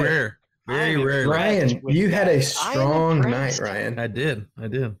very rare. Very rare. Ryan, you had a strong night, Ryan. I did. I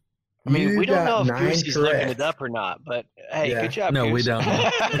mean, we don't know if Goosey's looking it up or not, but hey, good job. No, we don't.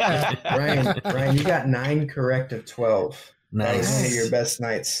 Ryan, you got 9 correct of 12. Nice. That was one of your best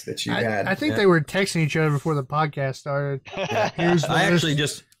nights that you had. I think they were texting each other before the podcast started. I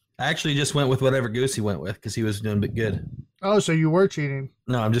actually just went with whatever Goosey went with because he was doing good. Oh, so you were cheating?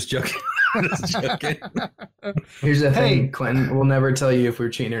 No, I'm just joking. Here's the thing, Clinton. We'll never tell you if we're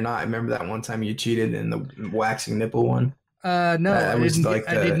cheating or not. Remember that one time you cheated in the waxing nipple one? No, I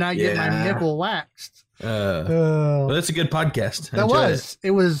did not get my nipple waxed. Well, that's a good podcast.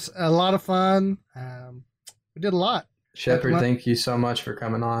 It was a lot of fun. We did a lot. Shepard, thank you so much for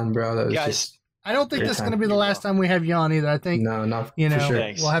coming on, bro. That was I don't think this is going to be the last time we have you on either. I think not for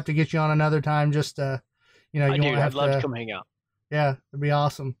sure. We'll have to get you on another time. Just I'd love to come hang out. Yeah, it'd be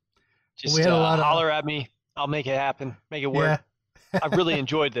awesome. Just we had a lot holler at me. I'll make it happen. Make it work. Yeah. I really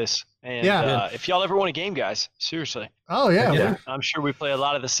enjoyed this. And if y'all ever want a game, guys, seriously. Oh yeah. I'm sure we play a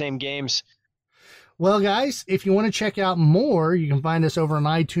lot of the same games. Well, guys, if you want to check out more, you can find us over on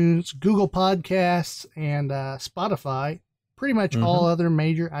iTunes, Google Podcasts, and Spotify. Pretty much all other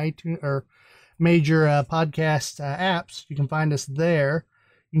major iTunes or major podcast apps. You can find us there.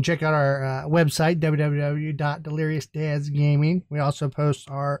 You can check out our website, www.deliriousdadsgaming. We also post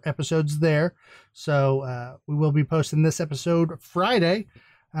our episodes there. So we will be posting this episode Friday.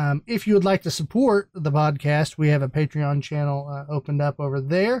 If you would like to support the podcast, we have a Patreon channel opened up over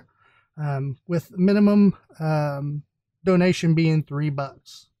there. With minimum donation being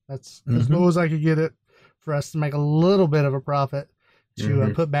 $3. That's as low as I could get it for us to make a little bit of a profit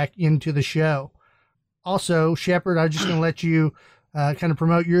to put back into the show. Also, Shepard, I'm just going to let you kind of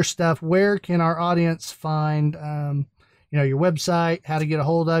promote your stuff. Where can our audience find, your website, how to get a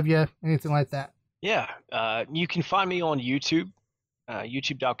hold of you, anything like that? Yeah, you can find me on YouTube,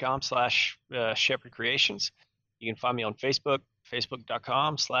 youtube.com/Shepard Creations. You can find me on Facebook,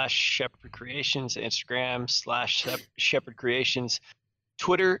 facebook.com/Shepard Creations, Instagram /Shepard Creations,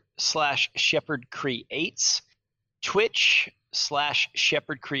 Twitter /Shepard Creates, Twitch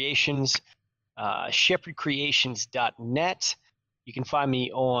 /Shepard Creations, ShepardCreations.net. You can find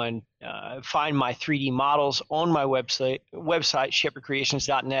me on find my 3D models on my website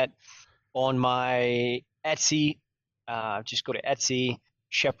ShepardCreations.net. On my Etsy, just go to Etsy,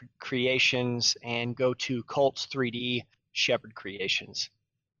 Shepard Creations, and go to Colts 3D. Shepard Creations.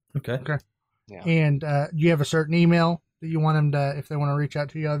 Okay. Yeah. And do you have a certain email that you want them to, if they want to reach out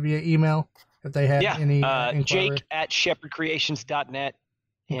to you via email, if they have any inquiry? Jake@ShepardCreations.net.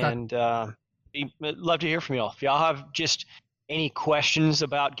 Okay. And love to hear from y'all. If y'all have just any questions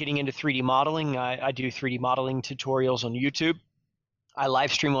about getting into 3D modeling, I do 3D modeling tutorials on YouTube. I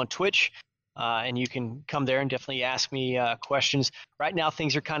live stream on Twitch. And you can come there and definitely ask me questions. Right now,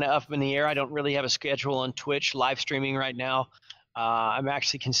 things are kind of up in the air. I don't really have a schedule on Twitch live streaming right now. I'm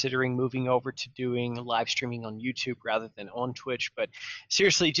actually considering moving over to doing live streaming on YouTube rather than on Twitch. But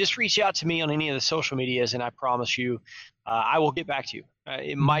seriously, just reach out to me on any of the social medias, and I promise you I will get back to you.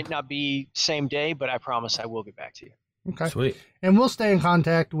 It might not be same day, but I promise I will get back to you. Okay. Sweet. And we'll stay in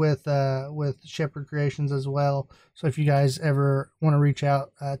contact with Shepard Creations as well. So if you guys ever want to reach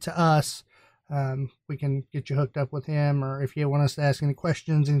out to us, we can get you hooked up with him, or if you want us to ask any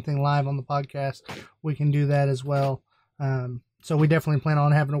questions, anything live on the podcast, we can do that as well. So we definitely plan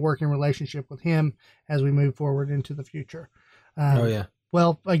on having a working relationship with him as we move forward into the future.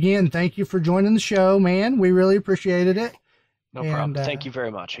 Well, again, thank you for joining the show, man. We really appreciated it. No problem. Thank you very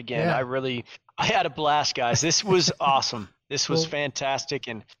much. Again, I had a blast, guys. This was awesome. This was fantastic.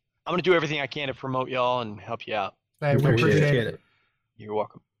 And I'm going to do everything I can to promote y'all and help you out. Hey, we appreciate it. You're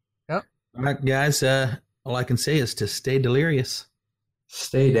welcome. Yep. All right, guys. All I can say is to stay delirious,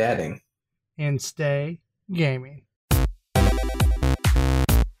 stay dadding, and stay gaming.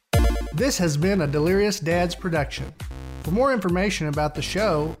 This has been a Delirious Dads production. For more information about the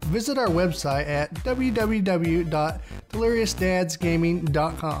show, visit our website at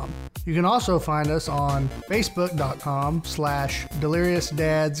www.deliriousdadsgaming.com. You can also find us on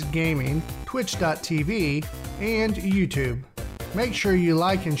facebook.com/deliriousdadsgaming, twitch.tv, and YouTube. Make sure you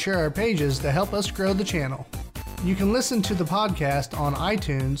like and share our pages to help us grow the channel. You can listen to the podcast on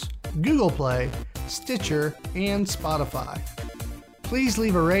iTunes, Google Play, Stitcher, and Spotify. Please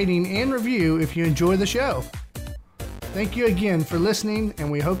leave a rating and review if you enjoy the show. Thank you again for listening,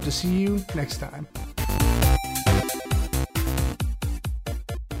 and we hope to see you next time.